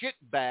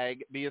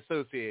shitbag be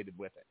associated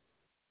with it.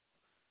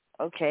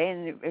 Okay,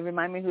 and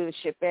remind me who the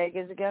shitbag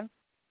is again?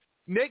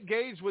 Nick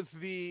Gage was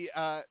the...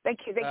 Thank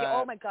you.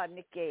 Oh, my God,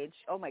 Nick Gage.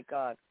 Oh, my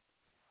God.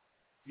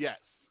 Yes.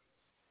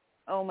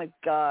 Oh, my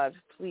God.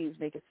 Please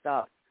make it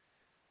stop.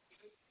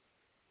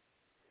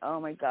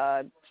 Oh, my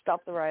God.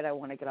 Stop the ride. I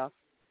want to get off.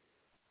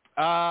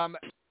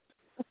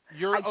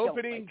 Your I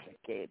opening... don't like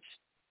Nick Gage.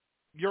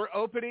 Your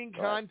opening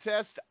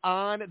contest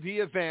on the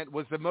event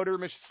was the Motor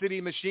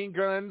City Machine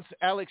Guns,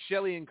 Alex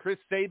Shelley and Chris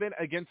Sabin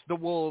against the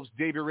Wolves,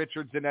 Davey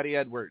Richards and Eddie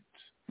Edwards.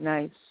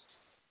 Nice.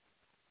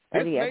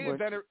 This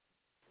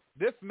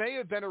may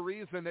have been a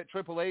reason that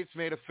Triple H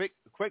made a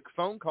quick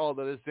phone call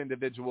to this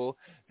individual,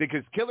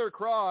 because Killer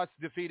Cross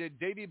defeated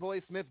Davey Boy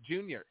Smith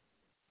Jr.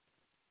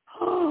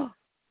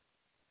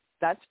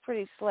 That's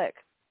pretty slick.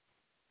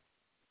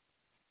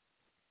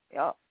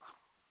 Yep.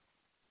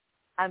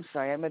 I'm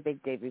sorry, I'm a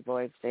big Davey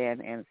Boy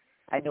fan, and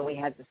I know he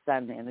has a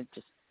son, and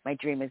my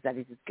dream is that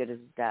he's as good as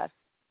his dad.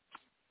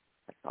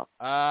 That's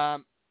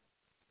all.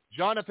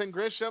 Jonathan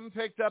Grisham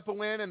picked up a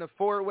win in a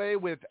four-way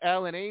with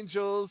Alan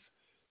Angels,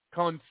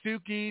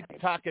 Konsuke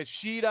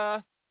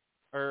Takashita,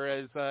 or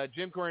as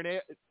Jim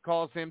Cornette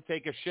calls him,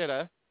 Take a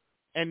Shitta,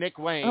 and Nick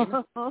Wayne.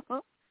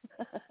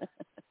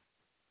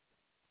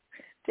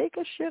 Take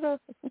a Shitta.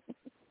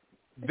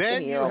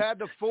 Then you had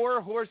the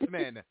Four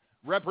Horsemen,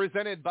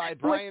 represented by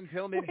Brian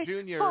Pillman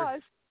Jr.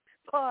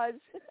 Pause.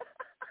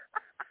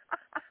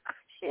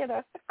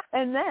 Shitta.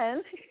 And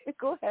then,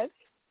 go ahead.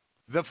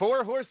 The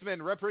Four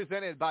Horsemen,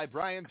 represented by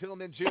Brian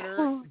Pillman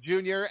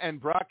Jr.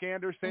 and Brock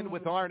Anderson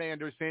with Arn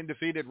Anderson,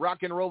 defeated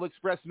Rock and Roll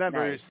Express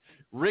members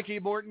Ricky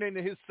Morton and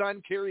his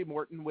son Kerry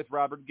Morton with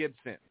Robert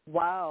Gibson.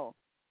 Wow,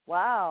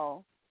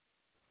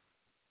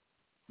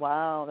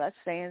 that's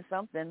saying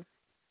something.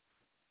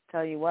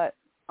 Tell you what.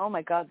 Oh,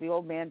 my God, the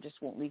old man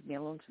just won't leave me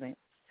alone tonight.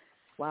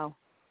 Wow.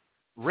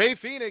 Ray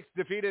Phoenix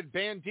defeated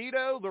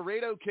Bandito,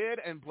 Laredo Kid,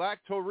 and Black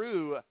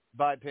Toru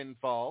by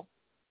pinfall.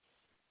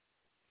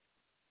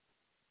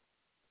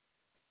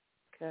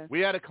 Okay.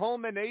 We had a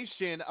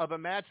culmination of a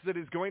match that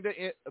is going to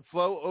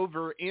flow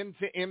over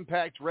into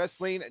Impact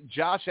Wrestling.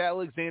 Josh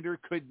Alexander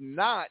could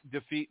not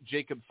defeat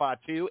Jacob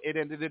Fatu. It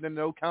ended in a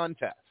no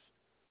contest.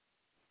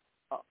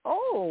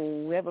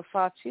 Oh, we have a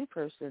Fatu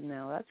person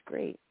now. That's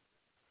great.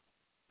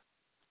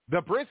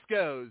 The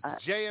Briscoes,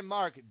 Jay and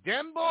Mark,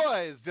 Dem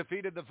Boys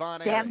defeated the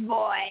Von Erichs. Dem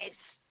Boys.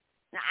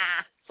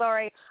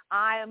 Sorry.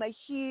 I am a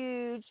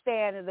huge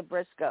fan of the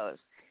Briscoes.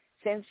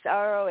 Since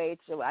ROH,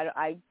 so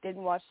I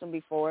didn't watch them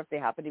before if they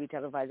happen to be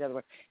televised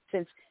otherwise.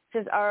 Since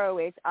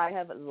ROH, I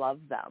have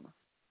loved them.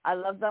 I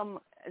love them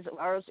as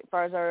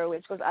far as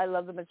ROH goes. I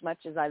love them as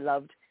much as I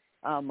loved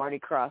Marty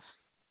Scurll.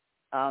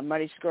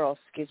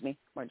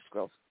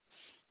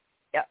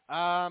 Yeah.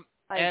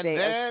 And they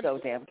then are so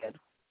damn good.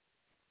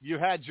 You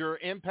had your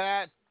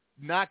Impact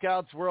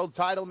Knockouts World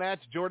Title match: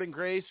 Jordan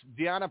Grace,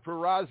 Deonna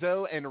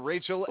Purrazzo, and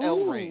Rachel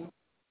Ellering.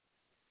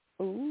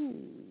 Ooh.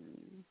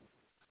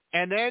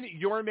 And then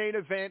your main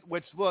event,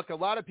 which, look, a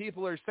lot of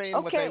people are saying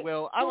what they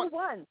will.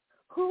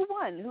 Who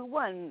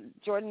won?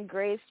 Jordan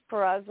Grace,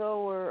 Purrazzo,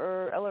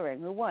 or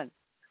Ellering? Who won?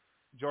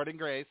 Jordan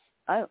Grace.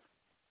 Oh.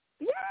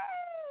 Yay!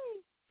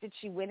 Did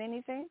she win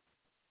anything?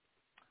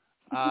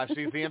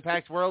 She's the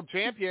Impact World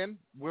Champion,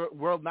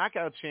 World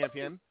Knockout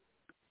Champion.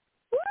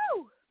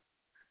 Woo!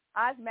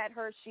 I've met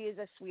her. She is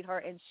a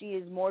sweetheart, and she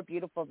is more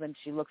beautiful than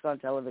she looks on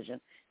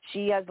television.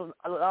 She has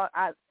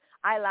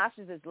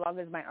eyelashes as long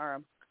as my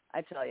arm,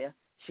 I tell you.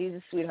 She's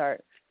a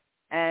sweetheart,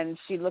 and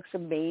she looks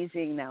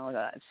amazing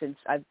now. Since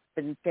I've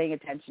been paying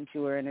attention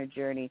to her in her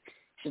journey,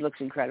 she looks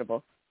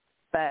incredible.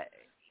 But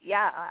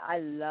yeah, I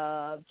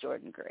love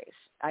Jordan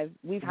Grace.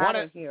 We've had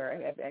her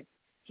here.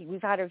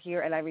 we've had her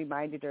here, and I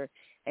reminded her,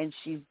 and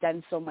she's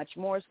done so much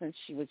more since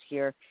she was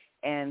here,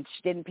 and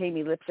she didn't pay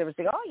me lip service.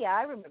 Like, oh, yeah,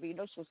 I remember. You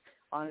know, she was,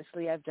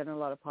 honestly, I've done a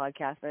lot of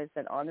podcasts, and I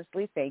said,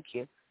 honestly, thank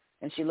you.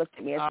 And she looked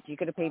at me and said, you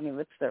could have paid me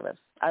lip service.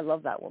 I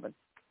love that woman.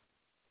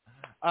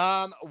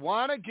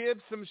 Want to give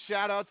some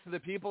shout-outs to the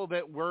people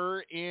that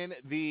were in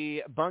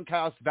the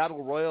Bunkhouse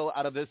Battle Royal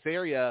out of this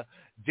area.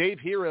 Dave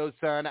Hero's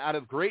son out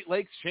of Great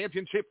Lakes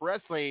Championship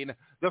Wrestling,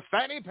 the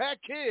Fanny Pack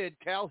Kid,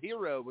 Cal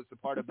Hero, was a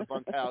part of the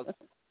Bunkhouse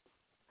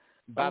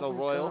Battle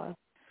Royal. God.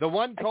 The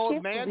one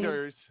called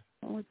Manders.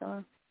 Oh, my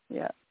God.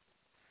 Yeah.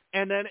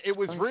 And then it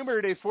was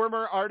rumored a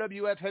former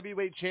RWF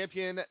heavyweight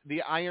champion,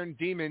 the Iron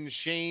Demon,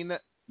 Shane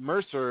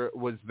Mercer,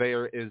 was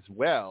there as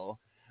well.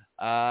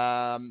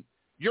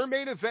 Your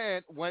main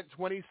event went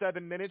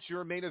 27 minutes.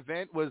 Your main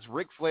event was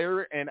Ric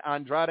Flair and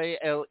Andrade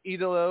El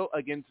Idolo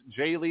against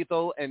Jay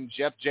Lethal and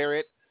Jeff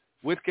Jarrett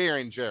with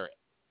Karen Jarrett.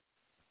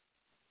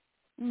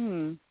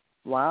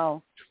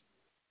 Wow.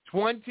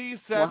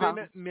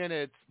 27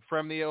 minutes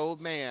from the old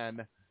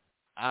man.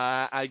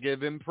 I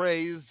give him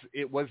praise.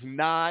 It was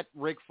not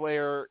Ric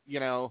Flair. You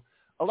know,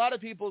 a lot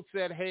of people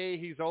said, hey,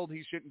 he's old,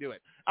 he shouldn't do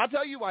it. I'll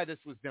tell you why this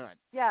was done.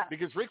 Yeah.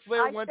 Because Ric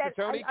Flair went to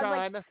Tony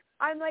Khan.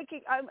 I'm like,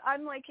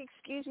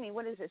 excuse me,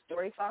 what is this,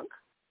 Dory Funk?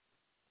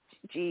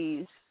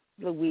 Jeez,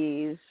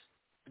 Louise.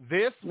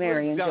 This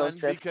Marion was done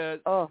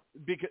Joseph.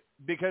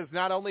 because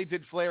not only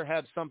did Flair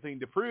have something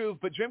to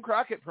prove, but Jim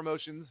Crockett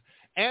Promotions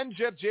and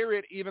Jeff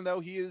Jarrett, even though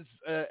he is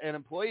an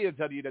employee of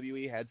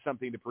WWE, had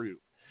something to prove.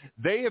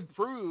 They have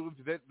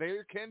proved that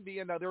there can be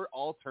another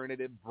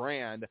alternative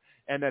brand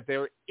and that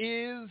there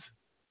is,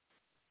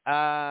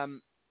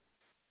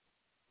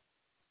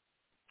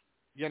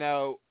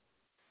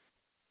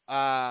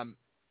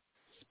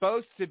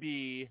 supposed to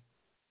be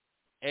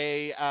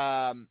a,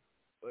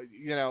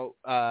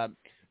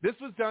 this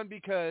was done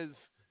because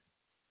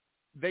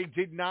they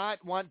did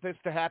not want this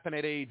to happen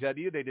at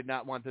AEW. They did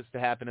not want this to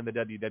happen in the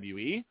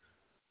WWE.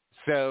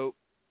 So,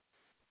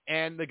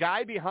 and the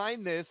guy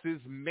behind this is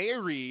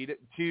married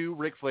to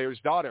Ric Flair's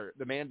daughter,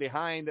 the man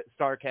behind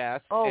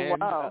StarCast.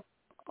 Wow.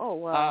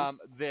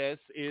 This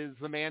is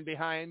the man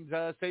behind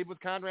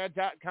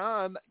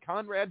SaveWithConrad.com,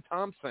 Conrad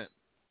Thompson.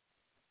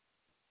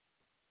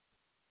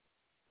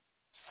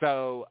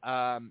 So,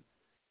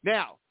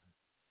 now,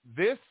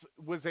 this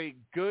was a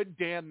good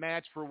damn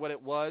match for what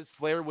it was.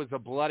 Flair was a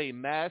bloody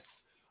mess.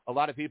 A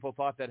lot of people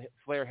thought that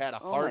Flair had a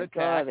heart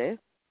attack.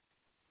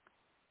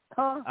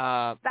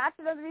 God, that's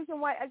another reason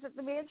why I said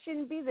the man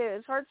shouldn't be there.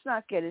 His heart's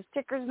not good. His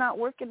ticker's not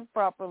working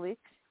properly.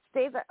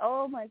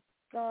 Oh, my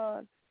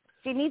God.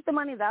 Do you need the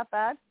money that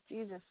bad?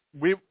 Jesus.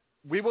 We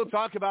will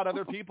talk about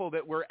other people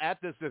that were at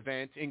this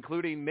event,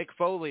 including Mick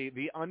Foley,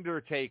 The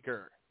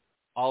Undertaker.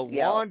 A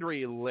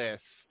laundry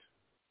list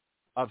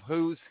of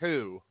who's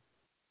who.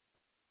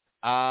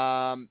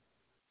 There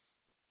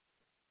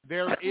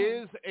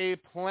is a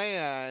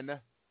plan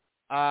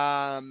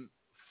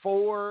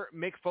for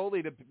Mick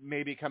Foley to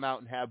maybe come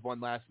out and have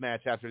one last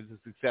match after the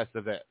success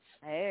of this.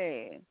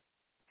 Hey,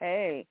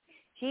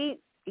 he's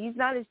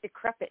not as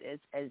decrepit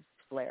as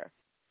Flair,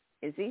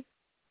 is he?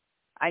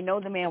 I know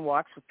the man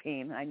walks with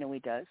pain. I know he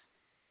does.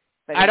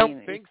 But I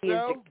don't think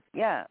so.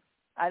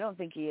 I don't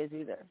think he is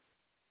either.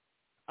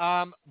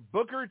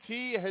 Booker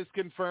T has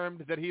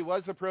confirmed that he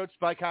was approached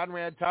by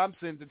Conrad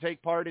Thompson to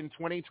take part in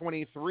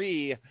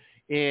 2023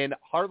 in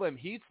Harlem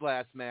Heat's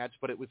last match,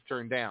 but it was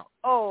turned down.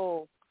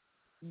 Oh,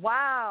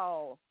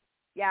 wow.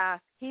 Yeah,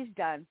 he's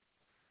done.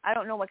 I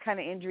don't know what kind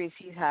of injuries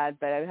he's had,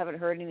 but I haven't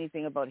heard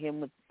anything about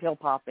him with pill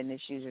popping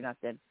issues or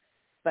nothing.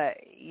 But,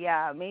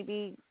 yeah,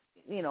 maybe,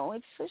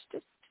 it's just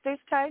there's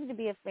time to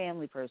be a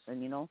family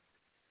person,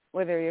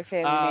 whether you're a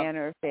family man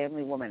or a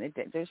family woman.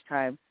 There's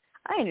time.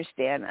 I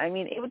understand. I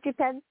mean, it would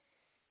depend.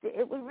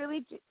 It would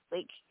really,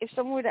 if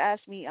someone were to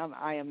ask me,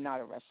 I am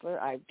not a wrestler.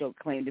 I don't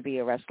claim to be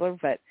a wrestler,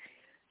 but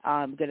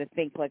I'm going to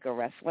think like a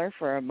wrestler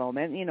for a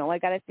moment. I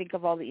got to think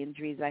of all the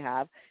injuries I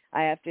have.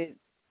 I have to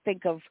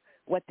think of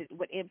what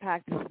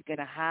impact this is going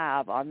to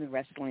have on the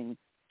wrestling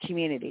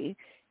community.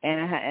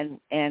 And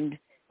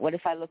what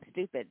if I look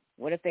stupid?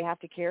 What if they have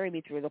to carry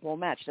me through the whole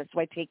match? That's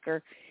why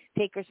Taker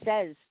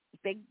says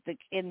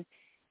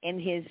in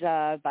his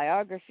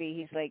biography,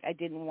 he's like, I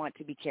didn't want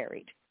to be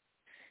carried.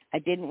 I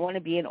didn't want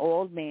to be an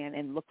old man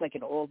and look like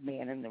an old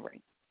man in the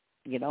ring,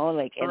 and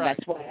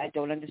that's why I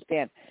don't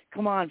understand.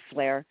 Come on,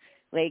 Flair.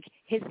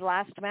 His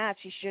last match,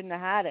 he shouldn't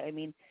have had it. I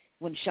mean,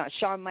 when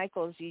Shawn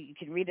Michaels, you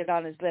can read it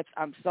on his lips,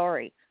 I'm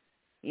sorry.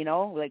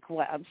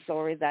 What? I'm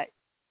sorry that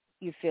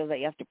you feel that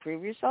you have to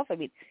prove yourself. I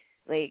mean,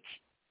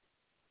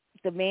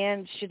 the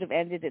man should have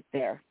ended it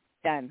there.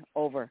 Done.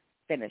 Over.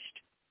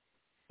 Finished.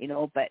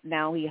 But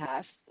now he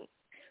has to.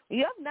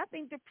 You have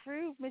nothing to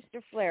prove,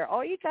 Mr. Flair.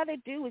 All you got to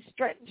do is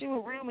strut into a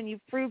room and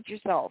you've proved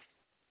yourself.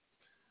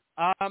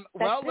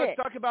 Let's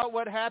talk about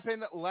what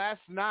happened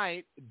last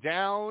night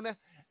down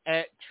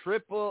at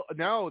this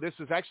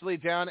was actually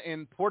down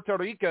in Puerto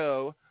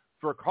Rico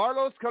for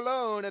Carlos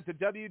Colon at the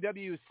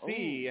WWC.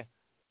 Oh.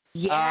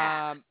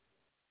 Yeah.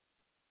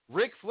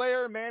 Ric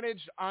Flair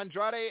managed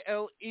Andrade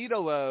El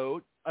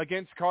Idolo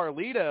against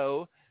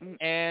Carlito,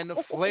 and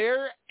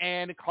Flair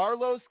and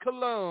Carlos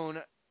Colon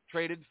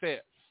traded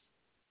fists.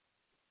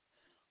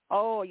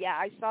 Oh, yeah,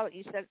 I saw it.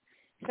 You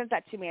sent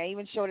that to me. I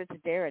even showed it to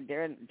Darren.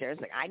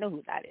 Darren's like, I know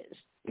who that is.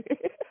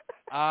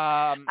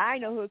 I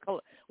know who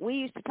we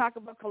used to talk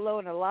about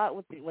Colon a lot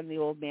when the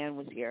old man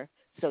was here.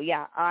 So,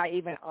 yeah,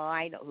 I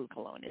know who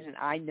Colon is, and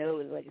I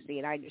know the legacy,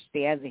 and I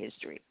understand the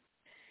history.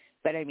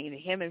 But, I mean,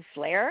 him and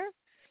Flair,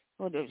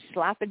 well, they're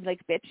slapping like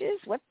bitches?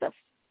 What the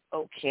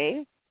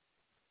okay.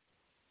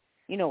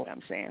 You know what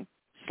I'm saying.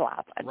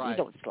 Slap. Right. You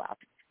don't slap.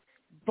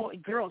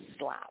 Girls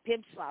slap.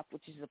 Him slap,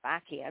 which is a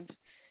backhand.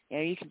 You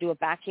know, you can do a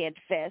backhand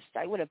fist.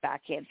 I would have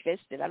backhand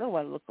fisted. I don't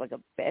want to look like a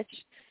bitch.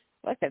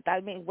 What that?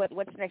 I mean,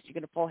 what's next? You're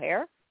going to pull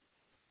hair?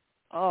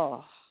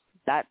 Oh,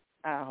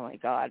 my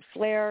God.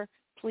 Flair,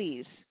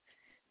 please,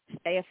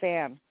 stay a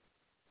fan.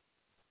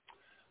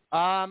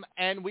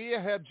 And we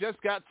have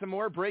just got some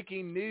more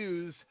breaking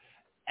news.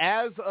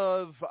 As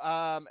of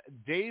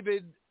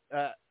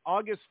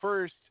August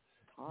 1st,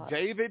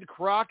 David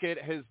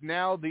Crockett has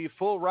now the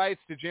full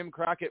rights to Jim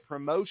Crockett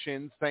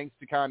Promotions, thanks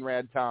to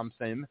Conrad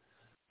Thompson.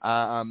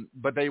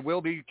 But they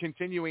will be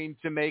continuing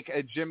to make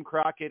a Jim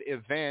Crockett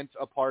event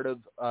a part of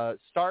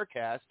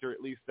StarCast, or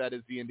at least that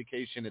is the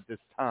indication at this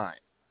time.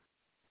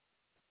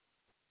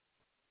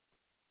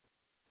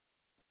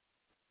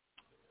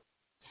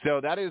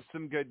 So that is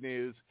some good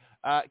news.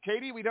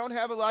 Katie, we don't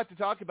have a lot to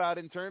talk about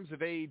in terms of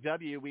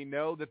AEW. We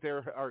know that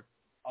there are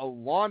a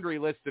laundry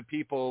list of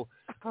people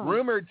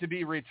rumored to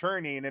be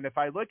returning, and if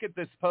I look at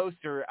this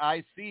poster,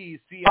 I see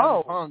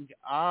CM Punk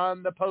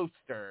on the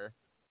poster.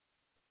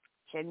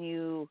 Can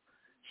you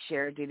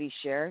share? Did he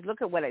share?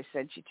 Look at what I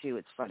sent you to.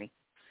 It's funny.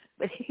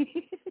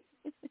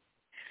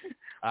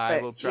 I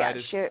will try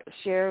to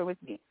share it with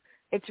me.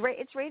 It's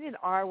rated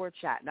R word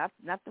chat, not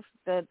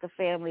the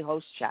family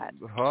host chat.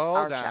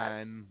 Hold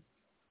on.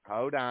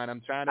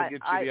 I'm trying to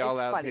get you the All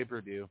Out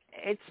pay-per-view.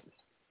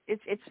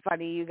 It's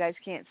funny. You guys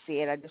can't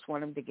see it. I just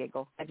want him to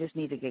giggle. I just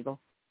need to giggle.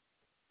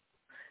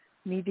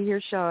 Need to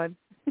hear Sean.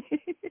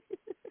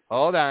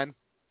 Hold on.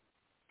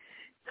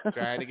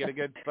 Trying to get a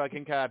good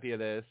fucking copy of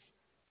this.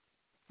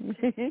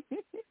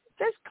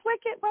 Just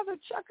click it, mother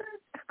chucker.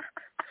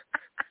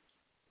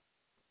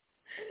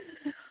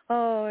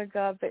 Oh my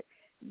God! But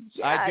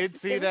yeah, I did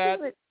see that.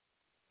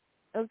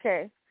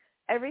 Okay,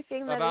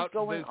 everything that is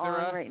going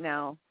on right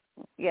now.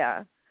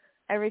 Yeah,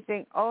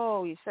 everything.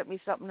 Oh, you sent me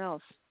something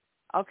else.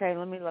 Okay,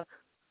 let me look.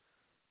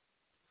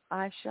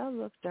 I shall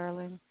look,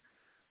 darling.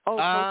 Oh,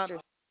 posters.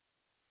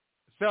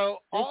 So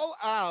All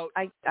Out.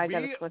 I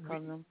gotta click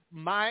on them.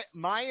 My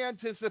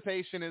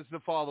anticipation is the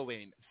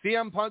following: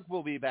 CM Punk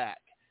will be back.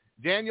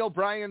 Daniel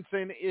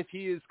Bryanson, if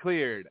he is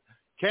cleared.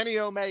 Kenny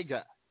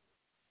Omega.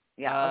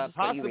 Yeah,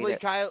 possibly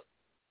Kyle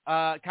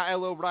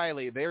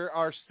O'Reilly. There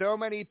are so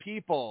many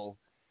people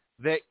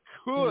that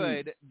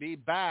could be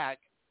back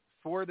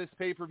for this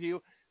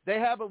pay-per-view. They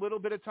have a little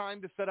bit of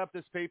time to set up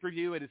this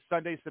pay-per-view. It is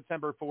Sunday,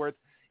 September 4th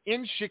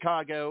in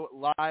Chicago,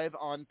 live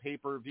on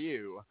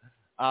pay-per-view.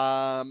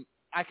 I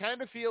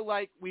kind of feel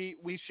like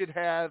we should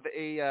have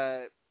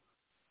an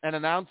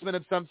announcement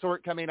of some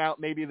sort coming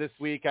out maybe this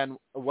week on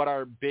what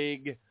our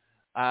big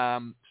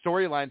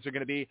storylines are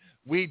going to be.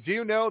 We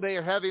do know they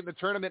are having the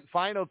tournament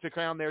final to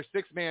crown their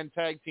 6-man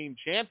tag team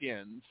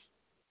champions.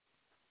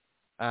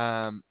 So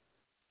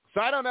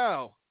I don't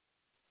know.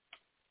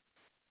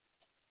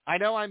 I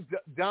know I'm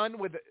done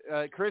with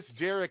Chris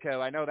Jericho.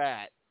 I know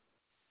that.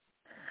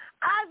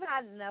 I've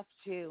had enough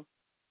too.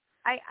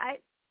 I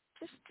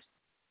just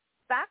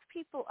back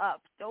people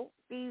up. Don't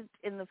be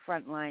in the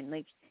front line.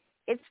 Like,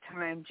 it's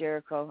time,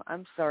 Jericho.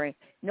 I'm sorry.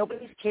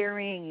 Nobody's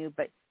carrying you,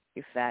 but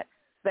you're fat.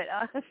 But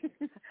I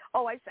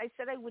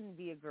said I wouldn't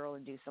be a girl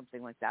and do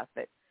something like that.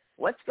 But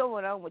what's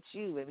going on with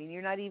you? I mean,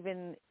 you're not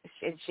even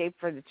in shape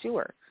for the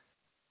tour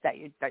that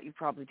you're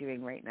probably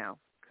doing right now.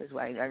 Because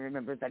I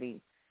remember that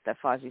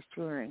Fozzie's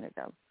touring with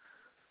them.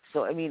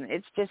 So I mean,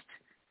 it's just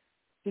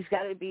he's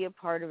got to be a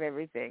part of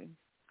everything.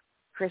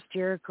 Chris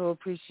Jericho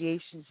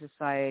Appreciation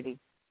Society.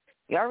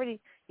 You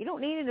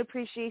don't need an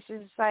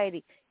appreciation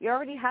society. You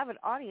already have an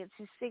audience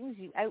who sings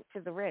you out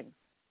to the ring.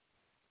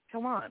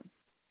 Come on,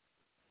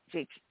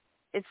 Jake.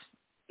 It's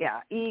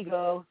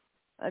ego.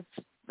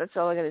 That's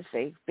all I gotta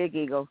say. Big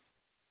ego.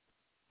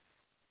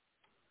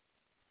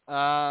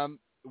 Well,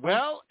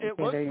 it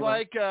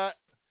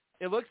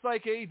looks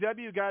like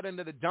AEW got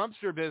into the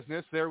dumpster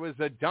business. There was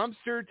a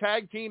dumpster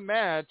tag team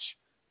match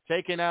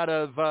taken out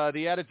of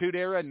the Attitude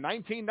Era in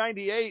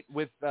 1998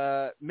 with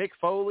Mick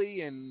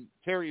Foley and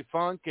Terry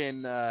Funk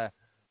and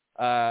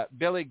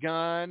Billy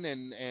Gunn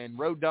and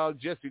Road Dogg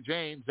Jesse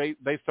James. They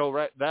stole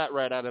that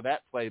right out of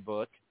that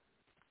playbook.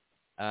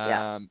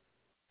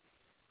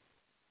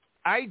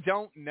 I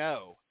don't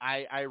know.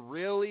 I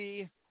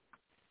really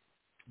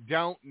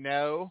don't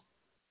know.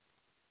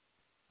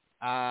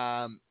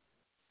 And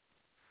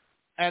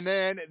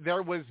then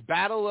there was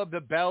Battle of the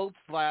Belts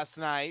last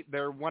night,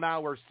 their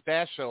 1-hour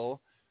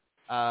special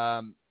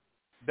that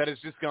has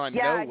just gone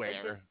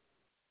nowhere.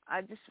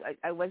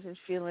 I wasn't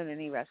feeling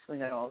any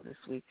wrestling at all this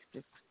week.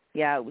 Just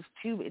Yeah, it was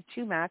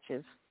two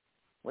matches.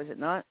 Was it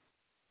not?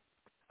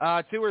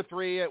 2 or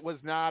 3. It was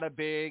not a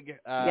big.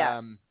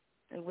 Yeah,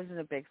 it wasn't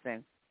a big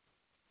thing.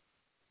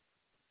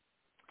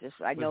 Just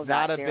I know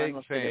not that a Darren big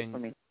looked at it thing for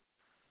me.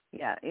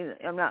 Yeah,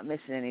 I'm not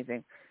missing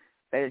anything,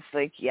 but it's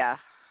like, yeah,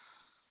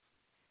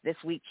 this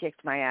week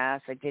kicked my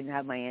ass. I didn't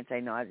have my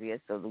anti-nausea,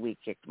 so the week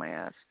kicked my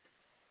ass.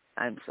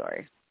 I'm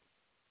sorry.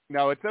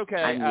 No, it's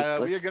okay.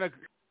 We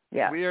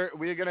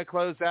are gonna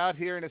close out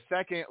here in a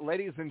second,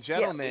 ladies and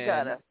gentlemen.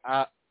 Yeah, we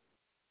gotta.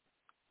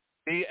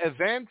 The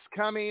events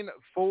coming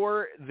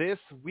for this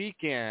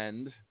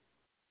weekend,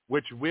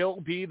 which will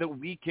be the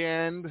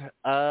weekend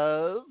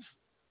of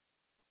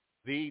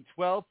the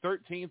 12th,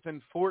 13th,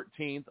 and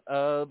 14th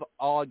of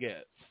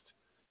August.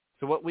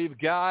 So what we've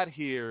got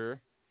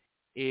here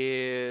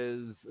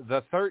is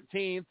the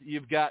 13th,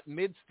 you've got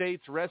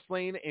Mid-States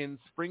Wrestling in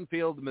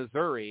Springfield,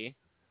 Missouri.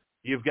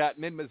 You've got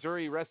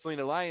Mid-Missouri Wrestling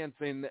Alliance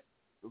in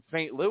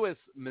St. Louis,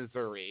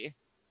 Missouri.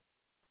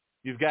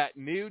 You've got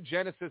New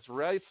Genesis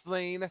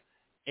Wrestling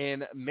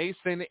in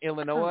Mason,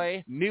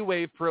 Illinois. New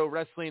Wave Pro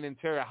Wrestling in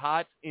Terre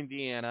Haute,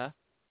 Indiana.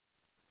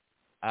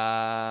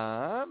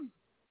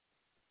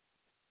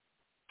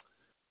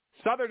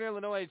 Southern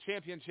Illinois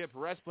Championship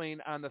Wrestling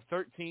on the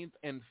 13th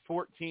and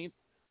 14th.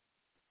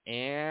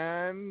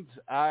 And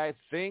I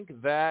think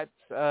that,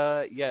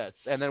 yes.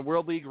 And then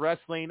World League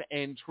Wrestling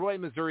in Troy,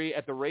 Missouri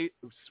at the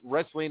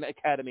Wrestling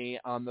Academy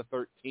on the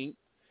 13th.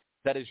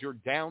 That is your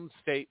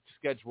downstate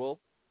schedule.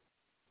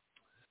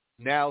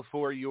 Now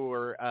for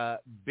your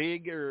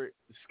bigger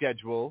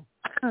schedule,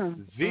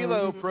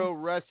 Zelo Pro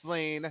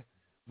Wrestling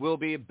will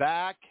be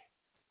back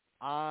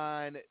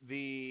on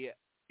the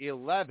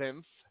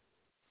 11th.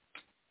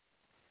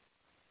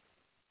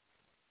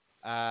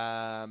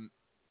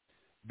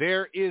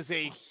 There is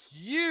a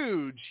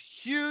huge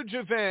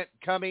event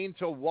coming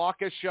to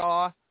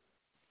Waukesha,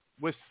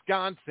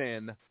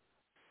 Wisconsin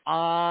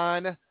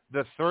on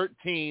the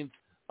 13th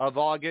of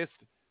August.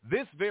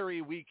 This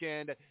very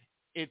weekend,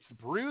 it's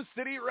Brew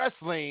City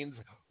Wrestling's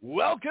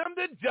Welcome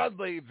to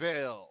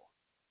Dudleyville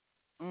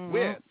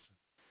with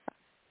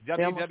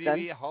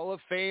WWE Hall of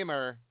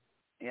Famer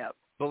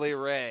Bully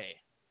Ray.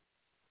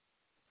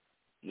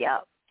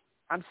 Yep.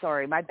 I'm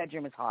sorry. My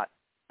bedroom is hot.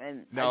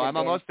 And no, I'm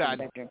almost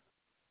done.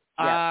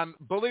 Yeah.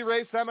 Bully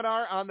Ray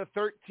Seminar on the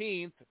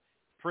 13th.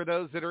 For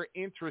those that are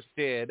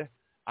interested,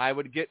 I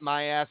would get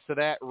my ass to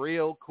that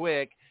real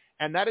quick.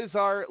 And that is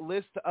our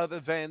list of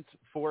events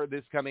for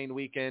this coming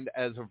weekend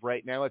as of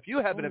right now. If you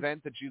have an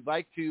event that you'd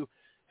like to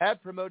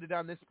have promoted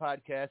on this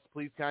podcast,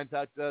 please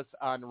contact us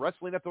on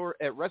Wrestling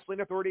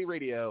Authority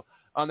Radio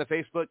on the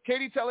Facebook.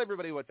 Katie, tell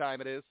everybody what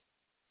time it is.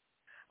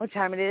 What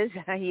time it is?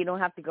 You don't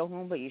have to go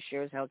home, but you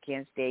sure as hell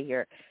can't stay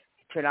here.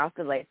 Turn off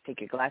the lights,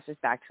 take your glasses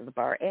back to the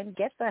bar, and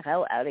get the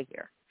hell out of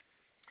here.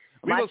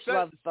 Much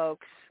love,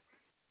 folks.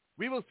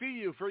 We will see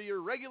you for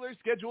your regular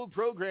scheduled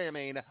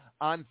programming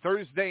on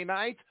Thursday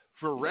night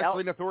for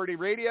Wrestling Authority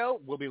Radio.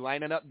 We'll be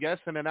lining up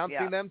guests and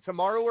announcing them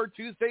tomorrow or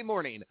Tuesday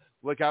morning.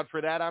 Look out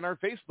for that on our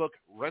Facebook,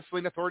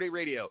 Wrestling Authority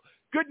Radio.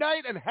 Good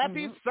night and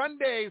happy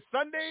Sunday,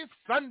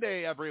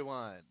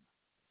 everyone.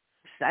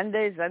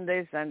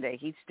 Sunday.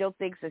 He still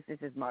thinks this is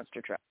his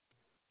monster truck.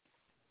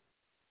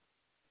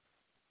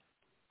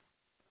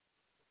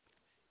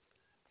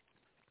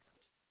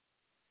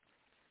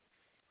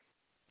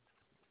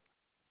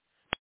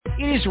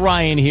 It is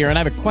Ryan here, and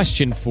I have a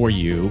question for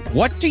you.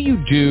 What do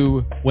you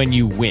do when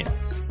you win?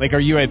 Like, are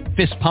you a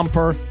fist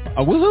pumper,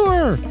 a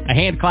woohooer, a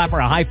hand clapper,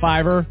 a high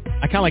fiver?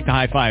 I kind of like the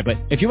high five, but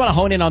if you want to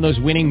hone in on those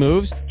winning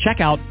moves,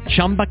 check out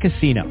Chumba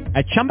Casino.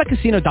 At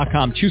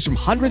ChumbaCasino.com, choose from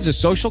hundreds of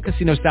social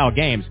casino-style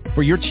games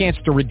for your chance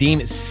to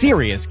redeem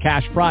serious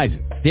cash prizes.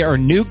 There are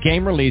new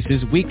game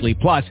releases weekly,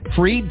 plus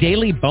free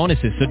daily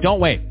bonuses, so don't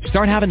wait.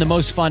 Start having the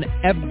most fun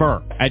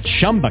ever at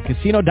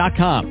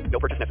ChumbaCasino.com. No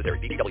purchase necessary.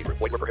 VGW Group.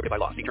 Void where prohibited by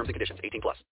law. See terms and conditions. 18+.